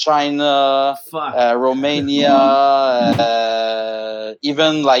 Japan, China, Romania,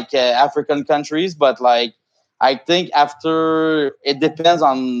 even African countries. But I think after, it depends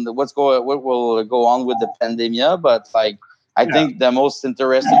on what will go on with the pandemic, but I think the most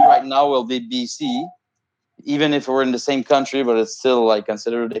interesting right now will be BC, even if we're in the same country, but it's still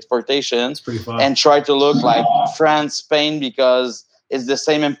considered exportation. It's pretty fun. And try to look like France, Spain, because it's the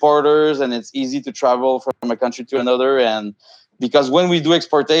same importers and it's easy to travel from a country to another. And because when we do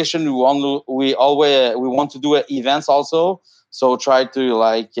exportation, we want to do events also. So try to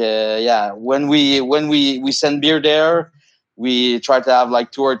when we send beer there, we try to have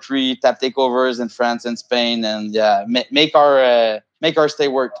 2 or 3 tap takeovers in France and Spain, and make our stay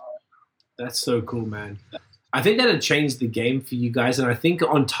work. That's so cool, man. I think that it changed the game for you guys, and I think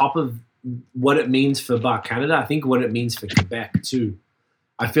on top of what it means for Bar Canada, I think what it means for Quebec too.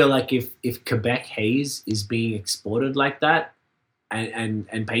 I feel like if Quebec Haze is being exported like that, and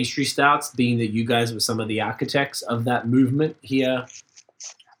pastry stouts, being that you guys were some of the architects of that movement here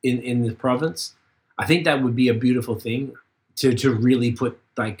in the province, I think that would be a beautiful thing to really put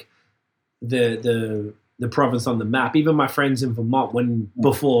the province on the map. Even my friends in Vermont,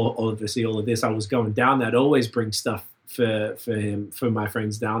 before obviously all of this, I was going down there, I'd always bring stuff for my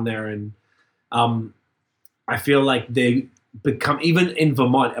friends down there, and I feel like they become, even in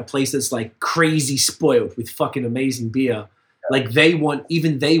Vermont, a place that's crazy spoiled with fucking amazing beer. They want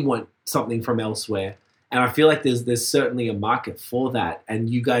something from elsewhere, And I feel like there's certainly a market for that. And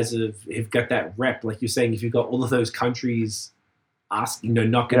you guys have got that rep. Like you're saying, if you've got all of those countries asking,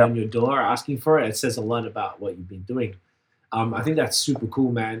 knocking on your door, asking for it, it says a lot about what you've been doing. I think that's super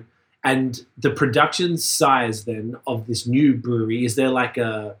cool, man. And the production size then of this new brewery, is there like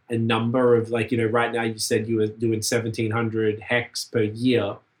a number of like, right now you said you were doing 1,700 hex per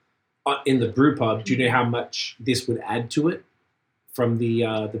year in the brew pub. Do you know how much this would add to it from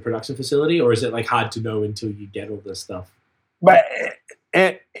the production facility, or is it like hard to know until you get all this stuff? But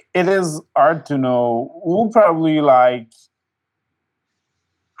it is hard to know. We'll probably like.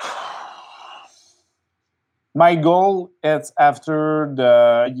 My goal is after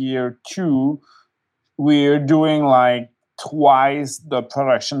the year 2, we're doing like twice the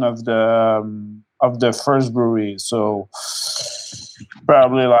production of the first brewery. So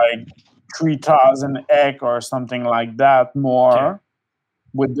probably like 3,000 hectares or something like that more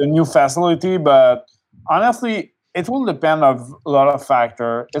with the new facility. But honestly, it will depend of a lot of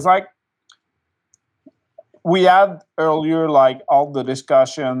factors. It's like we had earlier, like all the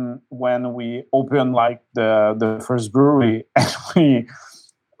discussion when we opened like the first brewery, and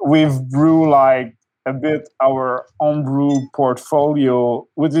we've brew like a bit our own brew portfolio.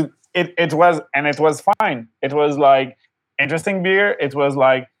 With it was fine. It was like interesting beer. It was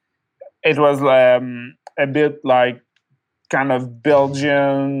a bit like kind of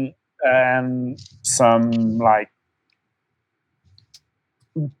Belgian and some like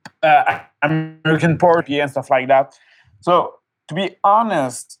American porky and stuff like that. So to be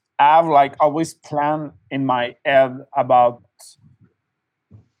honest, I have like always planned in my head about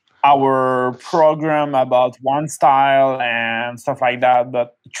our program, about one style and stuff like that.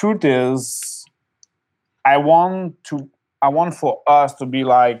 But the truth is, I want for us to be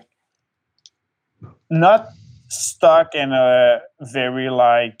like not stuck in a very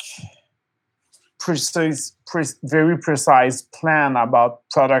like very precise plan about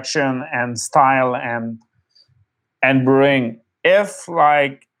production and style and brewing. If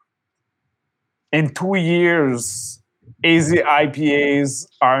like in 2 years, AZ IPAs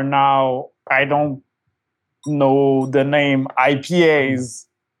are now, I don't know the name, IPAs,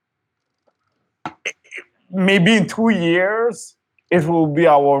 maybe in 2 years, it will be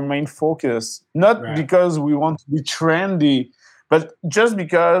our main focus. Not because we want to be trendy, but just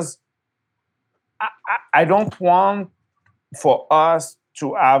because I don't want for us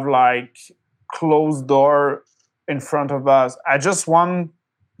to have like closed door in front of us. I just want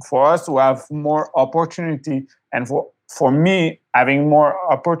for us to have more opportunity, and for me having more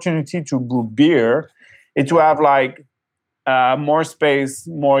opportunity to brew beer, it to have like more space,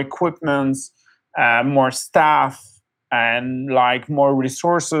 more equipment, more staff, and like more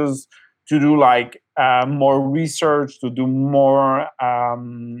resources to do like more research, to do more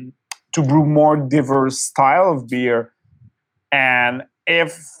to brew more diverse style of beer. And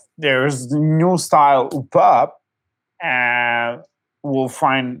if there's new style up and we'll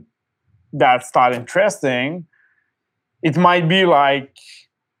find that style interesting, it might be like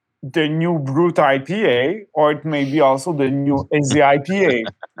the new Brut IPA, or it may be also the new AZ IPA.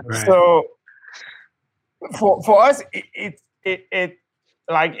 So for us, it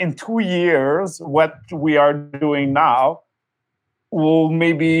like in 2 years, what we are doing now, we'll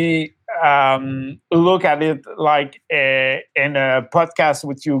maybe look at it like in a podcast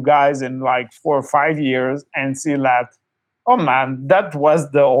with you guys in like 4 or 5 years and see that, oh man, that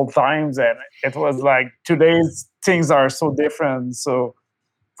was the old times, and it was like today's things are so different. So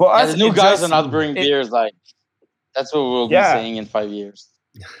for us, the new guys are not brewing beers. Like that's what we'll be saying in 5 years.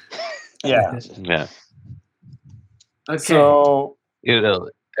 Yeah. Okay. So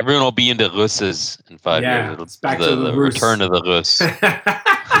everyone will be into Russes in 5 years. It's back to the return of the Russ.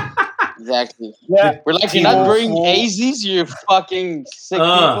 Exactly. Yeah. We're like, you're not brewing AZs, you fucking sick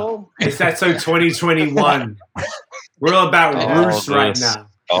people. It's that so 2021. We're all about Rus right now.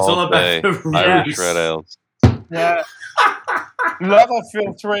 It's all about the Irish red ales. Yeah. Lot of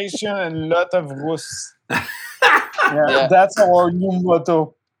filtration and lot of Rus. Yeah, that's our new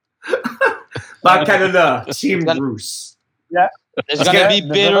motto. Back Canada, Team Rus. Yeah. There's gonna be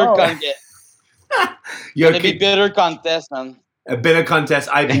bitter contest, man. A bitter contest,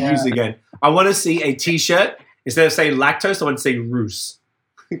 IBUs again. I want to see a T-shirt. Instead of saying lactose, I want to say Rus.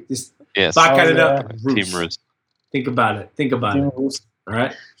 Yes. Back Canada, Rus. Team Rus. Think about it. All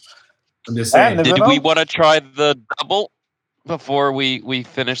right? I'm just saying. Did we want to try the double before we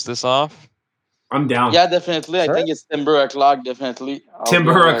finish this off? I'm down. Yeah, definitely. Sure. I think it's Timber O'Clock, definitely.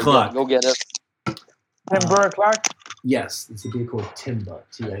 Timber O'Clock. Go get it. Timber O'Clock? Yes, it's a beer called Timber.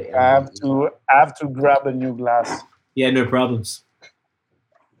 T-I-M. I have to grab a new glass. Yeah, no problems.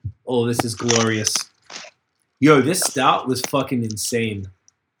 Oh, this is glorious. Yo, this stout was fucking insane.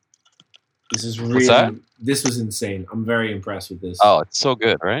 This is really. What's that? This was insane. I'm very impressed with this. Oh, it's so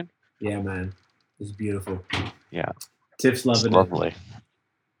good, right? Yeah, man. It's beautiful. Yeah. Tiff's loving It's lovely. it.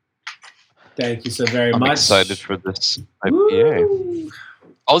 Thank you so very I'm much. excited for this IPA. Woo!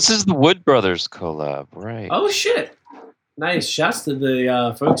 Oh, this is the Wood Brothers collab, right? Oh, shit. Nice. Shouts to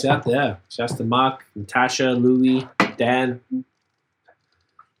the folks out there. Shouts to Mark, Natasha, Louis, Dan.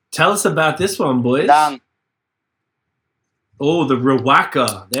 Tell us about this one, boys. Dan. Oh, the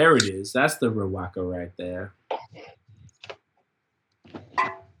Riwaka. There it is. That's the Riwaka right there.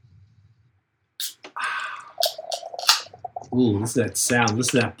 Ooh, listen to that sound.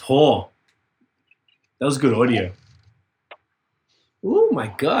 Listen to that pour. That was good audio. Oh, my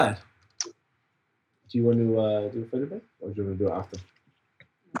God. Do you want to do a photo back? Or do you want to do it after?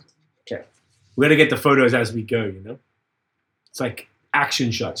 Okay. We're going to get the photos as we go, you know? It's like action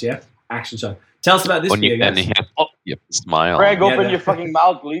shots, yeah? Action shot. Tell us about this beer, guys. You have to smile. Greg, open your fucking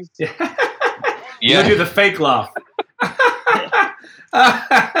mouth, please. Yeah. You gotta do the fake laugh.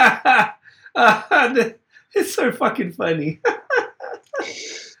 It's so fucking funny.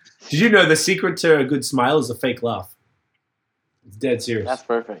 Did you know the secret to a good smile is a fake laugh? It's dead serious. That's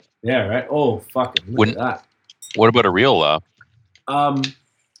perfect. Yeah, right? Oh, fucking look at that. What about a real laugh?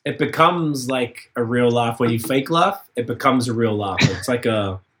 It becomes like a real laugh. When you fake laugh, it becomes a real laugh.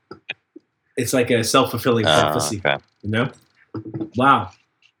 It's like a self-fulfilling prophecy. Okay. You know? Wow.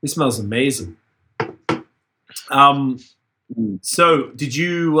 This smells amazing. So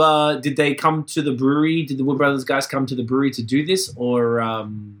did they come to the brewery? Did the Wood Brothers guys come to the brewery to do this, or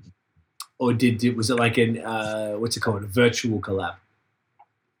was it like what's it called, a virtual collab?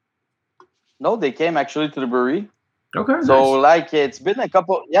 No, they came actually to the brewery. Okay. So nice. like it's been a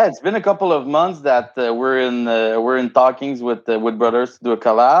couple of months that we're in talkings with the Wood Brothers to do a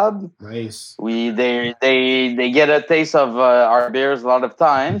collab. Nice. They get a taste of our beers a lot of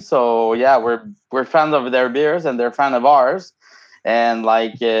times. So yeah, we're fans of their beers and they're fan of ours. And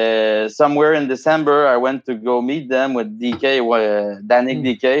like somewhere in December, I went to go meet them with DK, Danik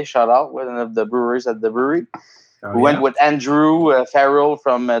DK, shout out, one of the brewers at the brewery. We went with Andrew Farrell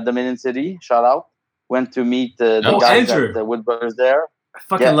from Dominion City, shout out. Went to meet the guys Andrew. at the Wood Brothers there. I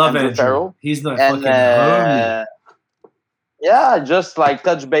fucking love Andrew. Farrell. He's the fucking homie. Yeah, just like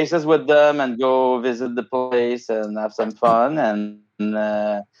touch bases with them and go visit the place and have some fun. And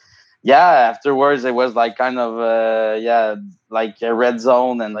afterwards it was like kind of like a red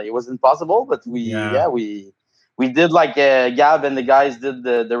zone, and like, it was impossible. But we did like Gab and the guys did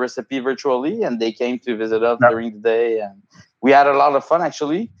the recipe virtually, and they came to visit us during the day, and we had a lot of fun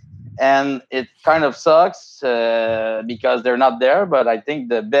actually. And it kind of sucks because they're not there, but I think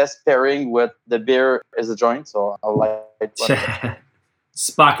the best pairing with the beer is a joint, so I'll like it.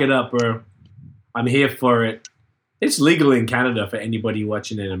 Spark it up, bro. I'm here for it. It's legal in Canada for anybody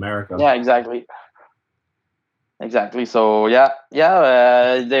watching in America. Yeah, exactly. So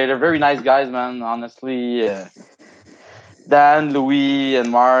they're very nice guys, man. Honestly, Dan, Louis, and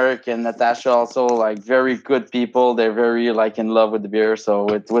Mark, and Natasha also, like, very good people. They're very, like, in love with the beer. So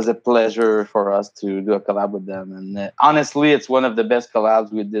it was a pleasure for us to do a collab with them. And honestly, it's one of the best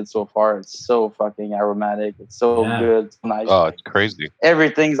collabs we did so far. It's so fucking aromatic. It's so good. It's nice. Oh, it's crazy.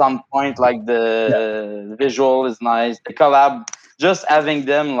 Everything's on point. Like, the visual is nice. The collab, just having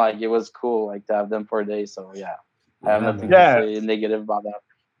them, like, it was cool, like, to have them for a day. So, yeah. I have nothing to say negative about that.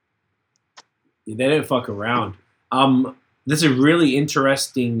 They didn't fuck around. This is a really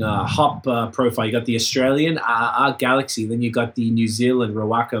interesting hop profile. You got the Australian Art Galaxy, then you got the New Zealand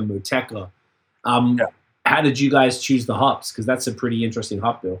Riwaka Moteca. How did you guys choose the hops? Because that's a pretty interesting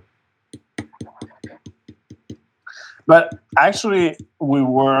hop bill. But actually, we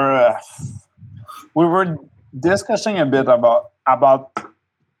were discussing a bit about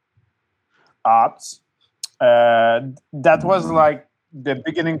hops. That was like the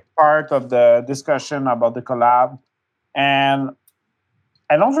beginning part of the discussion about the collab. And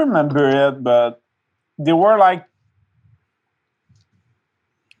I don't remember it, but they were like,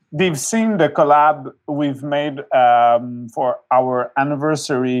 they've seen the collab we've made for our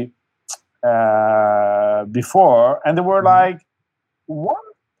anniversary before, and they were like, what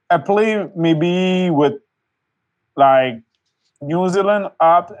a play maybe with like New Zealand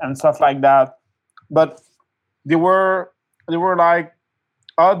up and stuff like that. But they were like,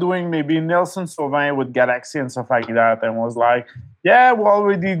 doing maybe Nelson Sauvin with Galaxy and stuff like that, and was like, we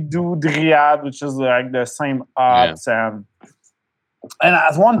already do Dryad, which is like the same hops. And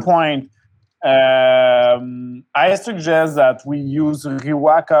at one point, I suggest that we use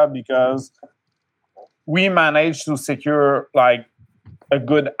Riwaka because we managed to secure like a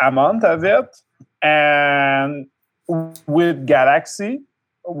good amount of it. And with Galaxy,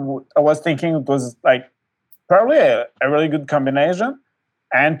 I was thinking it was like probably a really good combination.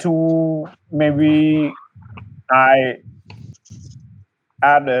 And to maybe I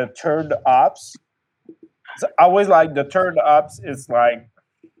add a third ops. So I always like the third ops is like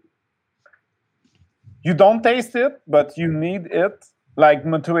you don't taste it, but you need it. Like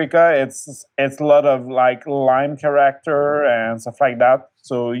Motueka, it's a lot of like lime character and stuff like that.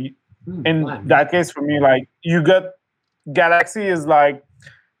 So in that case, for me, like you got Galaxy is like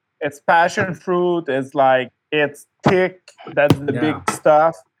it's passion fruit. It's like it's thick. That's the big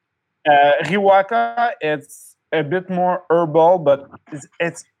stuff. Riwaka, it's a bit more herbal, but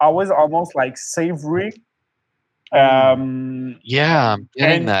it's always almost like savory. I'm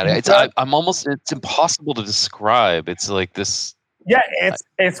getting that. It's impossible to describe. It's like this. Yeah,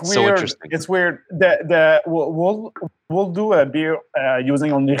 it's weird. So interesting. It's weird. We'll do a beer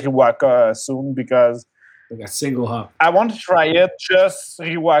using only Riwaka soon because like a single hop. I want to try it just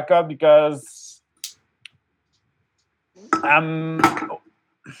Riwaka because I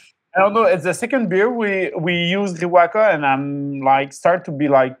don't know. It's the second beer we use Riwaka, and I'm like start to be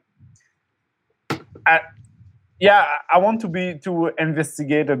like, I want to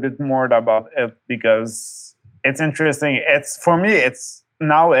investigate a bit more about it because it's interesting. It's for me. It's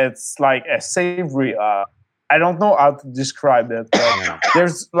like a savory. I don't know how to describe it. But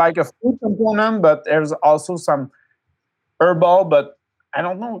there's like a food component, but there's also some herbal. But I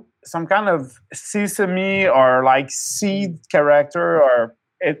don't know, some kind of sesame or like seed character, or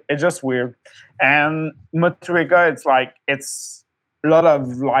it's just weird. And Motueka, it's a lot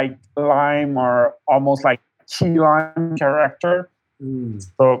of like lime or almost like key lime character.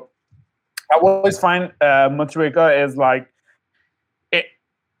 So I always find Motueka is like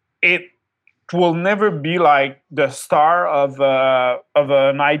it will never be like the star of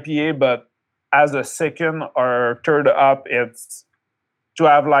an IPA, but as a second or third up, it's to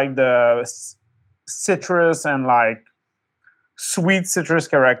have like the citrus and like sweet citrus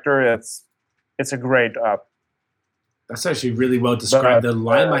character. It's a great up. That's actually really well described. The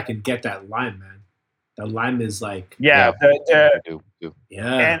lime, I can get that lime, man. The lime is like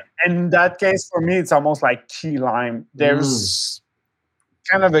And in that case, for me, it's almost like key lime. There's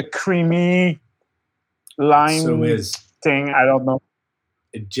kind of a creamy lime thing. I don't know.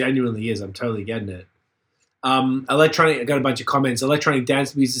 It genuinely is. I'm totally getting it. Electronic. I got a bunch of comments. Electronic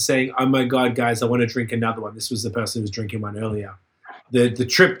Dance Music is saying, "Oh my god, guys, I want to drink another one." This was the person who was drinking one earlier. The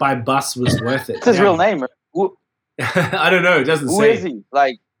trip by bus was worth it. What's his real name? I don't know. It doesn't say. Who is he?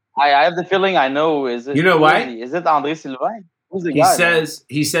 Like, I have the feeling I know. Is it? You know why? Is it André Sylvain? Who's the he guy?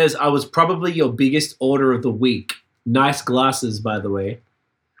 He says, "I was probably your biggest order of the week. Nice glasses, by the way."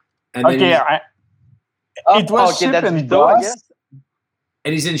 And then it was shipped in bus.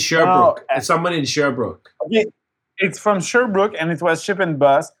 And he's in Sherbrooke. It's someone in Sherbrooke. Okay, it's from Sherbrooke, and it was shipped in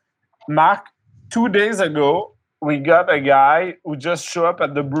bus. Mark, 2 days ago, we got a guy who just showed up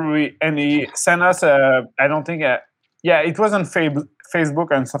at the brewery, and he sent us it was on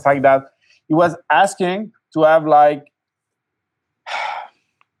Facebook and stuff like that. He was asking to have like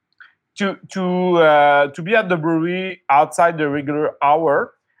to be at the brewery outside the regular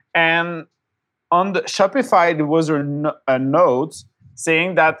hour, and on the Shopify there was a note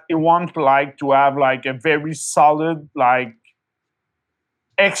saying that he wants like to have like a very solid like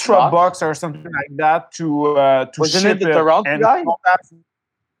extra box or something like that to Wasn't ship it the Toronto guy?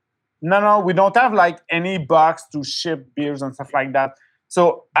 No, we don't have like any box to ship beers and stuff like that.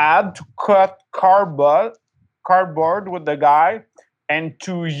 So I had to cut cardboard with the guy and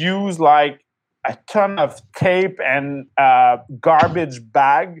to use like a ton of tape and garbage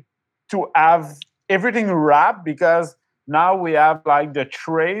bag to have everything wrapped, because now we have like the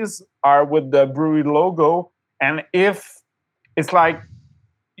trays are with the brewery logo, and if it's like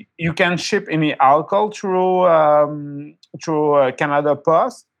you can ship any alcohol through Canada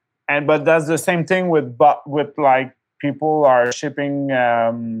Post, but that's the same thing with like people are shipping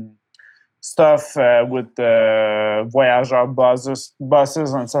stuff with Voyageur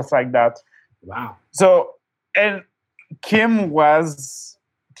buses and stuff like that. Wow. So, and Kim is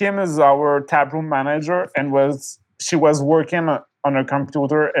our taproom manager, and she was working on her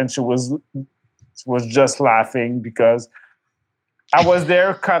computer, and she was just laughing because I was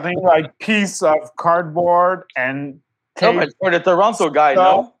there cutting like piece of cardboard and tape. No, but for the Toronto guy,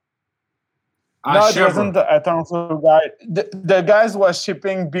 no? No, it wasn't a Toronto guy. The guys was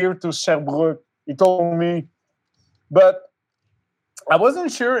shipping beer to Sherbrooke. He told me, but I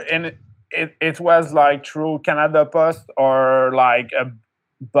wasn't sure, and it was like through Canada Post or like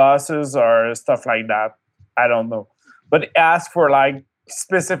buses or stuff like that. I don't know, but he asked for like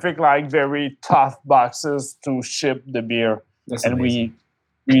specific, like very tough boxes to ship the beer. That's and amazing.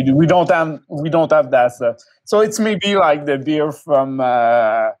 we don't have that stuff. So it's maybe like the beer from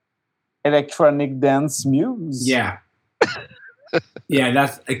Electronic Dance Muse. Yeah.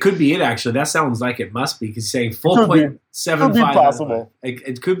 Yeah, it could be it actually. That sounds like it must be, because saying 4.75. Could be possible.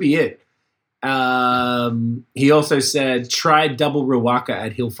 It could be it. He also said, try double Rawaka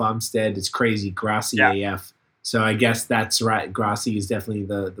at Hill Farmstead. It's crazy, grassy AF. So I guess that's right. Grassy is definitely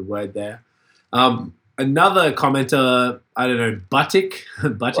the word there. Another commenter, I don't know, Buttick.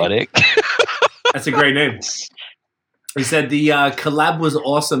 That's a great name. He said, the collab was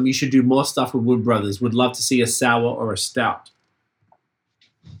awesome. You should do more stuff with Wood Brothers. Would love to see a sour or a stout.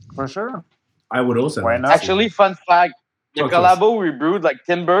 For sure. I would also. Why not? Actually, fun fact, the collabo we brewed, like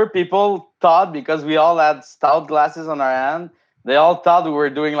Timber, people thought, because we all had stout glasses on our hand, they all thought we were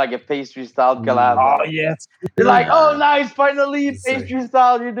doing like a pastry stout collab. Oh, yes. They're like, oh, nice, finally, pastry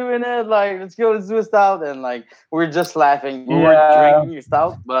stout, you're doing it. Like, let's do a stout. And like, we're just laughing. We weren't drinking a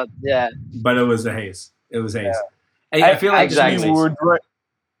stout, but yeah. But it was a haze. It was haze. Yeah. I feel like exactly.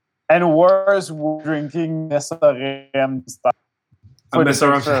 And worse, we're drinking Messerem style.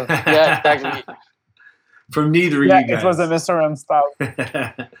 Yeah, exactly. From neither of you guys. It was a Messerem style.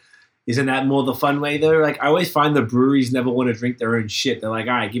 Isn't that more the fun way though? Like, I always find the breweries never want to drink their own shit. They're like,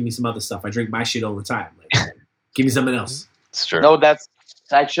 all right, give me some other stuff. I drink my shit all the time. Like, give me something else. It's true. No, that's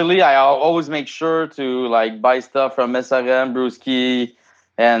actually, I always make sure to like buy stuff from Messerem, Brewski,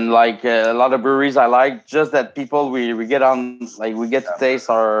 and like a lot of breweries I like. Just that people we get on, like we get to taste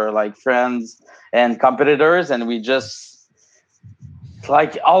our like friends and competitors, and we just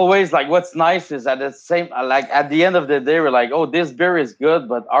like always, like what's nice is at the same, like at the end of the day, we're like, oh, this beer is good,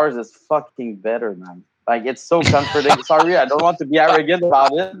 but ours is fucking better, man. Like, it's so comforting. Sorry, I don't want to be arrogant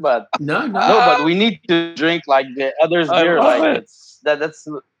about it, but no, but we need to drink like the others' beer. Like it's that's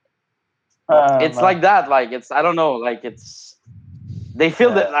like that. Like it's, I don't know. Like it's, they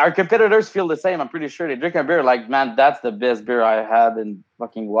feel that our competitors feel the same. I'm pretty sure they drink a beer like, man, that's the best beer I had in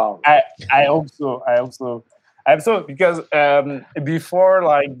fucking wow. I hope so. Because before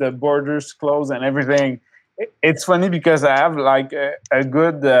like the borders close and everything, it's funny because I have like a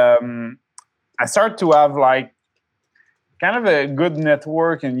good. I start to have like kind of a good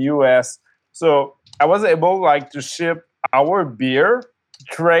network in US, so I was able like to ship our beer,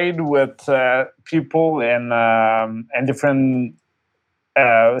 trade with people in different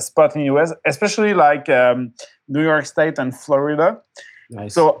spots in US, especially like New York State and Florida.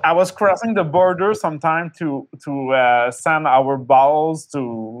 Nice. So I was crossing the border sometime to send our bottles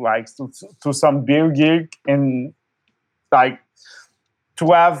to some beer gig, and like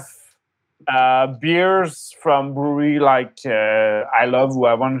to have beers from brewery like I love, who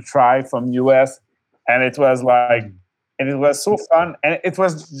I want to try from US, and it was like, and it was so fun, and it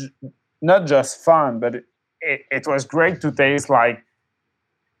was not just fun, but it was great to taste like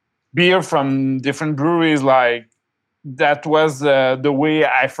beer from different breweries. Like that was the way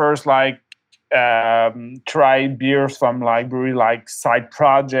I first like tried beers from like brewery like Side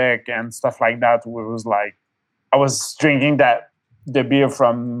Project and stuff like that. Where it was like I was drinking the beer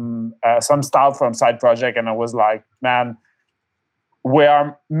from some stout from Side Project, and I was like, man, we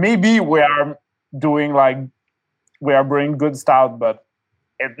are brewing good stout, but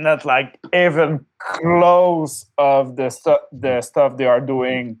it's not like even close of the stuff they are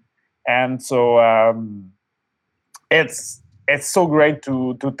doing. And so it's so great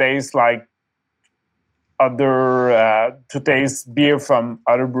to taste like to taste beer from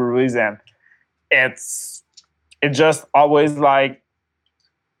other breweries, and it's just always like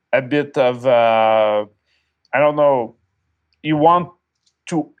a bit of I don't know, you want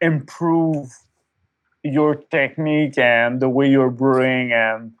to improve your technique and the way you're brewing,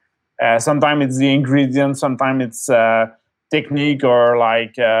 and sometimes it's the ingredients, sometimes it's technique, or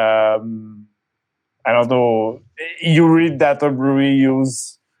like I don't know, you read that a brewery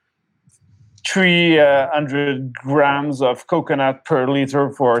use 300 grams of coconut per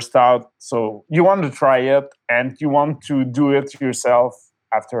liter for a stout, so you want to try it and you want to do it yourself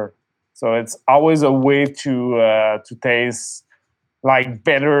after. So it's always a way to taste like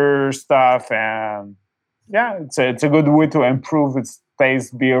better stuff, and yeah, it's a good way to improve its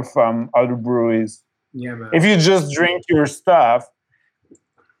taste beer from other breweries. Yeah, man. If you just drink your stuff,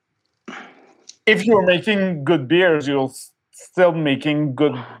 if you're making good beers, you'll still making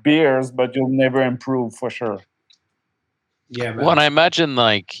good beers, but you'll never improve for sure. Yeah, man. Well, and I imagine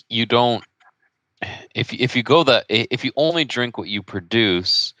like you don't, if you go that, if you only drink what you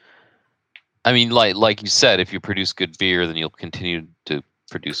produce, I mean, like you said, if you produce good beer, then you'll continue to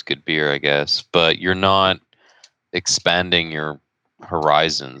produce good beer, I guess. But you're not expanding your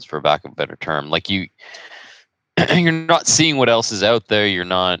horizons, for lack of a better term. Like you're not seeing what else is out there. You're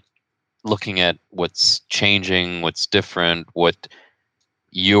not looking at what's changing, what's different, what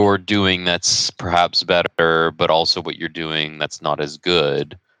you're doing that's perhaps better, but also what you're doing that's not as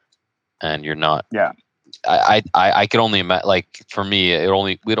good. And you're not. Yeah. I can only imagine. Like for me, it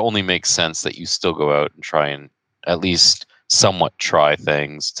only makes sense that you still go out and try and at least somewhat try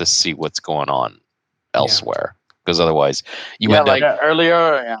things to see what's going on elsewhere. Because otherwise, you end like up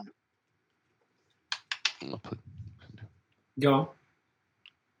earlier. Yeah. Go on.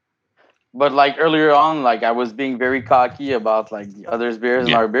 But like earlier on, like I was being very cocky about like the others' beers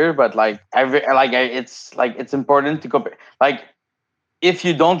and our beer. But like it's important to compare. Like if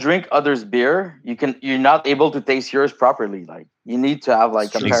you don't drink others' beer, you're not able to taste yours properly. Like you need to have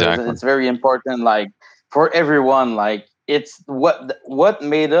like comparison. Exactly. It's very important. Like for everyone, like it's what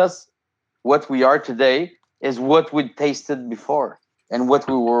made us what we are today is what we tasted before and what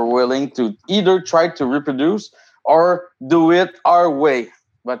we were willing to either try to reproduce or do it our way,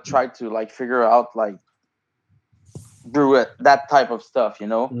 but try to like figure out like brew it, that type of stuff,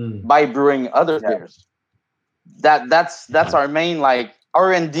 by brewing other beers. That's our main like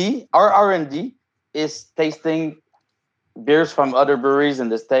R&D. Our R&D is tasting beers from other breweries in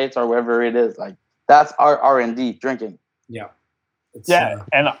the States or wherever it is. Like that's our R&D drinking. Yeah.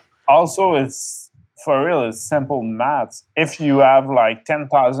 And also it's for real, it's simple maths. If you have like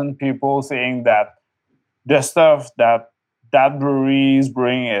 10,000 people saying that the stuff that brewery is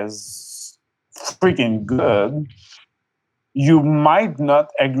brewing is freaking good, you might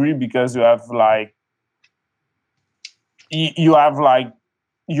not agree because you have like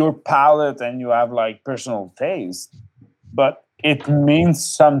your palate and you have like personal taste, but it means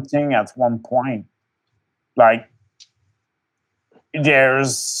something at one point. Like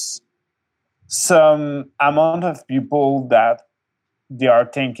there's some amount of people that they are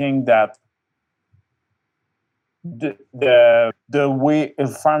thinking that the way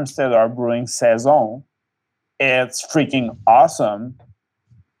Farmstead are brewing Saison, it's freaking awesome.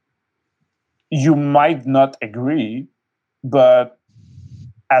 You might not agree, but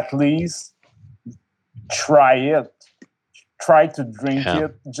at least try it. Try to drink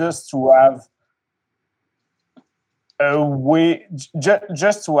it just to have a way,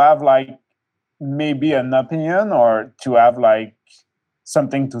 just to have like maybe an opinion or to have like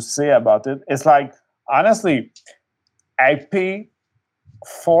something to say about it. It's like, honestly, I pay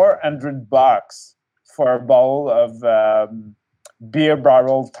 $400 for a bottle of beer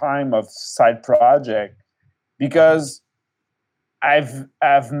bottle time of side project because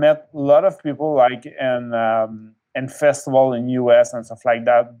I've met a lot of people like in festival in US and stuff like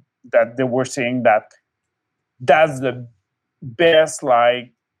that they were saying that that's the best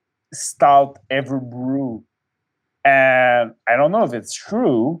like stout ever brew, and I don't know if it's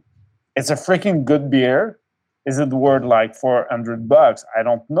true. It's a freaking good beer. Is it worth like $400? I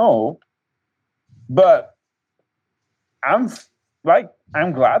don't know, but I'm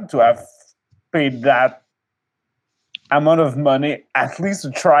glad to have paid that amount of money at least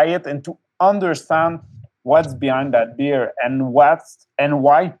to try it and to understand what's behind that beer and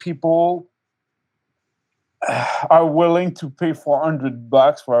why people are willing to pay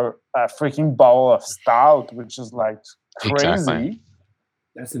 $400 for a freaking bottle of stout, which is like crazy. Exactly.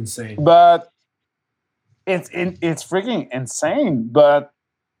 That's insane. But it's freaking insane. But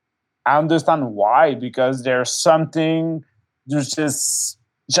I understand why, because there's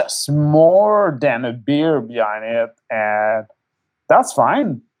just more than a beer behind it, and that's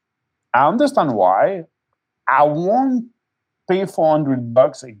fine. I understand why. I won't pay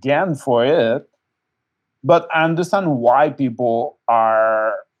 $400 again for it, but I understand why people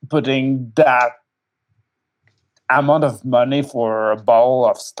are putting that amount of money for a bottle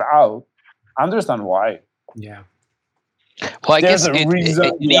of stout. I understand why. Yeah. Well, I guess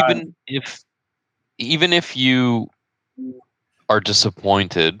even if you are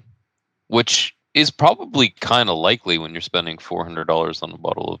disappointed, which is probably kind of likely when you're spending $400 on a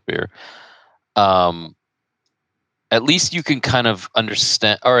bottle of beer, at least you can kind of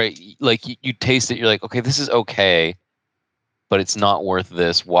understand. All right, like you taste it, you're like, okay, this is okay, but it's not worth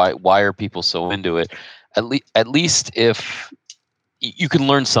this. Why are people so into it? At least if you can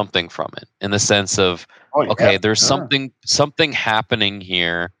learn something from it, in the sense of, okay, there's something happening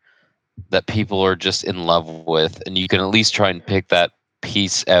here that people are just in love with, and you can at least try and pick that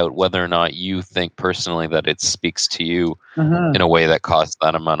piece out, whether or not you think personally that it speaks to you in a way that costs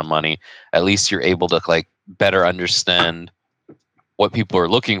that amount of money. At least you're able to like better understand what people are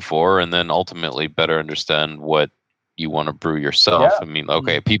looking for, and then ultimately better understand what you want to brew yourself. I mean,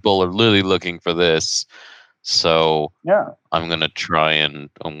 okay, people are really looking for this. So yeah, I'm gonna try and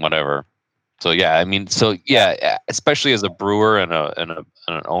whatever. So yeah, I mean, so yeah, especially as a brewer and an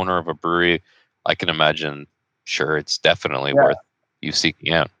owner of a brewery, I can imagine. Sure, it's definitely worth you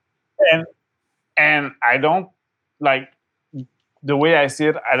seeking out. And I don't like the way I see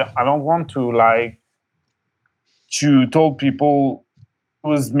it. I don't want to like to tell people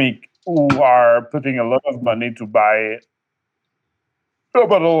who are putting a lot of money to buy a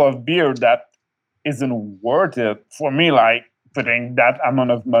bottle of beer that isn't worth it. For me, like putting that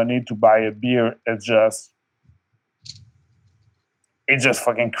amount of money to buy a beer is just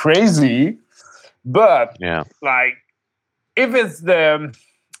fucking crazy. But like if it's the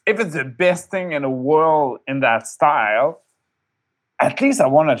best thing in the world in that style, at least I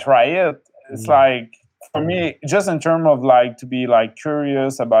want to try it. It's like, for me, just in terms of like to be like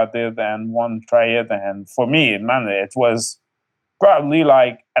curious about it and want to try it. And for me, man, it was probably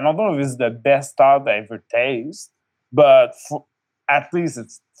like, I don't know if it's the best stout I ever tasted, but at least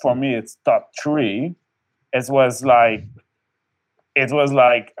for me, it's top 3. It was like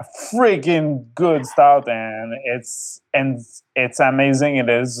a freaking good stout, and it's amazing. It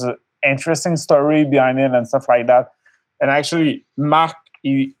is interesting story behind it and stuff like that. And actually, Mark,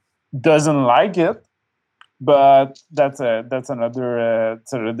 he doesn't like it, but that's another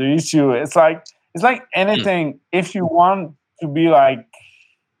issue. It's like anything. If you want to be like,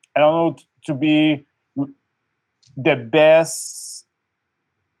 I don't know, to be the best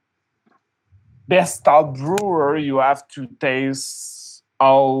stout brewer, you have to taste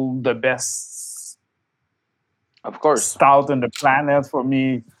all the best, of course, stout on the planet. For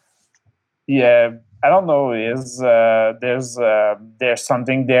me, yeah, I don't know. There's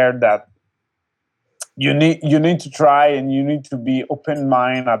something there that you need to try, and you need to be open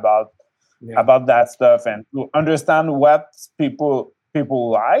mind about that stuff, and to understand what people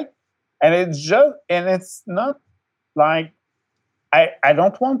like. And it's not like I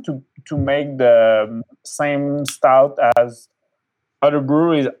don't want to make the same stout as other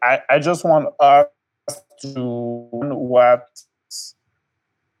breweries. I just want us to what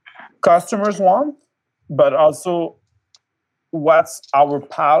customers want, but also what's our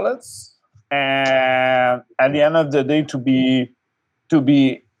palates, and at the end of the day, to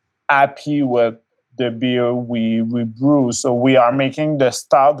be happy with the beer we brew. So we are making the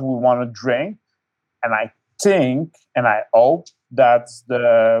stout we want to drink, and I think and I hope that's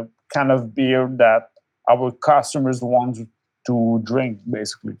the kind of beer that our customers want to drink,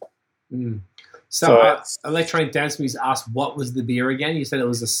 basically. So Electronic Dance Music asked, what was the beer again? You said it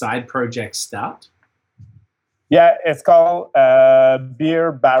was a side project stout? Yeah, it's called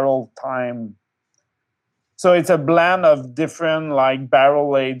Beer Barrel Time. So it's a blend of different like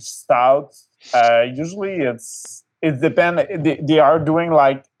barrel aged stouts. Usually it depends. They are doing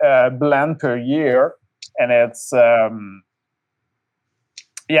like a blend per year, and it's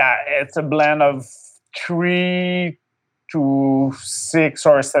it's a blend of 3 to 6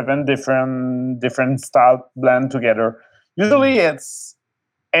 or 7 different stout blend together. Usually it's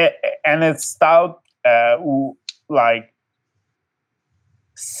stout like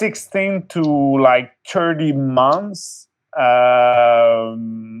 16 to like 30 months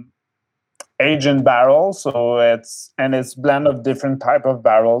age in barrels. So it's blend of different type of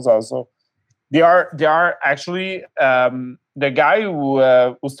barrels also. They are actually the guy who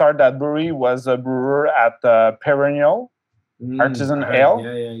started that brewery was a brewer at Perennial Artisan Ale.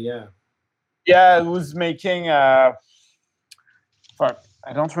 Yeah, it was making fuck,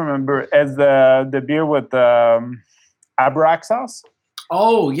 I don't remember, as the beer with Abraxas.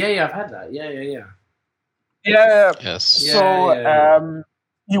 Oh yeah, I've had that. Yeah. Yes. So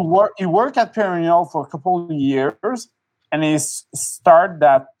he worked at Perennial for a couple of years, and he started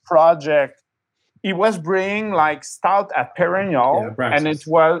that project. He was bringing like stout at Perennial, and he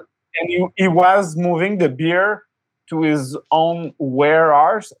was moving the beer to his own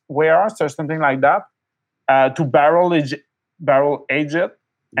warehouse or something like that, to barrel age it.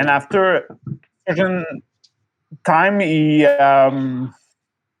 And after a certain time, he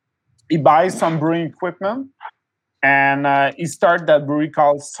buys some brewing equipment, and he started that brewery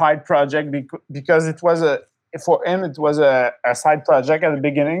called Side Project because for him it was a side project at the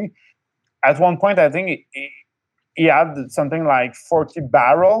beginning. At one point, I think he had something like 40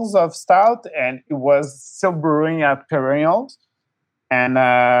 barrels of stout, and he was still brewing at Perennials. And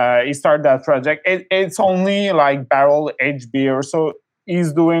he started that project. It's only like barrel aged beer, so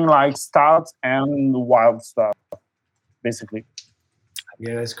he's doing like stout and wild stuff, basically.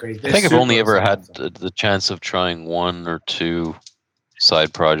 Yeah, that's crazy. I think I've only ever had the chance of trying 1 or 2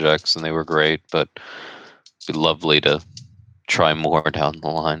 side projects, and they were great. But it'd be lovely to try more down the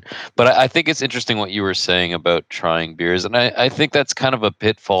line. But I think it's interesting what you were saying about trying beers, and I think that's kind of a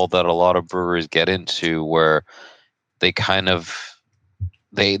pitfall that a lot of brewers get into, where they kind of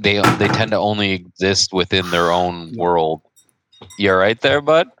they tend to only exist within their own world. You all right there,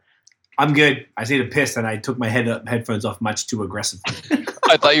 bud? I'm good. I see the piss, and I took my headphones off much too aggressively.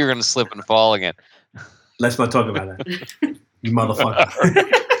 I thought you were going to slip and fall again. Let's not talk about that, you motherfucker.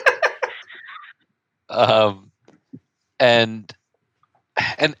 And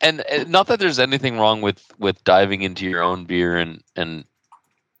not that there's anything wrong with diving into your own beer and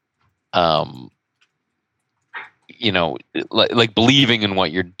you know, like believing in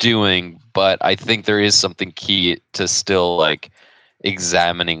what you're doing, but I think there is something key to still like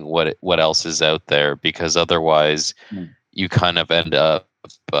examining what else is out there, because otherwise you kind of end up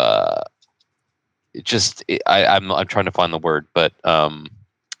I'm trying to find the word, but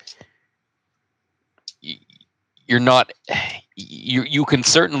you're not you can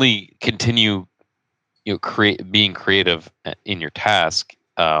certainly continue being creative in your task,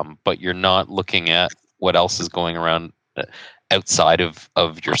 but you're not looking at what else is going around outside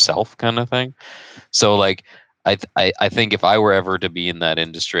of yourself, kind of thing. So like I think if I were ever to be in that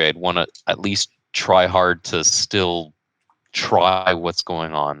industry, I'd want to at least try hard to still try what's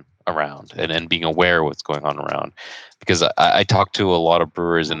going on around and being aware of what's going on around, because I talk to a lot of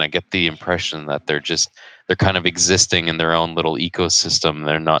brewers and I get the impression that they're kind of existing in their own little ecosystem.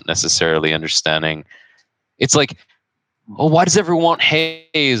 They're not necessarily understanding. It's like, oh, why does everyone want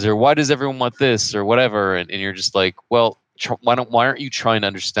haze, or why does everyone want this or whatever? And you're just like, well, why aren't you trying to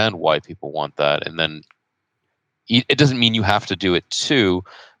understand why people want that? And then it doesn't mean you have to do it too,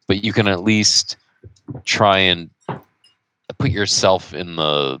 but you can at least try and put yourself in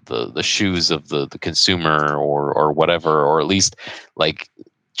the shoes of the consumer or whatever, or at least like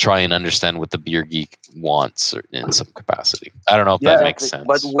try and understand what the beer geek wants in some capacity. I don't know if that makes sense.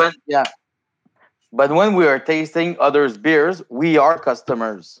 But when we are tasting others' beers, we are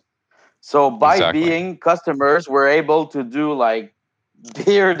customers. So by being customers, we're able to do like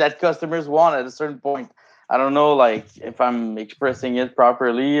beer that customers want at a certain point. I don't know, like if I'm expressing it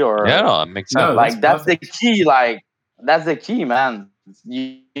properly or it makes sense. Like that's the key. Like that's the key, man.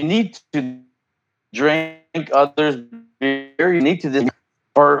 You need to drink others' beer. You need to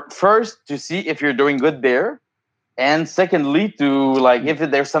first to see if you're doing good beer, and secondly to like if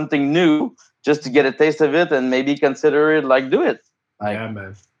there's something new, just to get a taste of it and maybe consider it. Like do it. Like, yeah,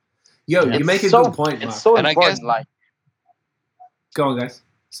 man. Yo, you make a good point, Mark. It's so important. I guess, like, go on, guys.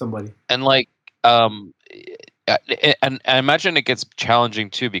 Somebody. And like, and I imagine it gets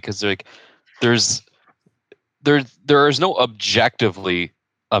challenging too, because like there is no objectively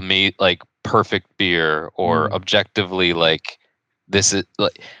like perfect beer or objectively like this is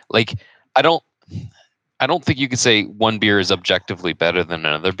like I don't think you could say one beer is objectively better than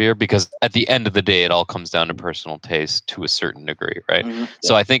another beer, because at the end of the day it all comes down to personal taste to a certain degree, right? Mm-hmm.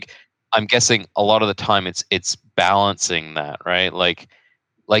 So I'm guessing a lot of the time it's balancing that, right? Like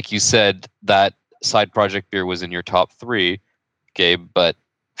you said, that side project beer was in your top 3, Gabe, but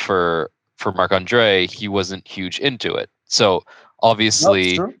for Marc-Andre, he wasn't huge into it. So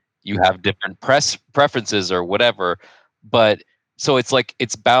obviously you have different preferences or whatever, but so it's like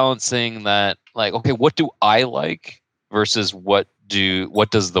it's balancing that, like, okay, what do I like versus what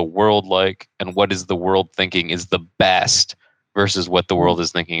does the world like, and what is the world thinking is the best versus what the world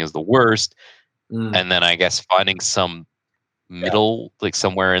is thinking is the worst. And then I guess finding some middle, like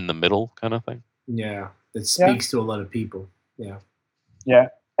somewhere in the middle kind of thing. Yeah, it speaks to a lot of people. Yeah. Yeah.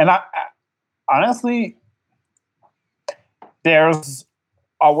 And I honestly, there's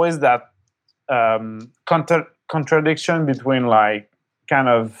always that contradiction between like kind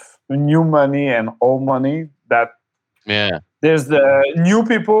of new money and old money, that there's the new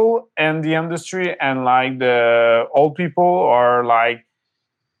people in the industry and like the old people, or like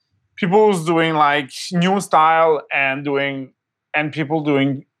people who's doing like new style and people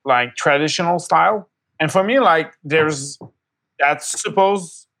doing like traditional style. And for me, like there's that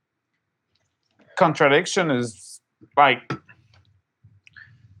supposed contradiction is like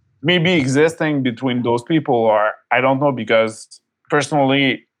maybe existing between those people, or I don't know, because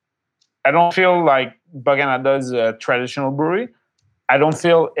personally I don't feel like Bogganada is a traditional brewery. I don't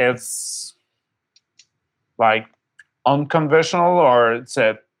feel it's like unconventional, or it's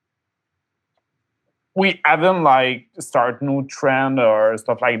we haven't like start new trend or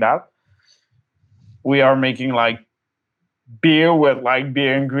stuff like that. We are making like beer with like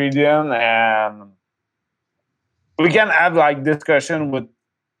beer ingredient, and we can have like discussion with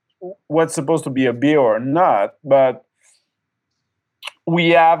what's supposed to be a beer or not, but we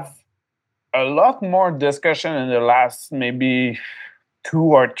have a lot more discussion in the last maybe 2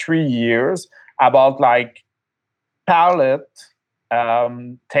 or 3 years about like palate,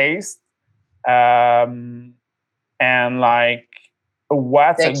 taste, and like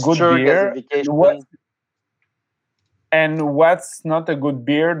what's Texture, a good beer, classification. and what's not a good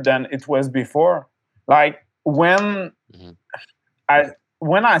beer than it was before. Like when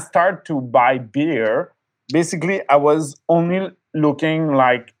I start to buy beer, basically I was only looking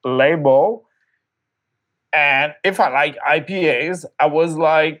like label, and if I like IPAs, I was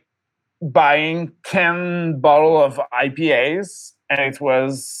like buying 10 bottle of IPAs, and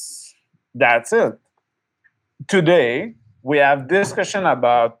that's it. Today we have discussion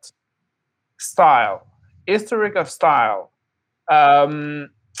about style, historic of style,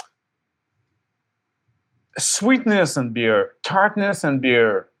 sweetness in beer, tartness in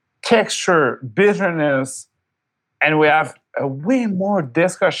beer, texture, bitterness, and we have a way more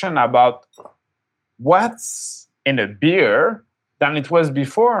discussion about what's in a beer than it was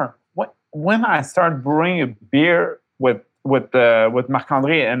before. When I start brewing a beer with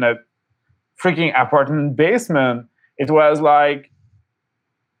Marc-André in a freaking apartment basement, it was like,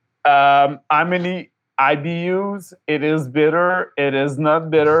 how many IBUs? It is bitter. It is not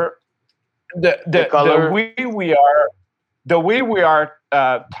bitter. The way we are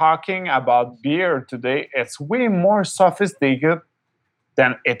talking about beer today, it's way more sophisticated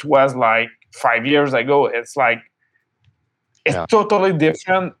than it was like 5 years ago. It's like it's totally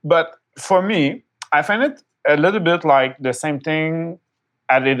different. But for me, I find it a little bit like the same thing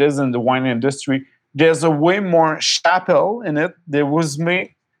as it is in the wine industry. There's a way more chapel in it. There's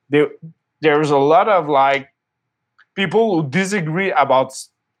a lot of like people who disagree about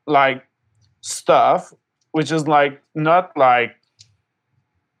like stuff, which is like not like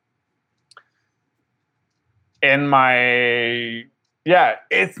in my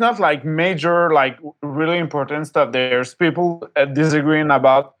it's not like major like really important stuff. There's people disagreeing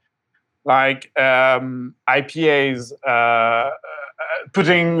about like IPAs,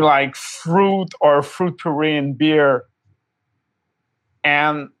 putting like fruit or fruit puree in beer.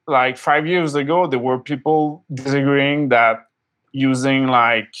 And like 5 years ago, there were people disagreeing that using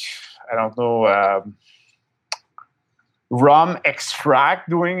like, I don't know, rum extract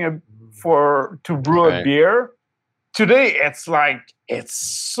to brew a beer. Today, it's like,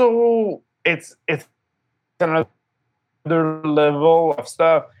 it's another level of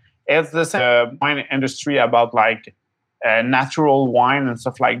stuff. It's the same wine industry about like natural wine and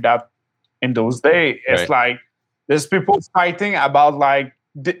stuff like that. In those days, it's like there's people fighting about like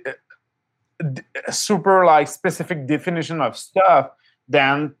super like specific definition of stuff.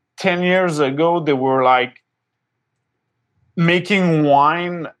 Then 10 years ago, they were like making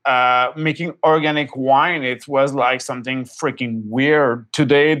wine, making organic wine. It was like something freaking weird.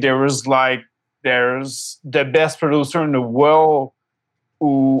 Today, there's the best producer in the world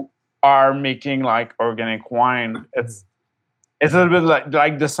who are making like organic wine. It's a little bit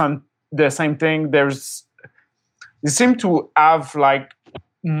like the same thing. They seem to have like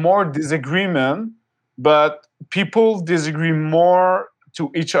more disagreement, but people disagree more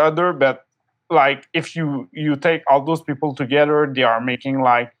to each other. But like if you take all those people together, they are making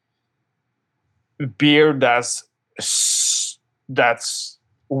like beer that's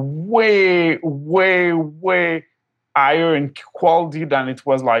way higher in quality than it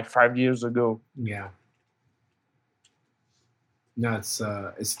was like 5 years ago. Yeah. No, it's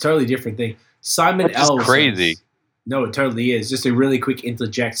a totally different thing. Simon L. crazy. No, it totally is. Just a really quick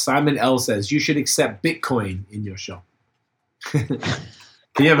interject. Simon L. says you should accept Bitcoin in your show. Can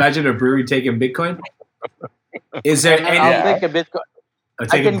you imagine a brewery taking Bitcoin? Is there any? I'll take a Bitcoin.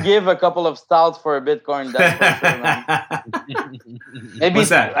 I can give a couple of stouts for a Bitcoin. That's for sure, man. Maybe what's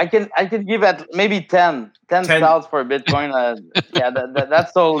that? I can give at maybe 10 stouts for a Bitcoin.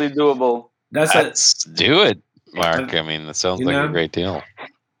 That's totally doable. Let's do it, Mark. I mean, that sounds like a great deal.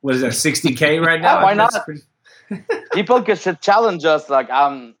 What is that? 60K right now? Yeah, why not? People should challenge us, like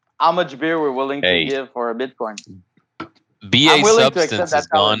how much beer we're willing to give for a Bitcoin. BA Substance has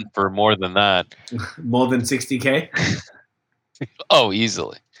gone for more than that. More than 60K? Oh,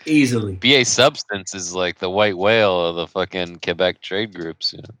 easily. BA Substance is like the white whale of the fucking Quebec trade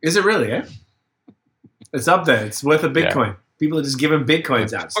groups. You know? Is it really? Yeah, it's up there. It's worth a Bitcoin. Yeah. People are just giving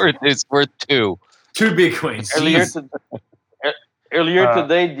Bitcoins out. It's worth 2 Bitcoins. Earlier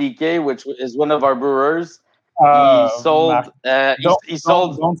today, DK, which is one of our brewers, he sold.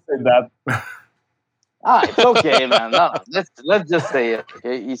 Don't say that. It's okay, man. No, let's just say it.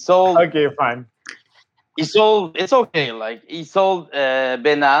 Okay, he sold. Okay, fine. He sold. It's okay. Like he sold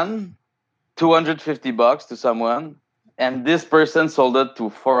Benan, $250 to someone, and this person sold it to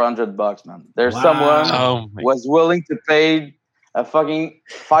 $400, man. There's someone was willing to pay a fucking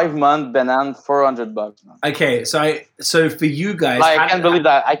 5-month banana $400, man. Okay, so for you guys, like, I can't believe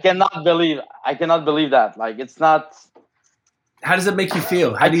that. I cannot believe that. Like, it's not. How does it make you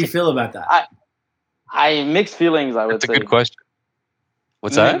feel? How do you feel about that? I mixed feelings. I would say. That's a good question.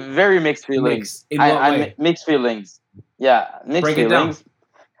 What's that? Very mixed feelings. In what way? Mixed feelings. Yeah, mixed feelings.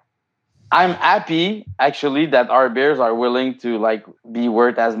 I'm happy actually that our beers are willing to like be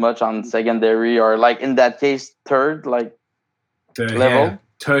worth as much on secondary or like in that case third level. Yeah,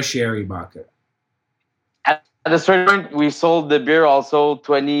 tertiary market. At a certain point, we sold the beer also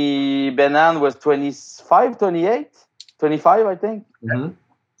 20. Benan was 25, 28, 25, I think. Mm-hmm.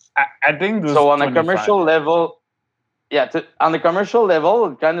 I think so. On 25. a commercial level, on the commercial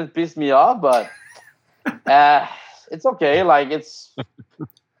level, it kind of pissed me off, but it's okay. Like it's.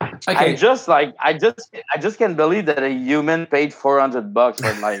 Okay. I just can't believe that a human paid $400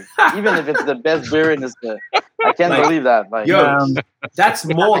 for like even if it's the best beer in this. I can't believe that. Like, that's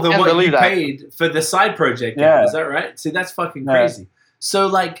more than what you paid for the side project. Yeah, is that right? See, that's fucking crazy. So,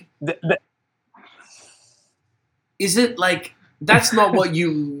 like, is it like that's not what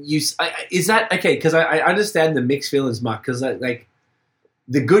you is that okay? Because I understand the mixed feelings, Mark. Because like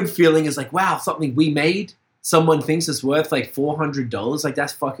the good feeling is like, wow, something we made. Someone thinks it's worth like $400, like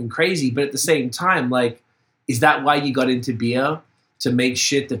that's fucking crazy. But at the same time, like, is that why you got into beer to make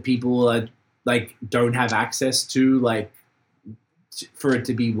shit that people are like don't have access to, like, for it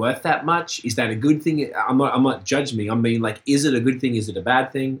to be worth that much? Is that a good thing? I'm not judging me. I mean, like, is it a good thing? Is it a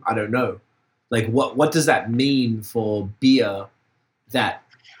bad thing? I don't know. Like, what does that mean for beer? That,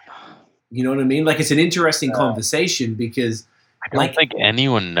 you know what I mean? Like, it's an interesting conversation because I don't think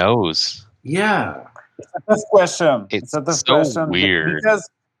anyone knows. Yeah. It's a tough question. It's a tough so question weird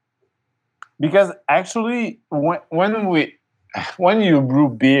because actually when you brew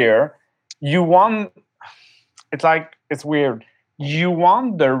beer, you want it's weird. You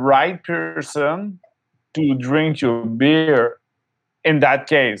want the right person to drink your beer. In that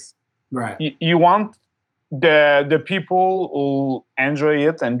case, right? You want the people who enjoy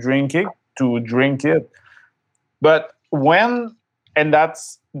it and drink it to drink it, but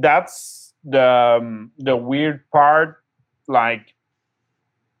that's the weird part, like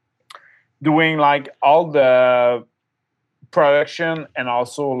doing like all the production and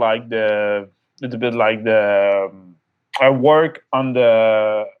also like the little bit like the work on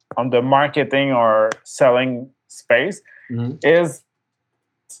the marketing or selling space is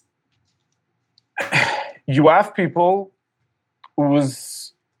you have people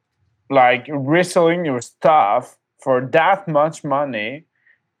who's like reselling your stuff for that much money.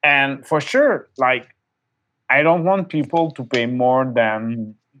 And for sure, like, I don't want people to pay more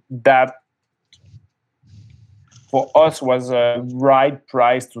than that for us was a right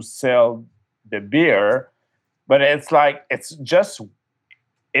price to sell the beer. But it's like, it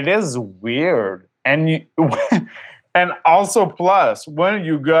is weird. And and also plus, when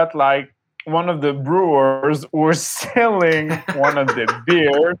you got like one of the brewers who were selling one of the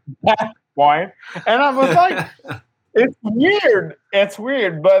beers at that point, and I was like, It's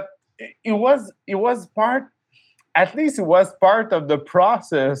weird, but it was part. At least it was part of the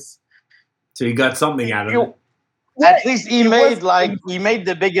process. So you got something out of it. At least he made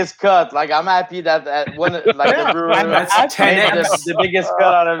the biggest cut. Like, I'm happy that when the brewer that's made the biggest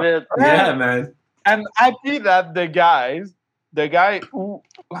cut out of it. Yeah, man. And happy that the guy who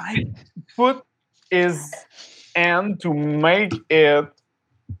like put his hand to make it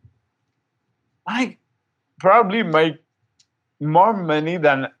like. Probably make more money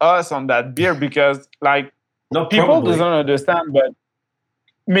than us on that beer because like people doesn't understand, but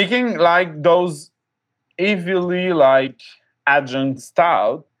making like those heavily like adjunct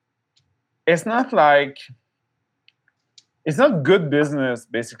stout, it's not good business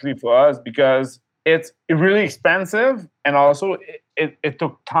basically for us because it's really expensive and also it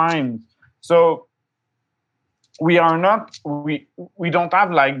took time. So we don't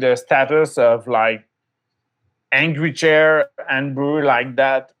have like the status of like Angry Chair and brewer like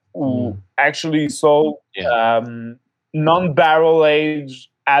that who actually sold non-barrel aged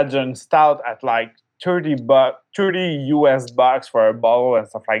adjunct stout at like $30 US for a bottle and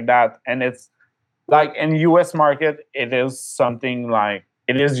stuff like that. And it's like in US market, it is something like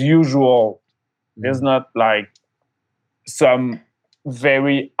it is usual. It's not like some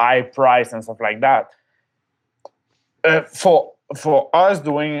very high price and stuff like that. For us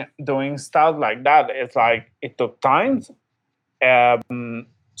doing stuff like that, it's like it took time.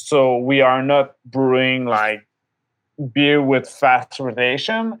 So we are not brewing like beer with fast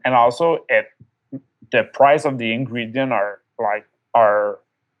rotation, and also it the price of the ingredient are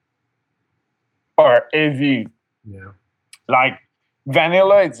heavy. Yeah. Like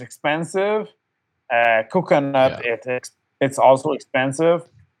vanilla, it's expensive. Coconut, it's also expensive.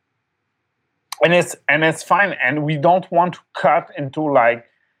 And it's fine. And we don't want to cut into like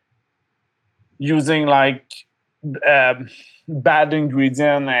using like bad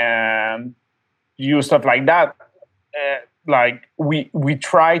ingredient and use stuff like that. Like we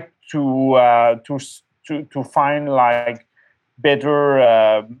try to find like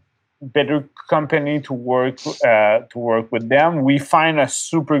better company to work with them. We find a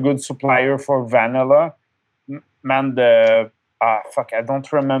super good supplier for vanilla. Man, I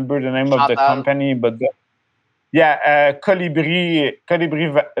don't remember the name of the company, but Colibri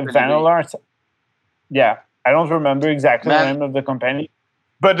Vanilla. Yeah, I don't remember exactly the name of the company,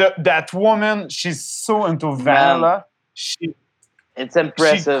 but that woman, she's so into vanilla. It's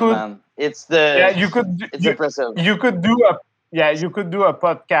impressive, man. It's impressive. You could do a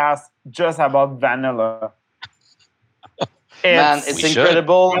podcast just about vanilla. It's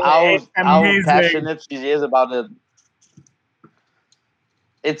incredible how passionate she is about it.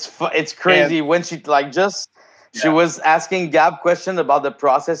 It's crazy when she she was asking Gab question about the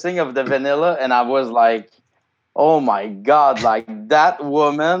processing of the vanilla, and I was like, oh my God, like that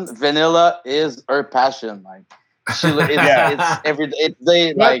woman, vanilla is her passion. Like it's every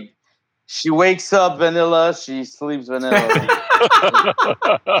day, like she wakes up vanilla, she sleeps vanilla.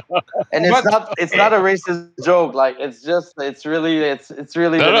 And it's not a racist joke. Like it's really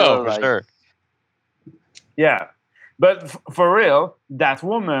vanilla. For sure. Yeah. But for real, that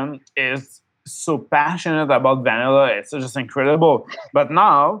woman is so passionate about vanilla. It's just incredible. But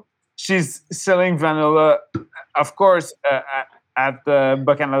now she's selling vanilla, of course, at the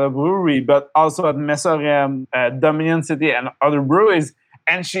Bacchanal Brewery, but also at Messorem, Dominion City, and other breweries.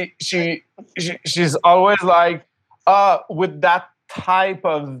 And she's always like, with that type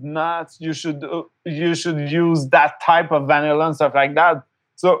of nuts, you should use that type of vanilla and stuff like that.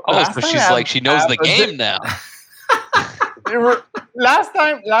 So she's like, she knows the game now. Last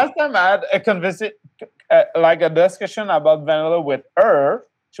time I had a conversation, like a discussion about vanilla with her.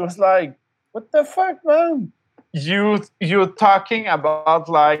 She was like, "What the fuck, man? You're talking about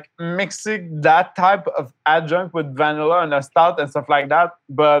like mixing that type of adjunct with vanilla and a stout and stuff like that."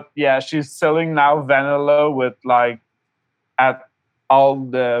 But yeah, she's selling now vanilla with like at all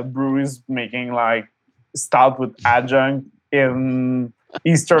the breweries making like stout with adjunct in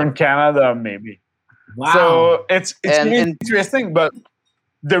Eastern Canada, maybe. Wow. So it's really interesting, but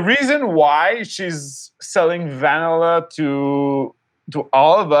the reason why she's selling vanilla to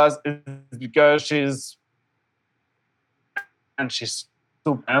all of us is because she's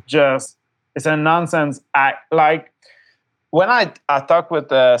super just, it's a nonsense. I like when I talked with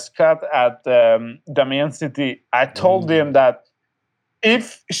Scott at Dominion City, I told him that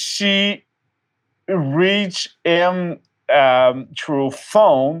if she reached him through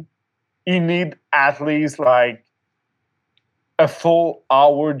phone, he need at least like a full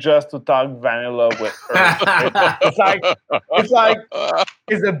hour just to talk vanilla with her.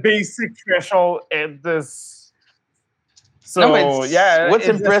 It's a basic threshold at this. So what's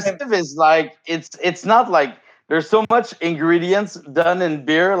impressive is like it's not like there's so much ingredients done in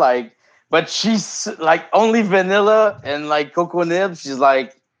beer, like, but she's like only vanilla and like cocoa nibs. She's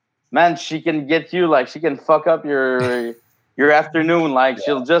like, man, she can get you, like she can fuck up your afternoon. Like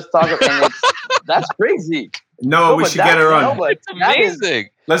she'll just talk, and that's crazy. No, we should get her on. It's amazing.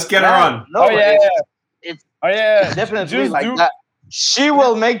 Let's get her on. No, it's definitely just like that. She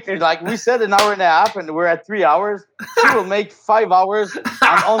will make, like we said, an hour and a half, and we're at 3 hours. She will make 5 hours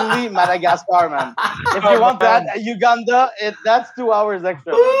on only Madagascar, man. If you want that, Uganda, that's 2 hours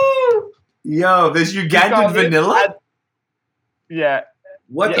extra. Yo, there's Ugandan vanilla?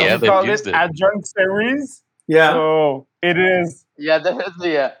 What? Yeah, we call it adjunct series. Yeah. So it is. Yeah,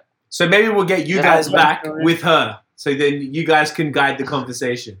 definitely, yeah. So maybe we'll get you guys back with her, so then you guys can guide the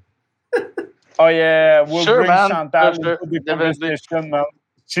conversation. Oh yeah, we'll bring Chantal into the conversation.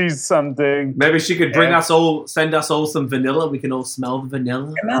 She's something. Maybe she could send us all some vanilla. We can all smell the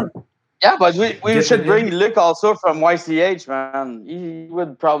vanilla. Yeah, but we should bring Luc also from YCH, man. He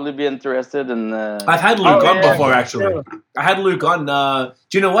would probably be interested in. I've had Luc on before, actually. Sure. I had Luc on.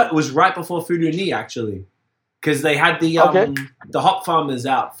 Do you know what? It was right before Fuduni, actually, because they had the hop farmers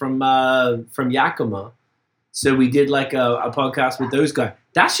out from Yakima. So we did like a podcast with those guys.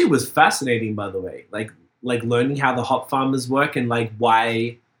 That shit was fascinating, by the way. Like learning how the hop farmers work and like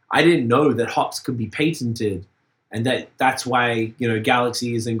why I didn't know that hops could be patented, and that's why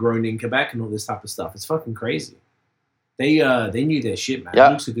Galaxy isn't grown in Quebec and all this type of stuff. It's fucking crazy. They knew their shit, man.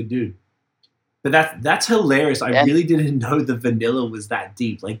 Yeah. Luke's a good dude. But that's hilarious. I really didn't know the vanilla was that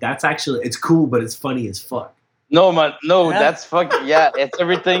deep. Like that's actually it's cool, but it's funny as fuck. No, man, that's fucking it's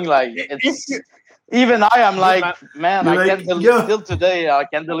everything. Like it's even I am like, man, I can't believe still today. I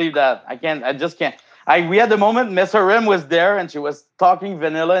can't believe that. I just can't. We had the moment Miss Rim was there and she was talking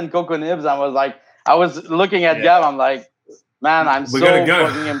vanilla and cocoa nibs. I was looking at Gab. I'm like, man, I'm so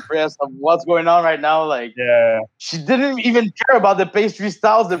fucking impressed of what's going on right now. Like, she didn't even care about the pastry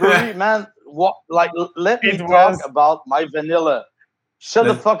styles. The brewery, man. What? Like, let me talk about my vanilla. Shut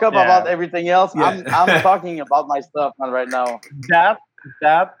the fuck up about everything else. I'm talking about my stuff, man, right now. That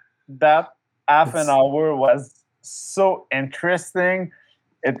half an hour was so interesting.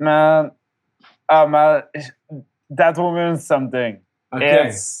 Man, that woman's something. Okay.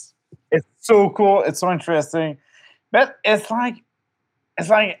 It's so cool. It's so interesting. But it's like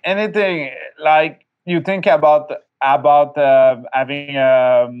anything. Like you think about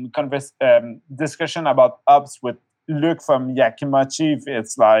having discussion about ups with Luc from Yakimachi.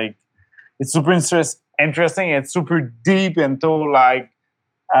 It's like it's super interesting. It's super deep into like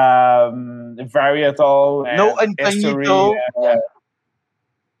varietal and history. Don't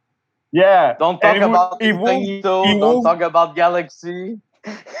talk about Incognito. Don't talk about Galaxy.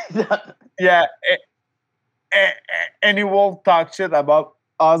 And he will talk shit about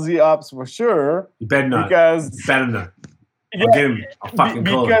Aussie ups for sure. You better not. Because I'll get him. I'll fucking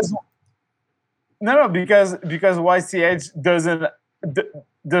call him. Because YCH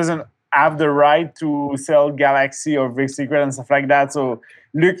doesn't have the right to sell Galaxy or Vic Secret and stuff like that. So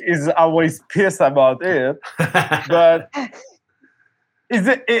Luc is always pissed about it. But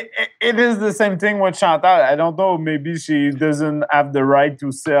it is the same thing with Chantal. I don't know. Maybe she doesn't have the right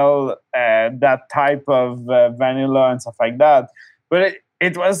to sell that type of vanilla and stuff like that. But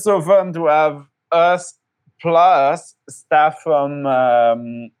it was so fun to have us plus staff from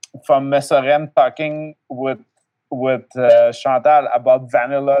Messorem talking with Chantal about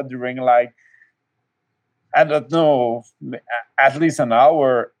vanilla during like, I don't know, at least an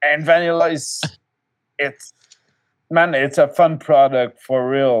hour. And vanilla it's a fun product for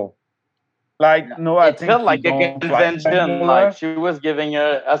real. Like, I think felt like a convention. Like she was giving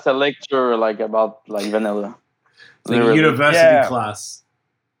us a lecture like about like vanilla. Like a university class.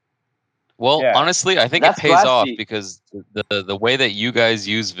 Well, honestly, I think it pays off because the way that you guys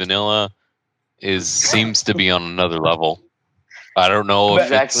use vanilla seems to be on another level. I don't know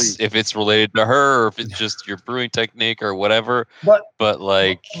if it's related to her or if it's just your brewing technique or whatever. But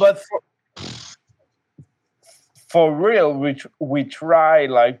for real, we try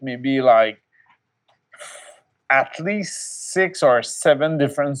like maybe like at least 6 or 7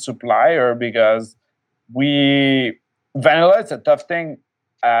 different supplier because vanilla is a tough thing.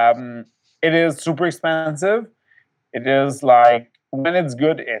 It is super expensive. It is like when it's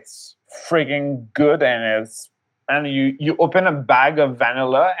good, it's freaking good, and you open a bag of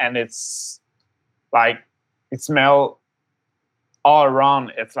vanilla and it's like it smells all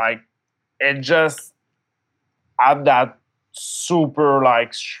around. It's like it just have that super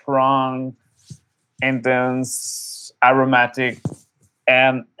like strong, intense, aromatic,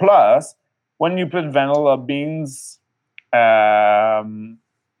 and plus when you put vanilla beans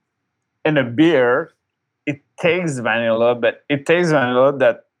in a beer, it tastes vanilla, but it tastes vanilla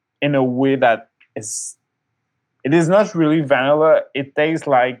that in a way that it is not really vanilla. It tastes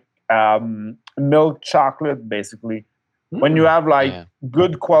like milk chocolate, basically. When you have like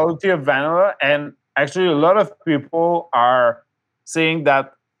good quality of vanilla, and actually a lot of people are saying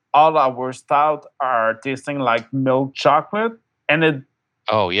that all our stout are tasting like milk chocolate, and it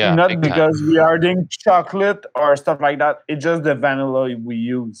not because we are doing chocolate or stuff like that. It's just the vanilla we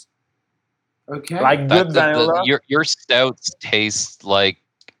use. Okay, like good vanilla. Your stouts taste like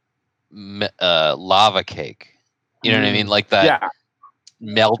lava cake. You know what I mean? Like that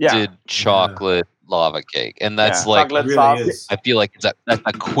melted chocolate lava cake, and that's like chocolate sauce. Really I feel like that's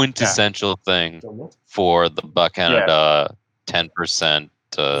a quintessential thing for the Buck Canada 10%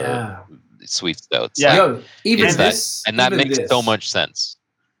 sweet stouts. Yeah, even this, and that makes so much sense.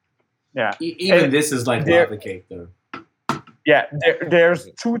 Yeah, even this is like lava cake, though. Yeah, there's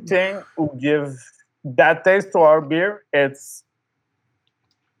 2 things who give that taste to our beer. It's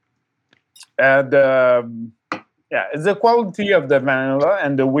it's the quality of the vanilla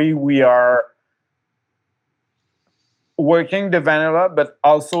and the way we are working the vanilla, but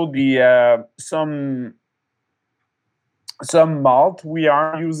also the some malt we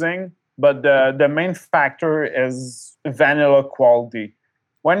are using. But the main factor is vanilla quality.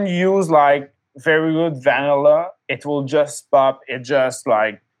 When you use like very good vanilla, it will just pop. It just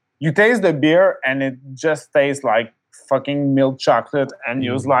like you taste the beer and it just tastes like fucking milk chocolate, and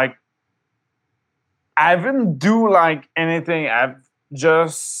you're like, I haven't do like anything. I've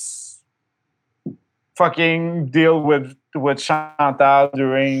just fucking deal with Chantal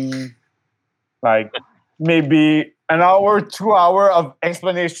during like maybe an hour, 2 hour of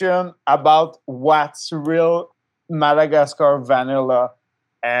explanation about what's real Madagascar vanilla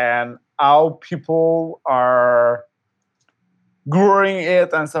and how people are growing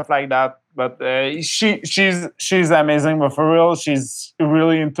it and stuff like that. But she's amazing. But for real, she's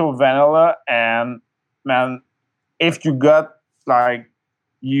really into vanilla. And man, if you got like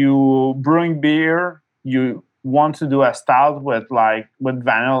you brewing beer, you want to do a stout with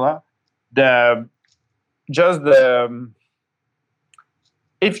vanilla,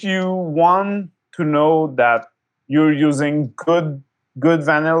 if you want to know that you're using good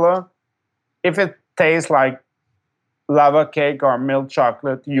vanilla, if it tastes like lava cake or milk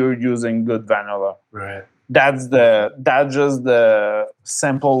chocolate, you're using good vanilla. Right. That's just the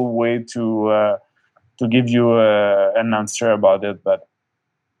simple way to give you an answer about it. But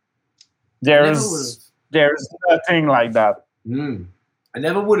there's nothing like that. I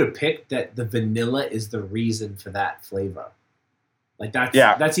never would have picked that the vanilla is the reason for that flavor. Like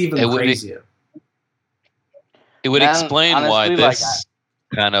that's even crazier. It would explain honestly, why this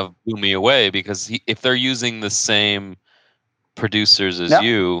kind of blew me away, because if they're using the same producers as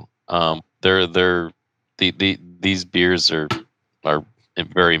you, these beers are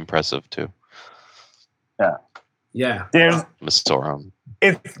very impressive too. Yeah. There's Mistorum.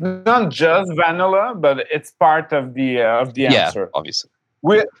 It's not just vanilla, but it's part of the answer. Obviously.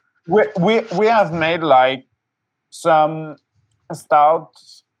 We have made like some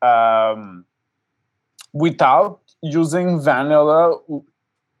stouts without using vanilla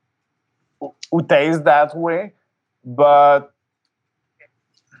who taste that way, but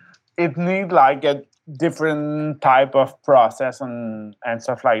it need like a different type of process and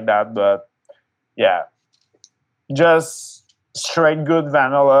stuff like that. But yeah, just straight good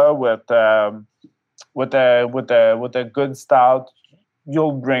vanilla with a good stout,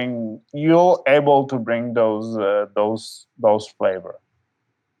 you'll able to bring those flavor.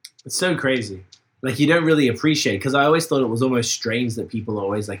 It's so crazy. Like, you don't really appreciate, because I always thought it was almost strange that people are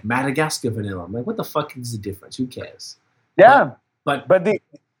always like Madagascar vanilla. I'm like, what the fuck is the difference? Who cares? Yeah, but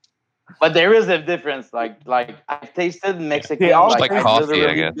there is a difference. Like I've tasted Mexican, like coffee,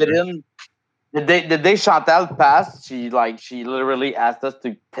 I guess. The day Chantal passed, she literally asked us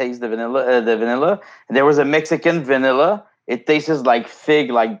to taste the vanilla. And there was a Mexican vanilla. It tastes like fig,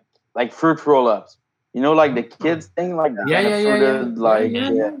 like fruit roll-ups. You know, like the kids thing, like that.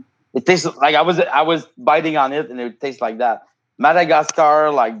 Yeah. It tastes like I was biting on it, and it tastes like that.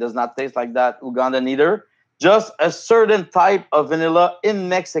 Madagascar does not taste like that. Uganda neither. Just a certain type of vanilla in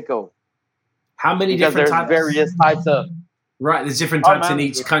Mexico. How many different types? Various types of. Right, there's different types in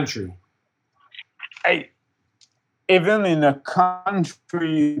each country. Even in a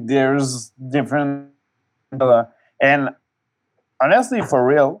country, there's different. And honestly, for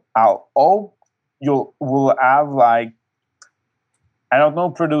real, I hope you will have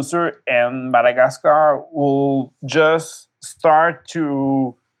producer in Madagascar will just start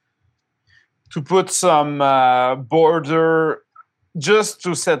to put some border just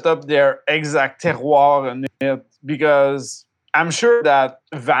to set up their exact terroir in it, because I'm sure that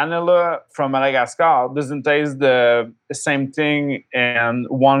vanilla from Madagascar doesn't taste the same thing in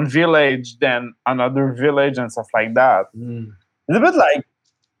one village than another village and stuff like that. It's a bit like,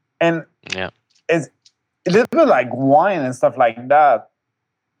 and it's a little bit like wine and stuff like that.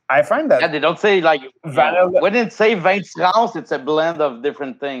 I find that they don't say vanilla. When it say vin France, it's a blend of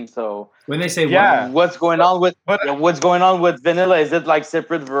different things. So when they say what's going on with vanilla? Is it like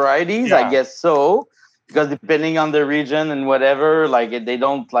separate varieties? Yeah. I guess so, because depending on the region and whatever, they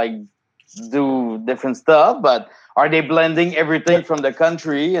don't do different stuff. But are they blending everything from the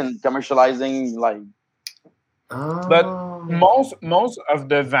country and commercializing But most of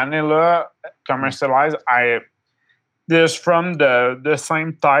the vanilla commercialized, there's from the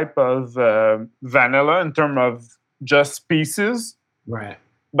same type of vanilla in terms of just species. Right.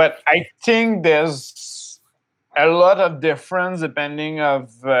 But I think there's a lot of difference depending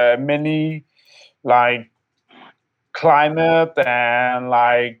of many climate and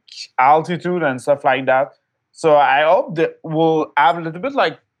altitude and stuff like that. So I hope that we'll have a little bit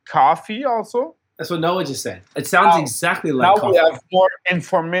like coffee also. That's what Noah just said. It sounds exactly like coffee. Now we have more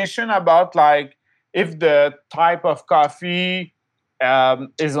information about if the type of coffee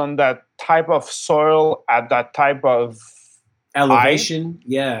is on that type of soil at that type of elevation. height.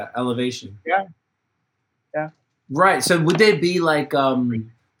 Yeah, elevation. Yeah. Right. So would there be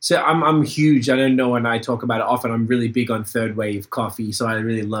So I'm huge. I don't know when I talk about it often. I'm really big on third wave coffee, so I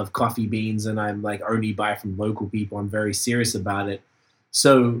really love coffee beans, and I'm like only buy from local people. I'm very serious about it.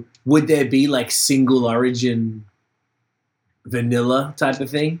 So would there be like single origin vanilla type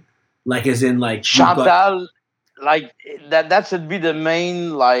of thing, like as in like Chantal, like that should be the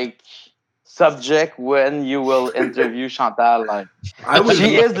main like subject when you will interview Chantal. Like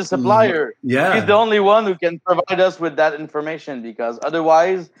she is the supplier. Yeah, she's the only one who can provide us with that information, because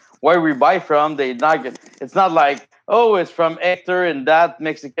otherwise, where we buy from, it's not like, oh, it's from Hector in that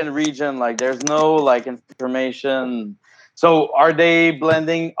Mexican region. Like there's no like information. So are they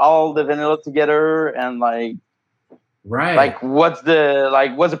blending all the vanilla together and like? Right. Like what's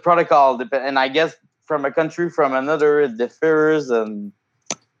the protocol? And I guess from a country from another it differs. And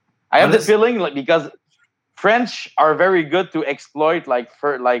I have the feeling like because French are very good to exploit like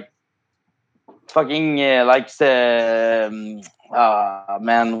for like fucking man, what's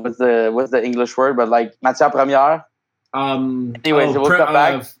the English word? But like matière première. Anyways, we'll come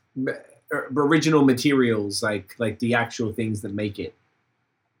back. Original materials, like the actual things that make it.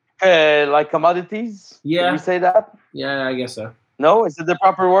 Like commodities? Yeah. Did we say that? Yeah, I guess so. No? Is it the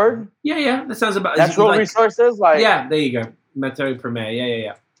proper word? Yeah. That sounds about natural resources? Like yeah, there you go. Matière première.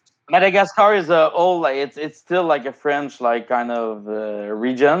 Yeah. Madagascar is a old like it's still like a French like kind of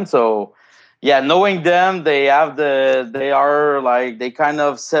region. So yeah, knowing them, they kind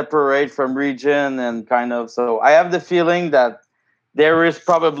of separate from region and kind of, so I have the feeling that there is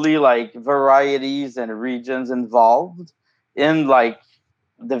probably like varieties and regions involved in like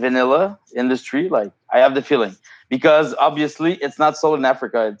the vanilla industry. Like I have the feeling, because obviously it's not sold in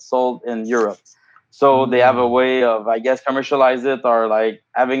Africa, it's sold in Europe. So they have a way of, I guess, commercialize it, or like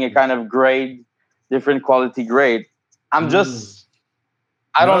having a kind of grade, different quality grade. I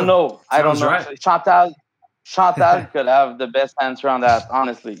don't know. I don't know. Right. Chantal could have the best answer on that,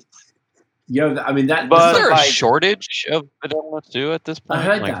 honestly. Yo, I mean that. But is there a shortage of vanilla too at this point? I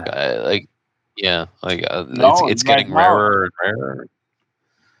heard that. It's getting rarer and rarer.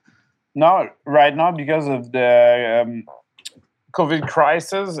 No, right now because of the COVID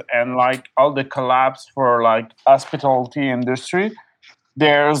crisis and like all the collapse for like hospitality industry,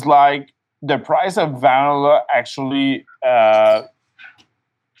 there's like the price of vanilla actually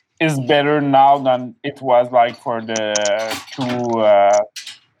is better now than it was like for the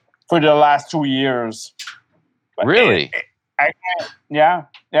last 2 years. But really?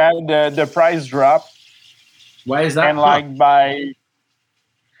 The price dropped. Why is that? And like by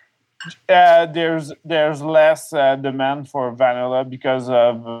there's less demand for vanilla because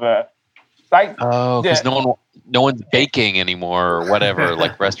of because no one's baking anymore or whatever,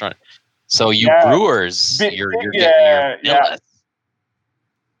 like restaurant. So you brewers, you're getting your vanilla.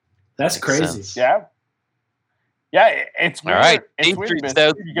 That's crazy. Yeah, it's weird. All right. It's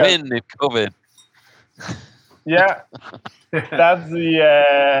win in COVID. Yeah, that's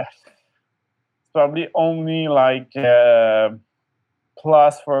the probably only like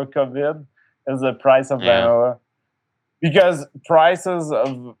plus for COVID is the price of vanilla, because prices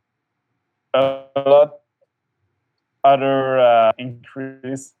of a lot other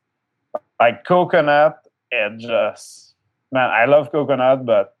increase, like coconut. It just, man, I love coconut,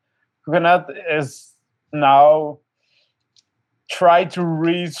 but coconut is now try to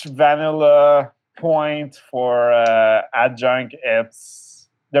reach vanilla point for adjunct. It's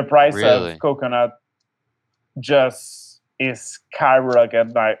the price of coconut just is skyrocket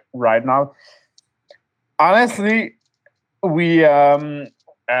right now. Honestly, we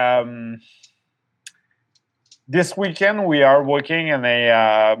this weekend we are working in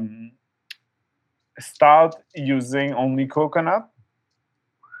a stout using only coconut,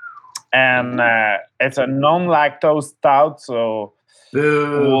 and it's a non-lactose stout, so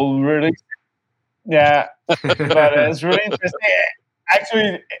we'll really but it's really interesting.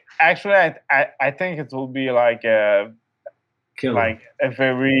 Actually, I think it will be like a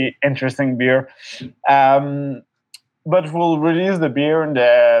very interesting beer. But we'll release the beer in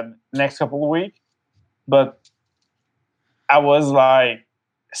the next couple of weeks. But I was like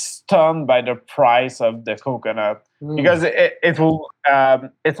stunned by the price of the coconut, because it will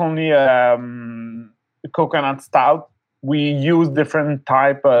it's only coconut stout. We use different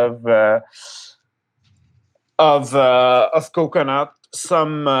type of coconut.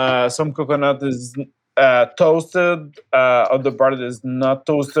 Some coconut is toasted, other part is not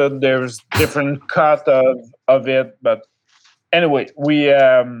toasted. There's different cut of it, but anyway, we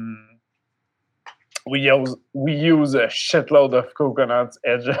use a shitload of coconuts.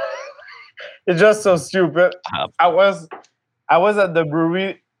 It's just so stupid. I was at the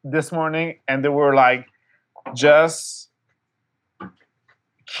brewery this morning, and they were like, just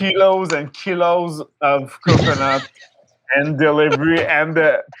kilos and kilos of coconut and delivery, and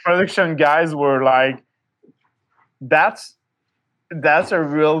the production guys were like, that's a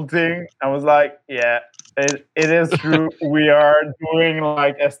real thing. I was like, yeah, it is true. We are doing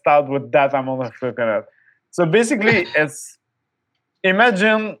like a stout with that amount of coconut. So basically, it's,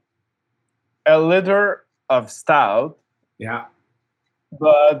 imagine a liter of stout. Yeah.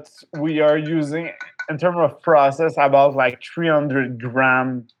 But we are using, in terms of process, about like 300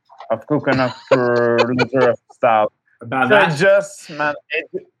 grams of coconut per liter of stout. About so that. It just, man,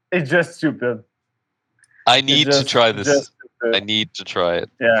 it's just stupid. I need to try this. I need to try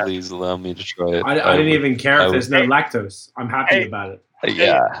it. Yeah. Please allow me to try it. I didn't even care if there's no lactose. I'm happy about it.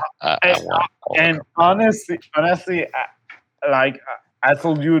 Yeah. And honestly, I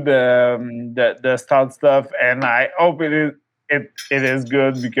told you the stout stuff, and I hope it is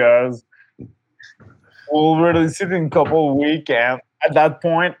good, because we'll release it in a couple of weeks, and at that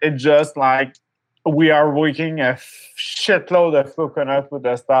point, it's just like we are working a shitload of coconut with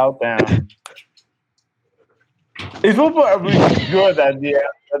the stout, and it will probably be good at the end,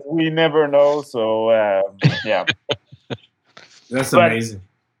 but we never know. So yeah, that's amazing.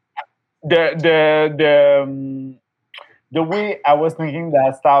 The way I was thinking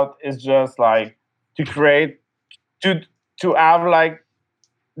that stout is just like to have like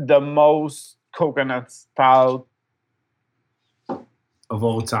the most coconut stout of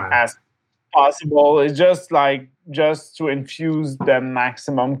all time as possible. It's just to infuse the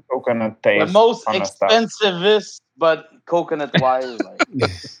maximum coconut taste. The most expensivest, but coconut wise.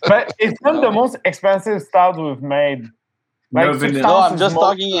 But it's not the most expensive stout we've made. Like, no, I'm just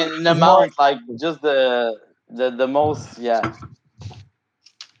talking in amount, like just the most, yeah.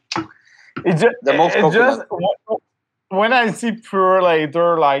 The most coconut. When I see Pure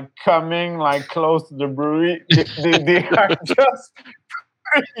Later like coming like close to the brewery, they are just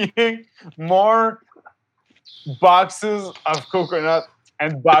bringing more boxes of coconut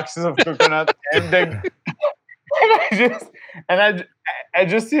and boxes of coconut, and I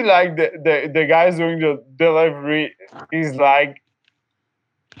just see like the guys doing the delivery is like,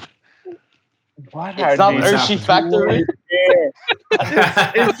 what it's not Hershey Factory.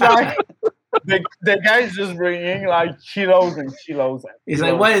 It's like the guy's just bringing like kilos and kilos. He's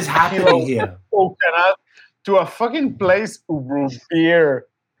like, what is happening here? Coconut to a fucking place who brew beer.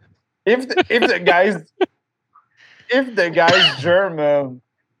 If the guy's German,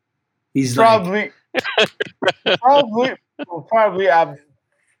 he's probably probably have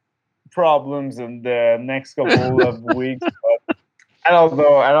problems in the next couple of weeks. But I don't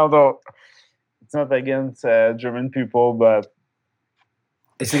know. It's not against German people, but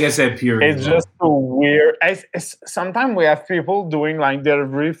it's against that purity. It's just so weird. Sometimes we have people doing like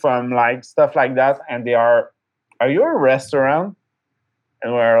delivery from like stuff like that, and they are you a restaurant?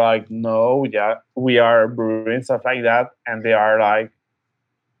 And we're like, no, yeah, we are a brewery and stuff like that, and they are like,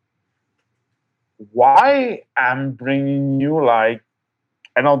 why I'm bringing you like,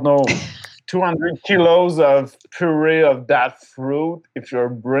 I don't know, 200 kilos of puree of that fruit if you're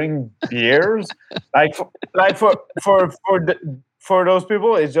bringing beers? For those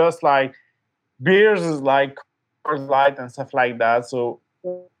people, it's just like beers is like Coors Light and stuff like that. So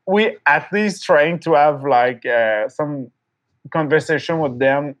we at least trying to have like some conversation with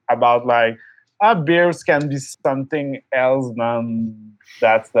them about like beers can be something else than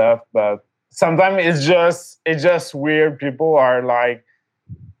that stuff, but sometimes it's just weird. People are like,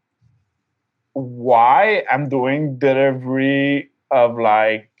 why I'm doing delivery of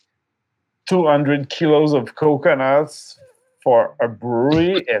like 200 kilos of coconuts for a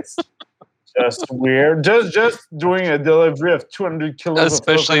brewery? It's just weird. Just doing a delivery of 200 kilos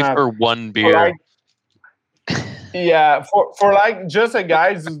especially of for one beer. For like just a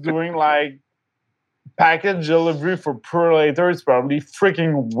guy who's doing like package delivery for Pure Later, it's probably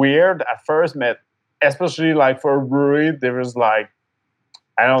freaking weird at first, but especially like for a brewery, there was like,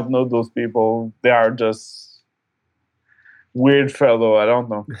 I don't know those people. They are just weird fellow. I don't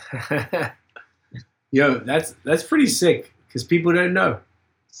know. Yo, that's pretty sick because people don't know.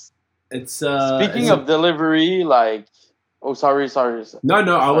 It's speaking of delivery, like, oh, sorry.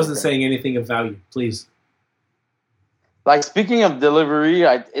 No, I wasn't saying anything of value. Please. Like, speaking of delivery,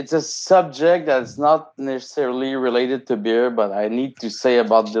 it's a subject that's not necessarily related to beer, but I need to say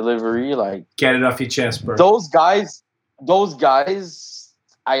about delivery. Like, get it off your chest, bro. Those guys,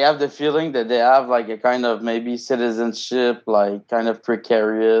 I have the feeling that they have like a kind of maybe citizenship, like kind of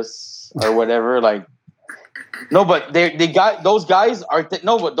precarious or whatever. Like, no, but those guys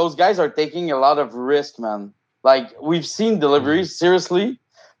are taking a lot of risk, man. Like, we've seen deliveries, seriously.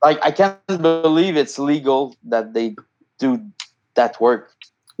 Like, I can't believe it's legal that they do that work.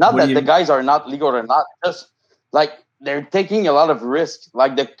 Not that the guys are not legal or not, just like they're taking a lot of risks.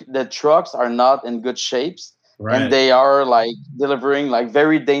 Like the trucks are not in good shapes, and they are like delivering like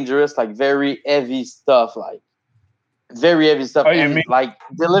very dangerous, like very heavy stuff, like very heavy stuff. And like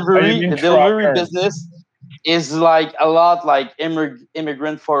delivery business is like a lot like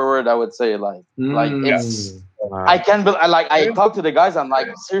immigrant forward, I would say. Like it's I can't I talk to the guys, I'm like,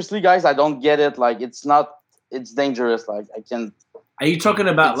 seriously guys, I don't get it. Like it's dangerous. Like I can. Are you talking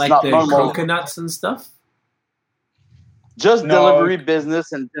about like the coconuts and stuff? Just delivery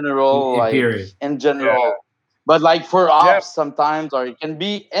business in general, in general. Yeah. But like for ops sometimes, or it can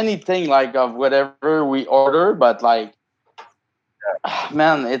be anything like of whatever we order, but like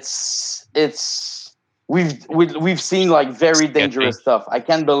man, it's we've seen like very dangerous stuff. I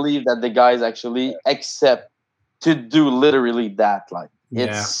can't believe that the guys actually accept to do literally that. Like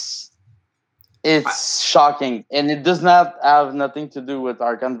it's shocking, and it does not have nothing to do with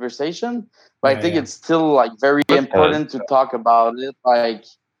our conversation. But I think it's still like very important to talk about it, like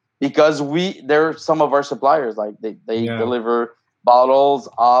because they're some of our suppliers. Like they deliver bottles,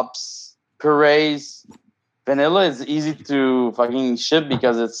 ops, purees. Vanilla is easy to fucking ship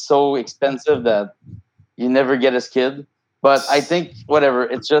because it's so expensive that you never get as kid. But I think whatever,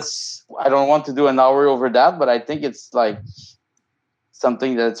 it's just I don't want to do an hour over that, but I think it's like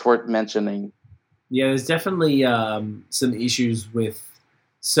something that's worth mentioning. Yeah, there's definitely some issues with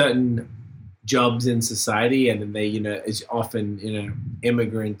certain jobs in society, and then they, it's often,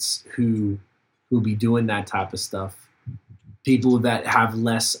 immigrants who be doing that type of stuff. People that have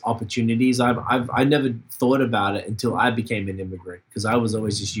less opportunities. I never thought about it until I became an immigrant, because I was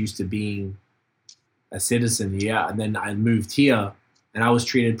always just used to being a citizen. Yeah, and then I moved here, and I was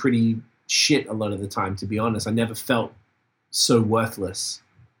treated pretty shit a lot of the time. To be honest, I never felt so worthless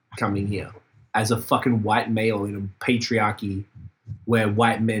coming here as a fucking white male in a patriarchy where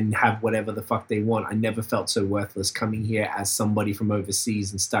white men have whatever the fuck they want. I never felt so worthless coming here as somebody from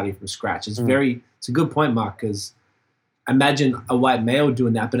overseas and starting from scratch. It's a good point, Mark, because imagine a white male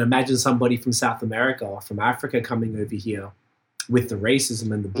doing that, but imagine somebody from South America or from Africa coming over here with the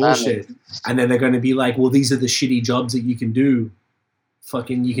racism and the bullshit. And then they're going to be like, well, these are the shitty jobs that you can do.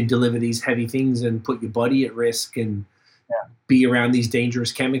 Fucking, you can deliver these heavy things and put your body at risk and be around these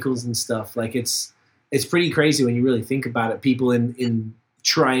dangerous chemicals and stuff. Like it's pretty crazy when you really think about it. People in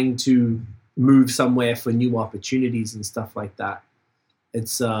trying to move somewhere for new opportunities and stuff like that.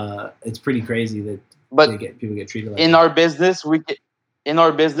 It's pretty crazy that people get treated like in that. Our business.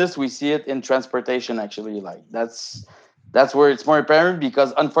 We see it in transportation. Actually, like that's where it's more apparent,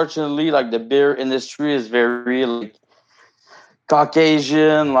 because unfortunately, like the beer industry is very like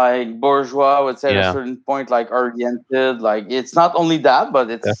Caucasian, like bourgeois, I would say at a certain point, like oriented. Like it's not only that, but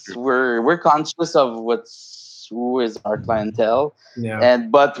it's we're conscious of who is our clientele.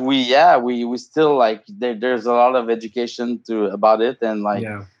 But we still like there's a lot of education about it, and like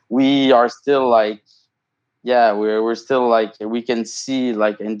we are still like we're still like we can see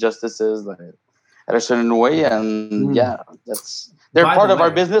like injustices like at a certain way, and they're part of our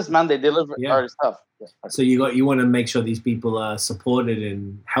business, man. They deliver our stuff. So you want to make sure these people are supported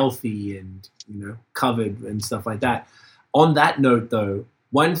and healthy and covered and stuff like that. On that note, though,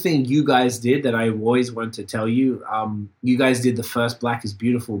 one thing you guys did that I always wanted to tell you, you guys did the first Black is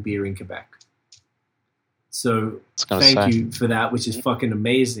Beautiful beer in Quebec. So thank you for that, which is fucking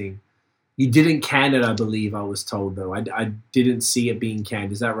amazing. You didn't can it, I believe. I was told though. I didn't see it being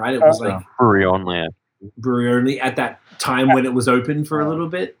canned. Is that right? It was like brewery only. Brewery only at that time when it was open for a little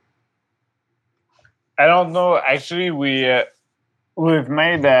bit. I don't know. Actually, we've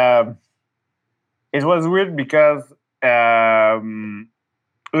made. It was weird because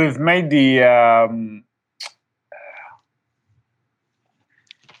we've made the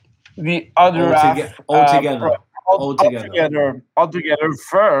other half altogether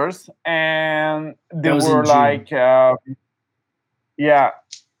first, and they were like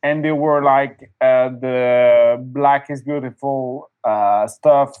and they were like the Black is Beautiful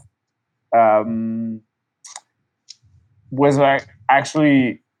stuff. Was like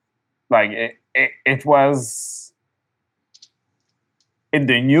actually like it was in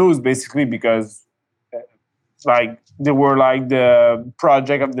the news basically because like they were like the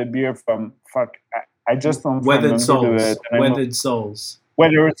project of the beer from I just don't Weathered Souls. Weathered Souls.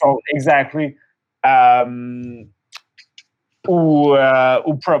 Weathered Souls, exactly. Who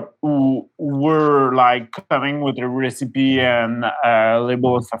were like coming with a recipe and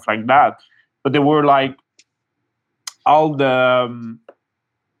label and stuff like that, but they were like all the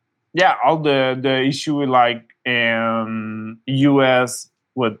issue like in US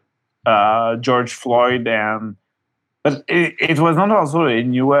with George Floyd and But it was not also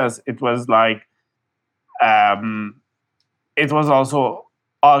in US. It was like it was also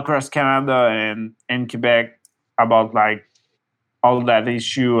all across Canada and in Quebec about like all that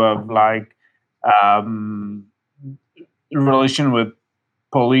issue of like relation with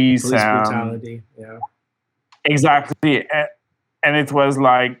police brutality. Yeah, exactly. And it was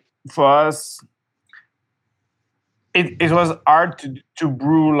like for us, it was hard to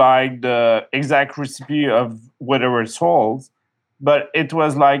brew like the exact recipe of whatever souls, but it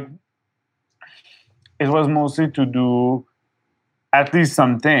was like it was mostly to do at least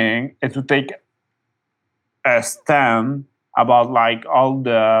something and to take a stand about like all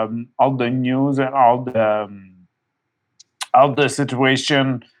the news and all the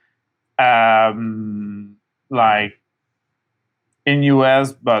situation like in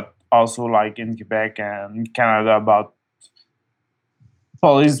US but also like in Quebec and Canada about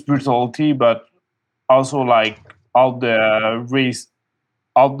police brutality, but also like all the racism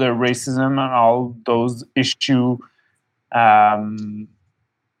and all those issues around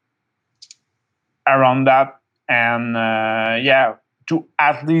that. And to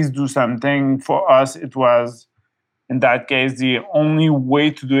at least do something for us, it was in that case the only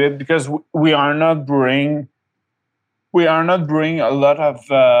way to do it, because we are not brewing a lot of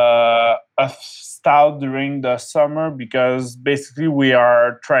stout during the summer, because basically we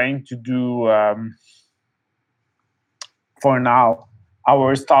are trying to do for now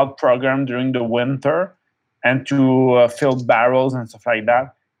our stout program during the winter and to fill barrels and stuff like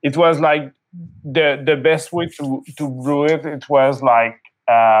that. It was like the best way to brew it. It was like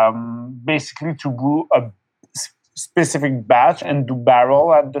basically to brew a specific batch and do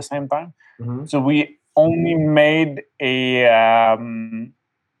barrel at the same time. Mm-hmm. So we only made a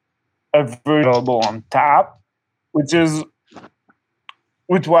version available on tap, which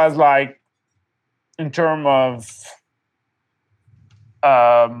was like in terms of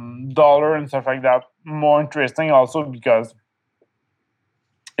dollar and stuff like that more interesting, also because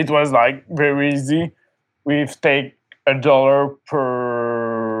it was like very easy. We've take $1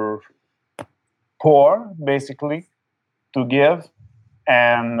 per pour basically to give,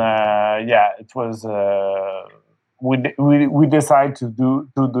 and it was we decided to do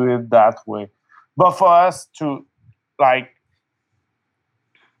it that way. But for us to like,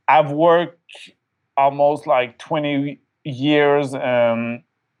 I've worked almost like 20 years in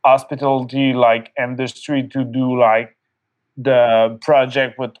hospitality like industry to do like the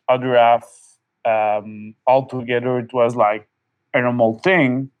project with other half altogether. It was like a normal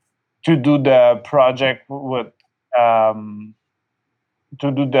thing to do the project with to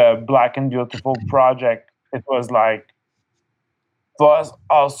do the Black and Beautiful project. It was like was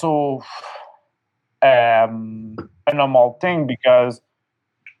also a normal thing, because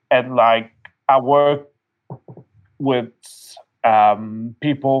at like I work with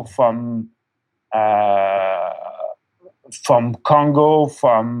people from Congo,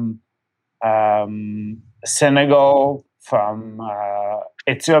 from Senegal, from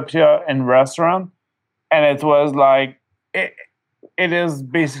Ethiopia in restaurant, and it was like it is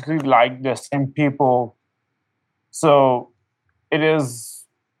basically like the same people. So it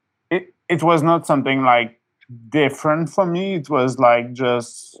was not something like different for me. It was like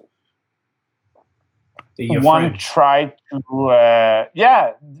just one tried to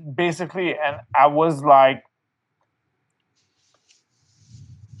basically, and I was like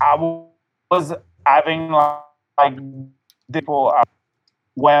I was having like people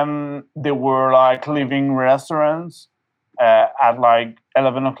when they were like leaving restaurants at like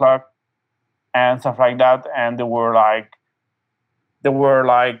 11 o'clock and stuff like that, and they were like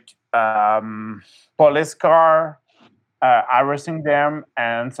police car arresting them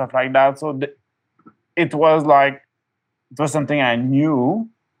and stuff like that. So it was something I knew,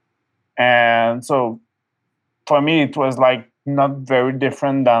 and so for me it was like not very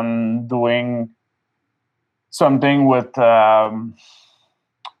different than doing something with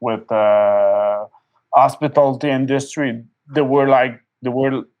hospitality industry. They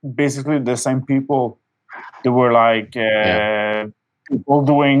were basically the same people. They were like people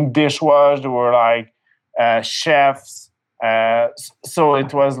doing dishwash. They were like chefs. So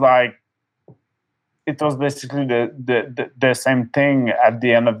it was like it was basically the same thing. At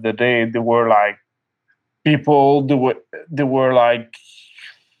the end of the day, they were like people. They were like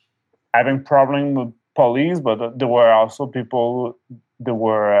having problem with police, but there were also people.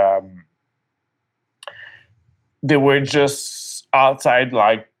 They were just outside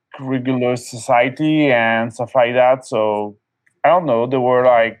like regular society and stuff like that. So I don't know. They were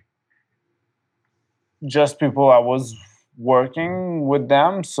like just people I was working with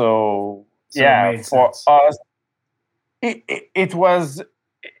them. So yeah, for us, it was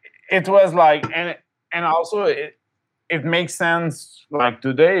like, and also it makes sense like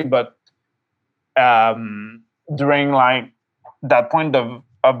today, but during like that point of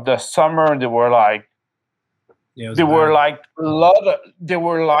the summer, they were like a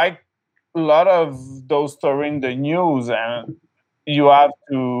lot of those stories in the news, and you have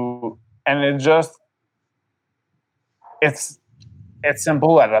to, and it's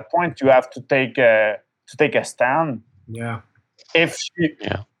simple at that point. You have to take a stand. Yeah. If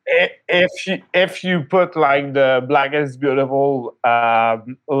you put like the Black is Beautiful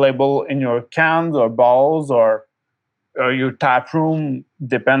label in your cans or bottles or your tap room,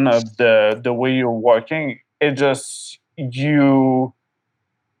 depend of the way you're working, it just you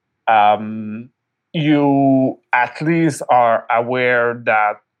at least are aware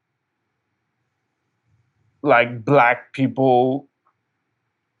that like Black people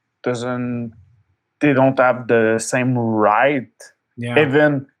they don't have the same right,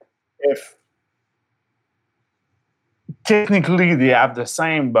 even if technically they have the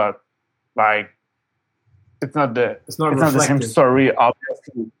same, but like it's not the same story,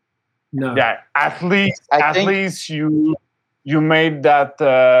 obviously. No. Yeah, at least you made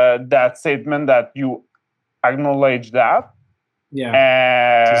that statement that you acknowledge that.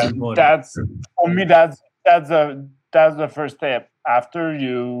 Yeah. And that's for me. That's the first step. After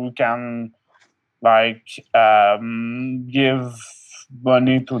you can like give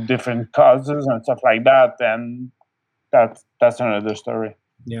money to different causes and stuff like that, and that's another story.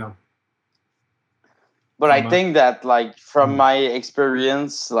 Yeah. But I think that, like, from my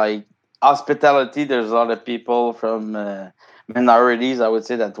experience, like hospitality, there's a lot of people from minorities, I would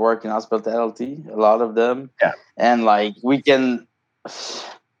say, that work in hospitality. A lot of them, and like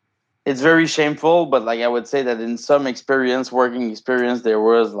it's very shameful. But like I would say that in some working experience, there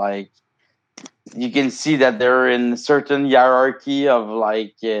was like you can see that they're in a certain hierarchy of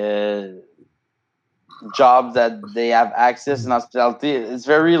like job that they have access in hospitality. It's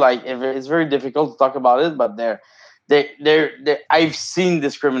very difficult to talk about it, but I've seen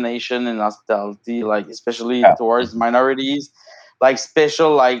discrimination in hospitality, like especially towards minorities, like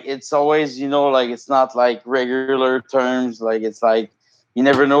special, like it's always, like it's not like regular terms, like it's like you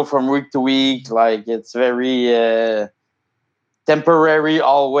never know from week to week, like it's very temporary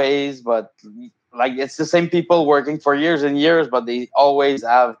always, but like it's the same people working for years and years, but they always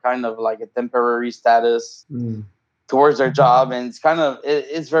have kind of like a temporary status towards their job, and it's kind of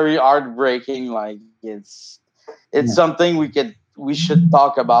it's very heartbreaking. Like it's something we should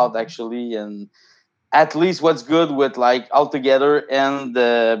talk about actually, and at least what's good with like Altogether and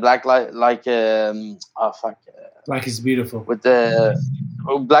the Black Black is Beautiful with the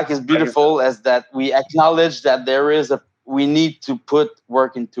Black is Beautiful, as that we acknowledge that we need to put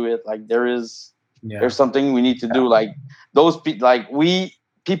work into it. Like there's something we need to do. Like those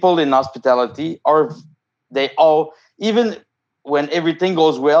people in hospitality even when everything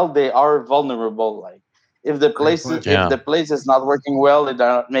goes well, they are vulnerable. Like if the place is not working well, they're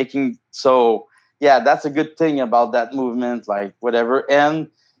not making. So yeah, that's a good thing about that movement. Like whatever. And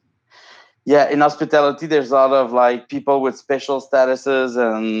yeah, in hospitality, there's a lot of like people with special statuses,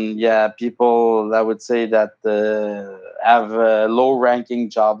 and people I would say that have low-ranking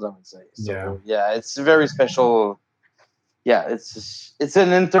jobs. I would say. So yeah, it's very special. Yeah, it's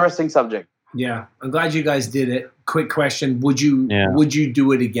an interesting subject. Yeah, I'm glad you guys did it. Quick question: Would you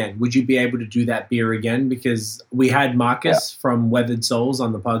do it again? Would you be able to do that beer again? Because we had Marcus from Weathered Souls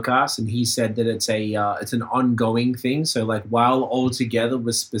on the podcast, and he said that it's an ongoing thing. So like while Altogether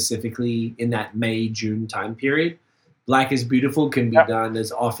was specifically in that May-June time period, Black is Beautiful can be done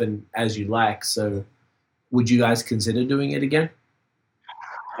as often as you like. So would you guys consider doing it again?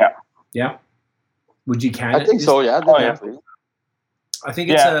 Yeah. Yeah. Would you I think so. Yeah, definitely. I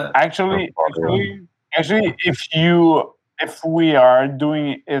think it's actually if we are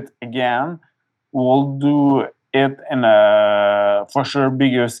doing it again, we'll do it in a for sure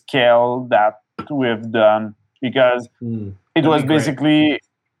bigger scale that we've done, because it was basically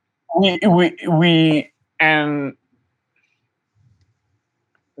we and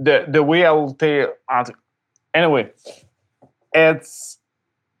the way I will tell anyway, it's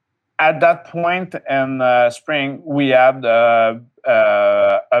at that point in spring we had a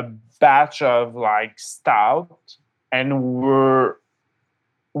batch of like stout, and we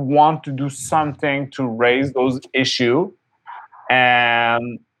want to do something to raise those issues.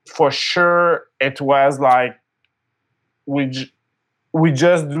 And for sure it was like we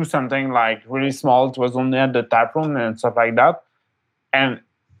just do something like really small. It was only at the tap room and stuff like that, and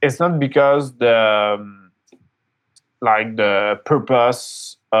it's not because the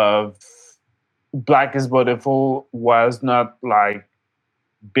purpose of Black is Beautiful was not like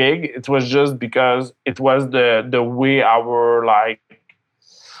big. It was just because it was the way our like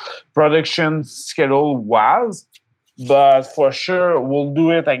production schedule was. But for sure, we'll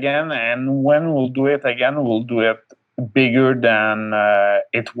do it again. And when we'll do it again, we'll do it bigger than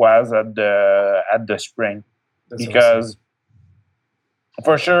it was at the spring. That's because awesome.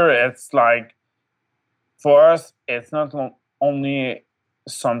 For sure, it's like for us, it's not only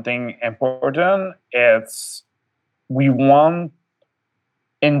something important. It's we want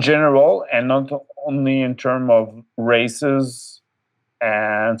in general, and not only in terms of races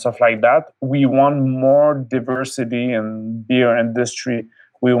and stuff like that. We want more diversity in beer industry.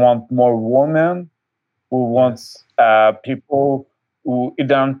 We want more women. We want people who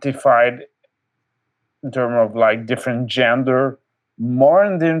identified in terms of like different gender more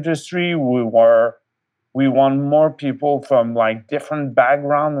in the industry. We want more people from like different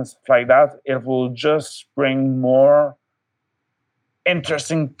backgrounds and stuff like that. It will just bring more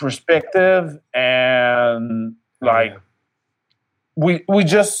interesting perspective and like we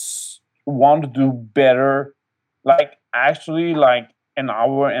just want to do better. Like actually, like in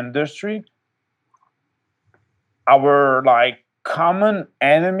our industry, our like common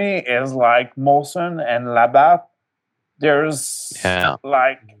enemy is like Molson and Labatt. There's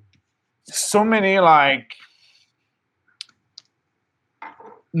like so many like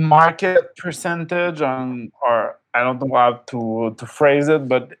market percentage on, or I don't know how to phrase it,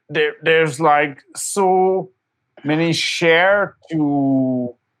 but there's like so many share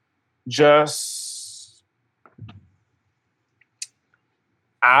to just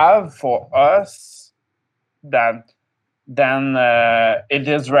have for us than it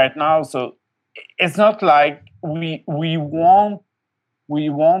is right now. So it's not like we won't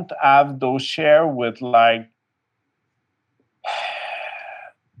have those share with like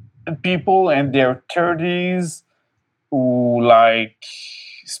people in their 30s who like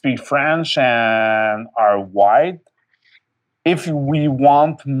speak French and are white. If we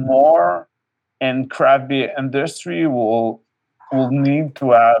want more in craft beer industry, we'll need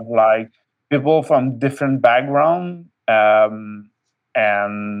to have like people from different background, and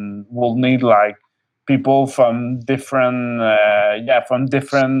we'll need like people from different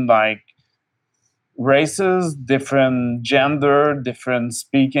like races, different gender, different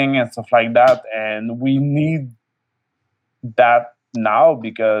speaking and stuff like that. And we need that now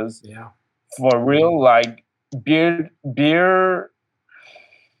because for real, like beer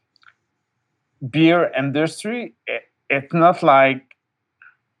industry, it's not like,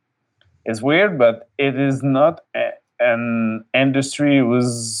 it's weird, but it is not an industry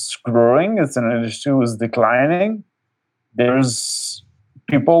was growing. It's an industry was declining. There's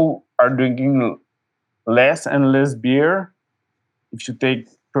people are drinking less and less beer if you take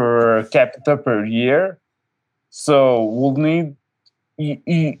per capita per year. So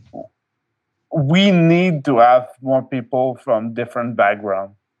we need to have more people from different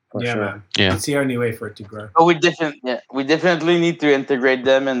backgrounds. For sure. Man. Yeah, it's the only way for it to grow. But we definitely need to integrate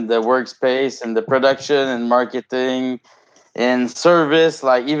them in the workspace and the production and marketing and service.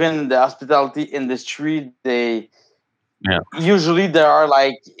 Like even the hospitality industry, usually there are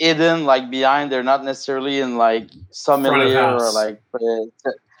like hidden like behind. They're not necessarily in like sommelier or like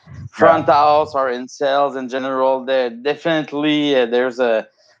front house or in sales in general. There definitely there's a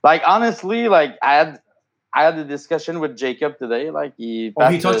like honestly like I had a discussion with Jacob today. Like he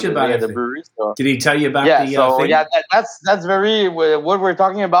talked to you about it at the brewery. So. Did he tell you about the thing? Yeah, that's very what we're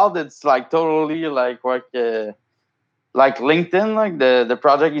talking about. It's like totally like what like LinkedIn, like the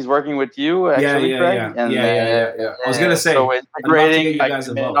project he's working with you actually, Craig. Yeah. I was gonna say so integrating like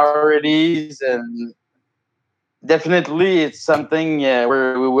minorities and definitely it's something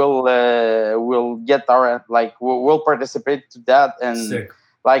where we will get our like we'll participate to that and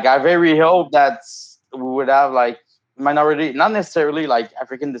like I very hope that we would have like minority, not necessarily like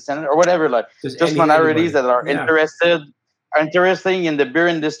African descendant or whatever, like just minorities that are interesting in the beer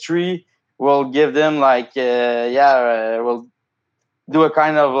industry. We'll give them like we'll do a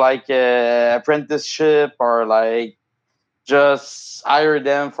kind of like apprenticeship or like just hire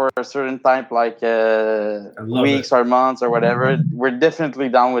them for a certain time, like weeks or months or whatever. We're definitely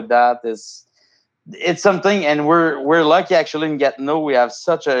down with that. It's something, and we're lucky actually in Gatineau. We have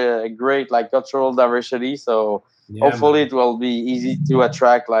such a great like cultural diversity, so hopefully it will be easy to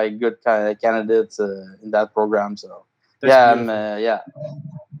attract like good candidates in that program. So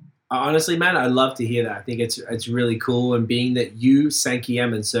honestly, man, I love to hear that. I think it's really cool, and being that you,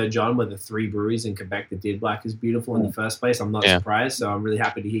 Sankiem, and Sir John were the 3 breweries in Quebec that did Black is Beautiful in the first place, I'm not surprised. So I'm really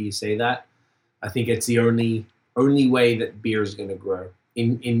happy to hear you say that. I think it's the only way that beer is going to grow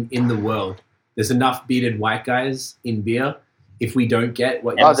in the world. there's enough bearded white guys in beer. If we don't get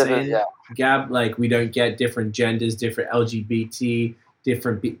what you're saying, Gab, like we don't get different genders, different LGBT,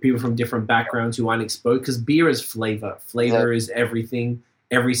 different people from different backgrounds who aren't exposed, because beer is flavor. Flavor is everything.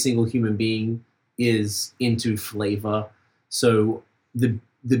 Every single human being is into flavor. So the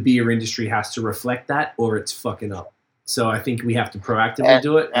beer industry has to reflect that, or it's fucking up. So I think we have to proactively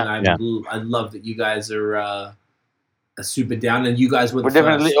do it, and I love that you guys are super down, and you guys were the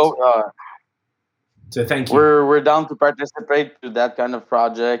definitely first. So thank you. We're down to participate to that kind of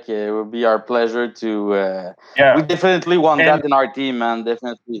project. It will be our pleasure to. We definitely want that in our team, man.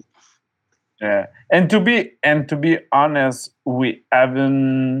 Definitely. Yeah, and to be honest, we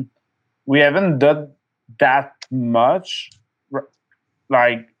haven't done that much.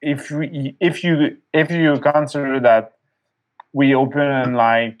 Like if you consider that we opened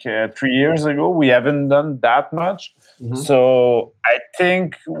like 3 years ago, we haven't done that much. Mm-hmm. So I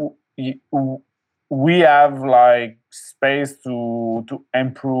think we have like space to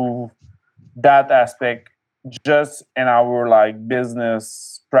improve that aspect just in our like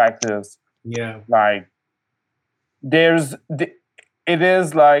business practice. Yeah, like it is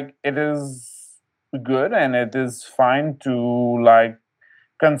good, and it is fine to like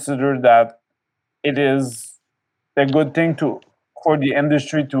consider that it is a good thing for the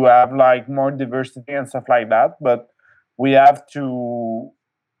industry to have like more diversity and stuff like that, but we have to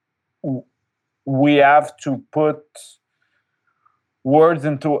put words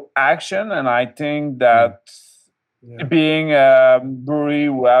into action. And I think that being a brewery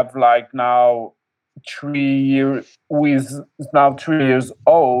who have like now 3 years, who is now 3 years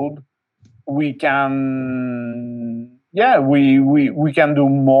old, we can we can do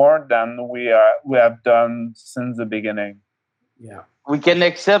more than we have done since the beginning. Yeah, we can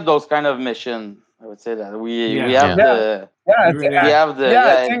accept those kind of mission. I would say that we have the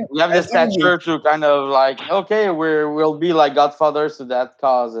stature to kind of like, okay, we'll be like godfathers to that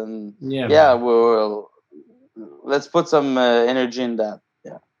cause, and let's put some energy in that.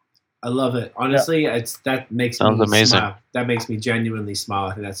 Yeah, I love it. Honestly, that makes me amazing. Smile. That makes me genuinely smile.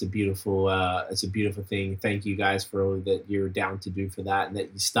 I think that's a beautiful thing. Thank you guys for all that you're down to do for that, and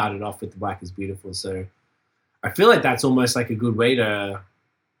that you started off with the Black is Beautiful. So I feel like that's almost like a good way to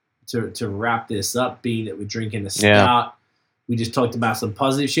wrap this up, being that we're drinking a stout. Yeah. We just talked about some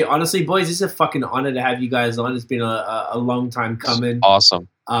positive shit. Honestly, boys, it's a fucking honor to have you guys on. It's been a long time coming. Awesome.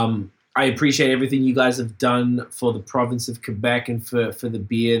 I appreciate everything you guys have done for the province of Quebec and for the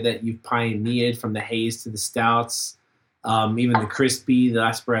beer that you've pioneered, from the haze to the stouts, even the crispy. The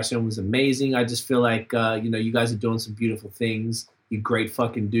aspiration was amazing. I just feel like you guys are doing some beautiful things. You're great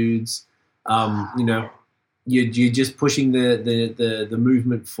fucking dudes. You're just pushing the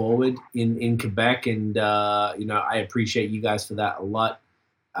movement forward in Quebec, and I appreciate you guys for that a lot.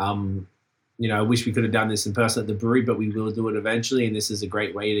 I wish we could have done this in person at the brewery, but we will do it eventually, and this is a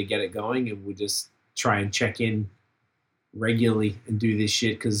great way to get it going, and we'll just try and check in regularly and do this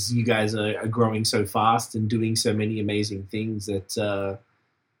shit, because you guys are growing so fast and doing so many amazing things that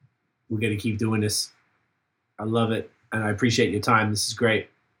we're going to keep doing this. I love it, and I appreciate your time. This is great.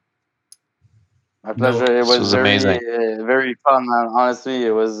 My pleasure. It was very, very fun. Honestly, it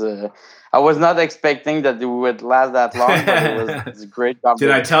was. I was not expecting that it would last that long, but it was a great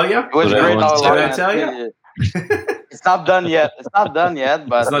conversation. Did I tell you? It was great. Did I tell you? It's not done yet. But it's not done yet.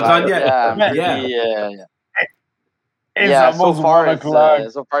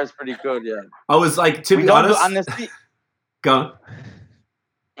 So far it's pretty good. Yeah. I was like, to be honest, honestly. Go on.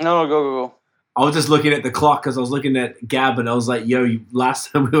 No, go. I was just looking at the clock because I was looking at Gab, and I was like, yo,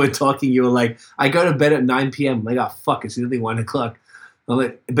 last time we were talking, you were like, I go to bed at 9 p.m. I'm like, oh, fuck, it's nearly 1 o'clock. I'm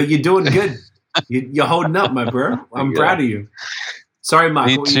like, but you're doing good. You're holding up, my bro. I'm proud of you. Sorry, Mark.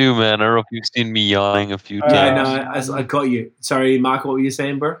 Me too, man. I don't know if you've seen me yawning a few times. Yeah, no, I caught you. Sorry, Mark, what were you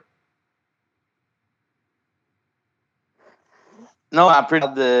saying, bro? No, I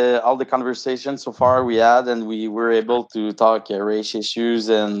appreciate all the conversations so far we had, and we were able to talk race issues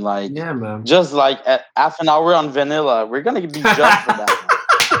and just like half an hour on vanilla. We're gonna be judged for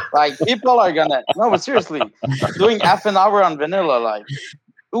that. Like people are gonna but seriously, doing half an hour on vanilla, like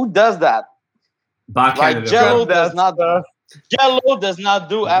who does that? Like Jello does not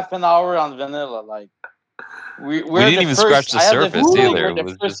do half an hour on vanilla. Like we didn't even scratch the surface either. We're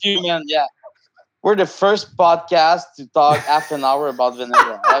the first human, We're the first podcast to talk half an hour about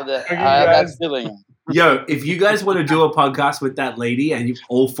vanilla. I have that feeling. Yo, if you guys want to do a podcast with that lady and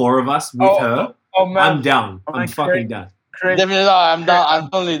all four of us with her, I'm down. I'm fucking down. Definitely, I'm down. I'm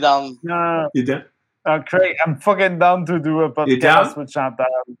totally down. No. You down? Craig, I'm fucking down to do a podcast with Chantal.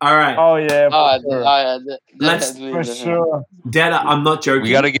 All right. Oh yeah. Let's for sure. Dad, I'm not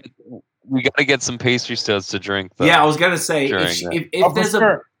joking. we got to get some pastry stouts to drink. Though, I was gonna say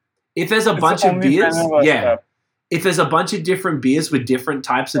if there's a bunch of beers, if there's a bunch of different beers with different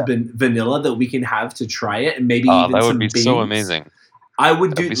types of vanilla that we can have to try it, and maybe even that some would be beans, so amazing. I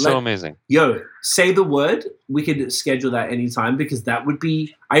would That'd be so amazing. Yo, say the word. We could schedule that anytime because that would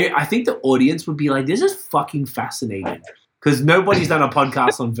be. I think the audience would be like, "This is fucking fascinating," because nobody's done a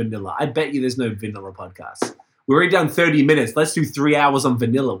podcast on vanilla. I bet you there's no vanilla podcast. We're already done 30 minutes. Let's do 3 hours on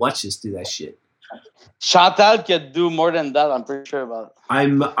vanilla. Watch us do that shit. Chantal could do more than that. I'm pretty sure about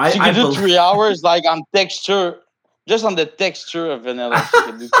it. She could do 3 hours, like on texture, just on the texture of vanilla. She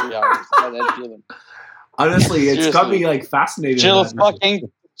could do 3 hours. Honestly, it's got me like fascinated.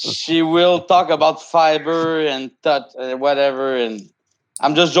 She will talk about fiber and touch, whatever. And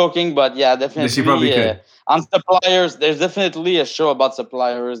I'm just joking, but yeah, definitely. She probably could. On suppliers, there's definitely a show about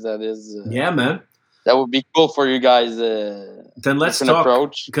suppliers that is. Man. That would be cool for you guys. Then let's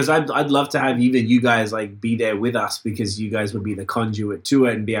talk, because I'd love to have even you guys like be there with us, because you guys would be the conduit to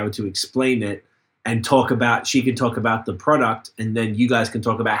it and be able to explain it and talk about. She can talk about the product, and then you guys can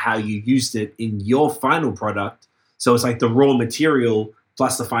talk about how you used it in your final product. So it's like the raw material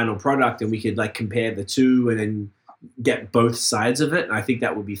plus the final product, and we could like compare the two and then get both sides of it. And I think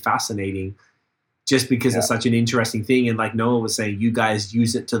that would be fascinating. Just because it's such an interesting thing, and like Noah was saying, you guys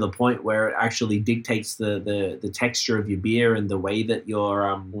use it to the point where it actually dictates the texture of your beer and the way that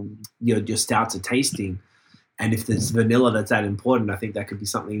your stouts are tasting. And if there's vanilla that's that important, I think that could be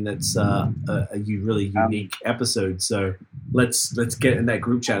something that's a really unique episode. So let's get in that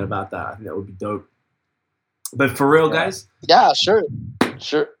group chat about that. I think that would be dope. But for real, guys. Yeah, sure.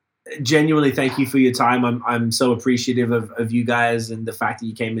 Genuinely, thank you for your time. I'm so appreciative of you guys and the fact that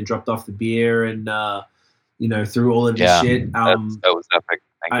you came and dropped off the beer and through all of this shit. That was epic.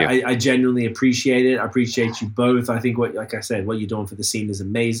 Thank you. I genuinely appreciate it. I appreciate you both. I think what you're doing for the scene is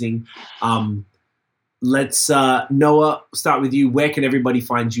amazing. Let's Noah, start with you. Where can everybody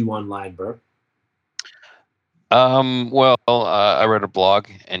find you online, bro? I read a blog,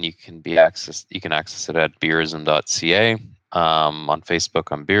 and you can access it at beerism.ca. On Facebook,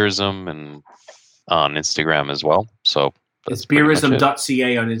 I'm Beerism, and on Instagram as well. So it's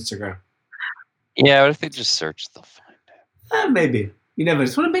beerism.ca on Instagram. Yeah, but if they just search, they'll find it. Maybe. You never.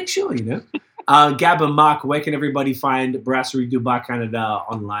 Just want to make sure, Gab and Mark, where can everybody find Brasserie du Bar Canada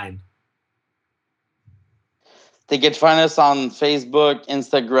online? They can find us on Facebook,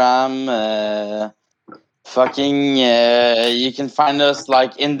 Instagram. You can find us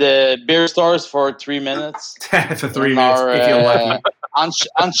like in the beer stores for 3 minutes. For 3 minutes, if you're lucky. On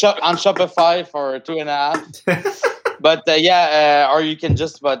Shopify for 2.5. But or you can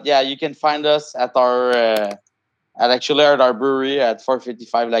you can find us at our at our brewery at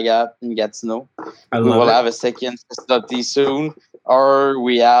 455 La Gap in Gatineau. We will have a second facility soon, or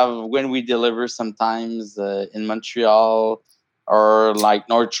we have when we deliver sometimes in Montreal. Or like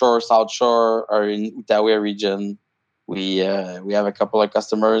North Shore, South Shore, or in Outaouais region, we have a couple of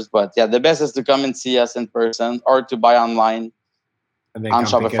customers. But the best is to come and see us in person or to buy online on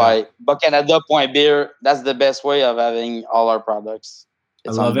Shopify. Buckcanada.beer. That's the best way of having all our products.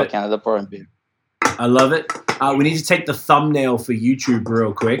 It's on Buckcanada.beer. I love it. We need to take the thumbnail for YouTube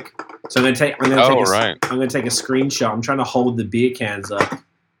real quick. So I'm gonna take a screenshot. I'm trying to hold the beer cans up.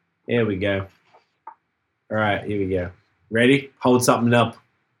 There we go. All right, here we go. Ready? Hold something up.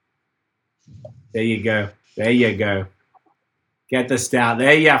 There you go. Get the stout.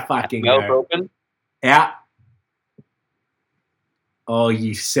 There you fucking go. Open? Yeah. Oh,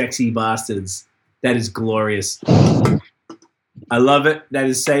 you sexy bastards. That is glorious. I love it. That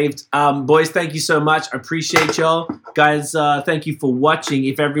is saved. Boys, thank you so much. I appreciate y'all. Guys, thank you for watching.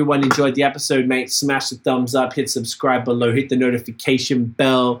 If everyone enjoyed the episode, mate, smash the thumbs up, hit subscribe below, hit the notification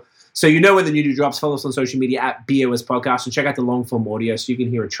bell. So you know when the new drops. Follow us on social media at BOS Podcast, and check out the long form audio so you can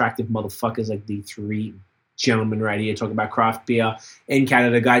hear attractive motherfuckers like the three gentlemen right here talking about craft beer in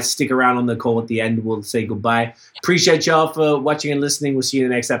Canada. Guys, stick around on the call at the end. We'll say goodbye. Appreciate y'all for watching and listening. We'll see you in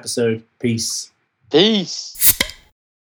the next episode. Peace.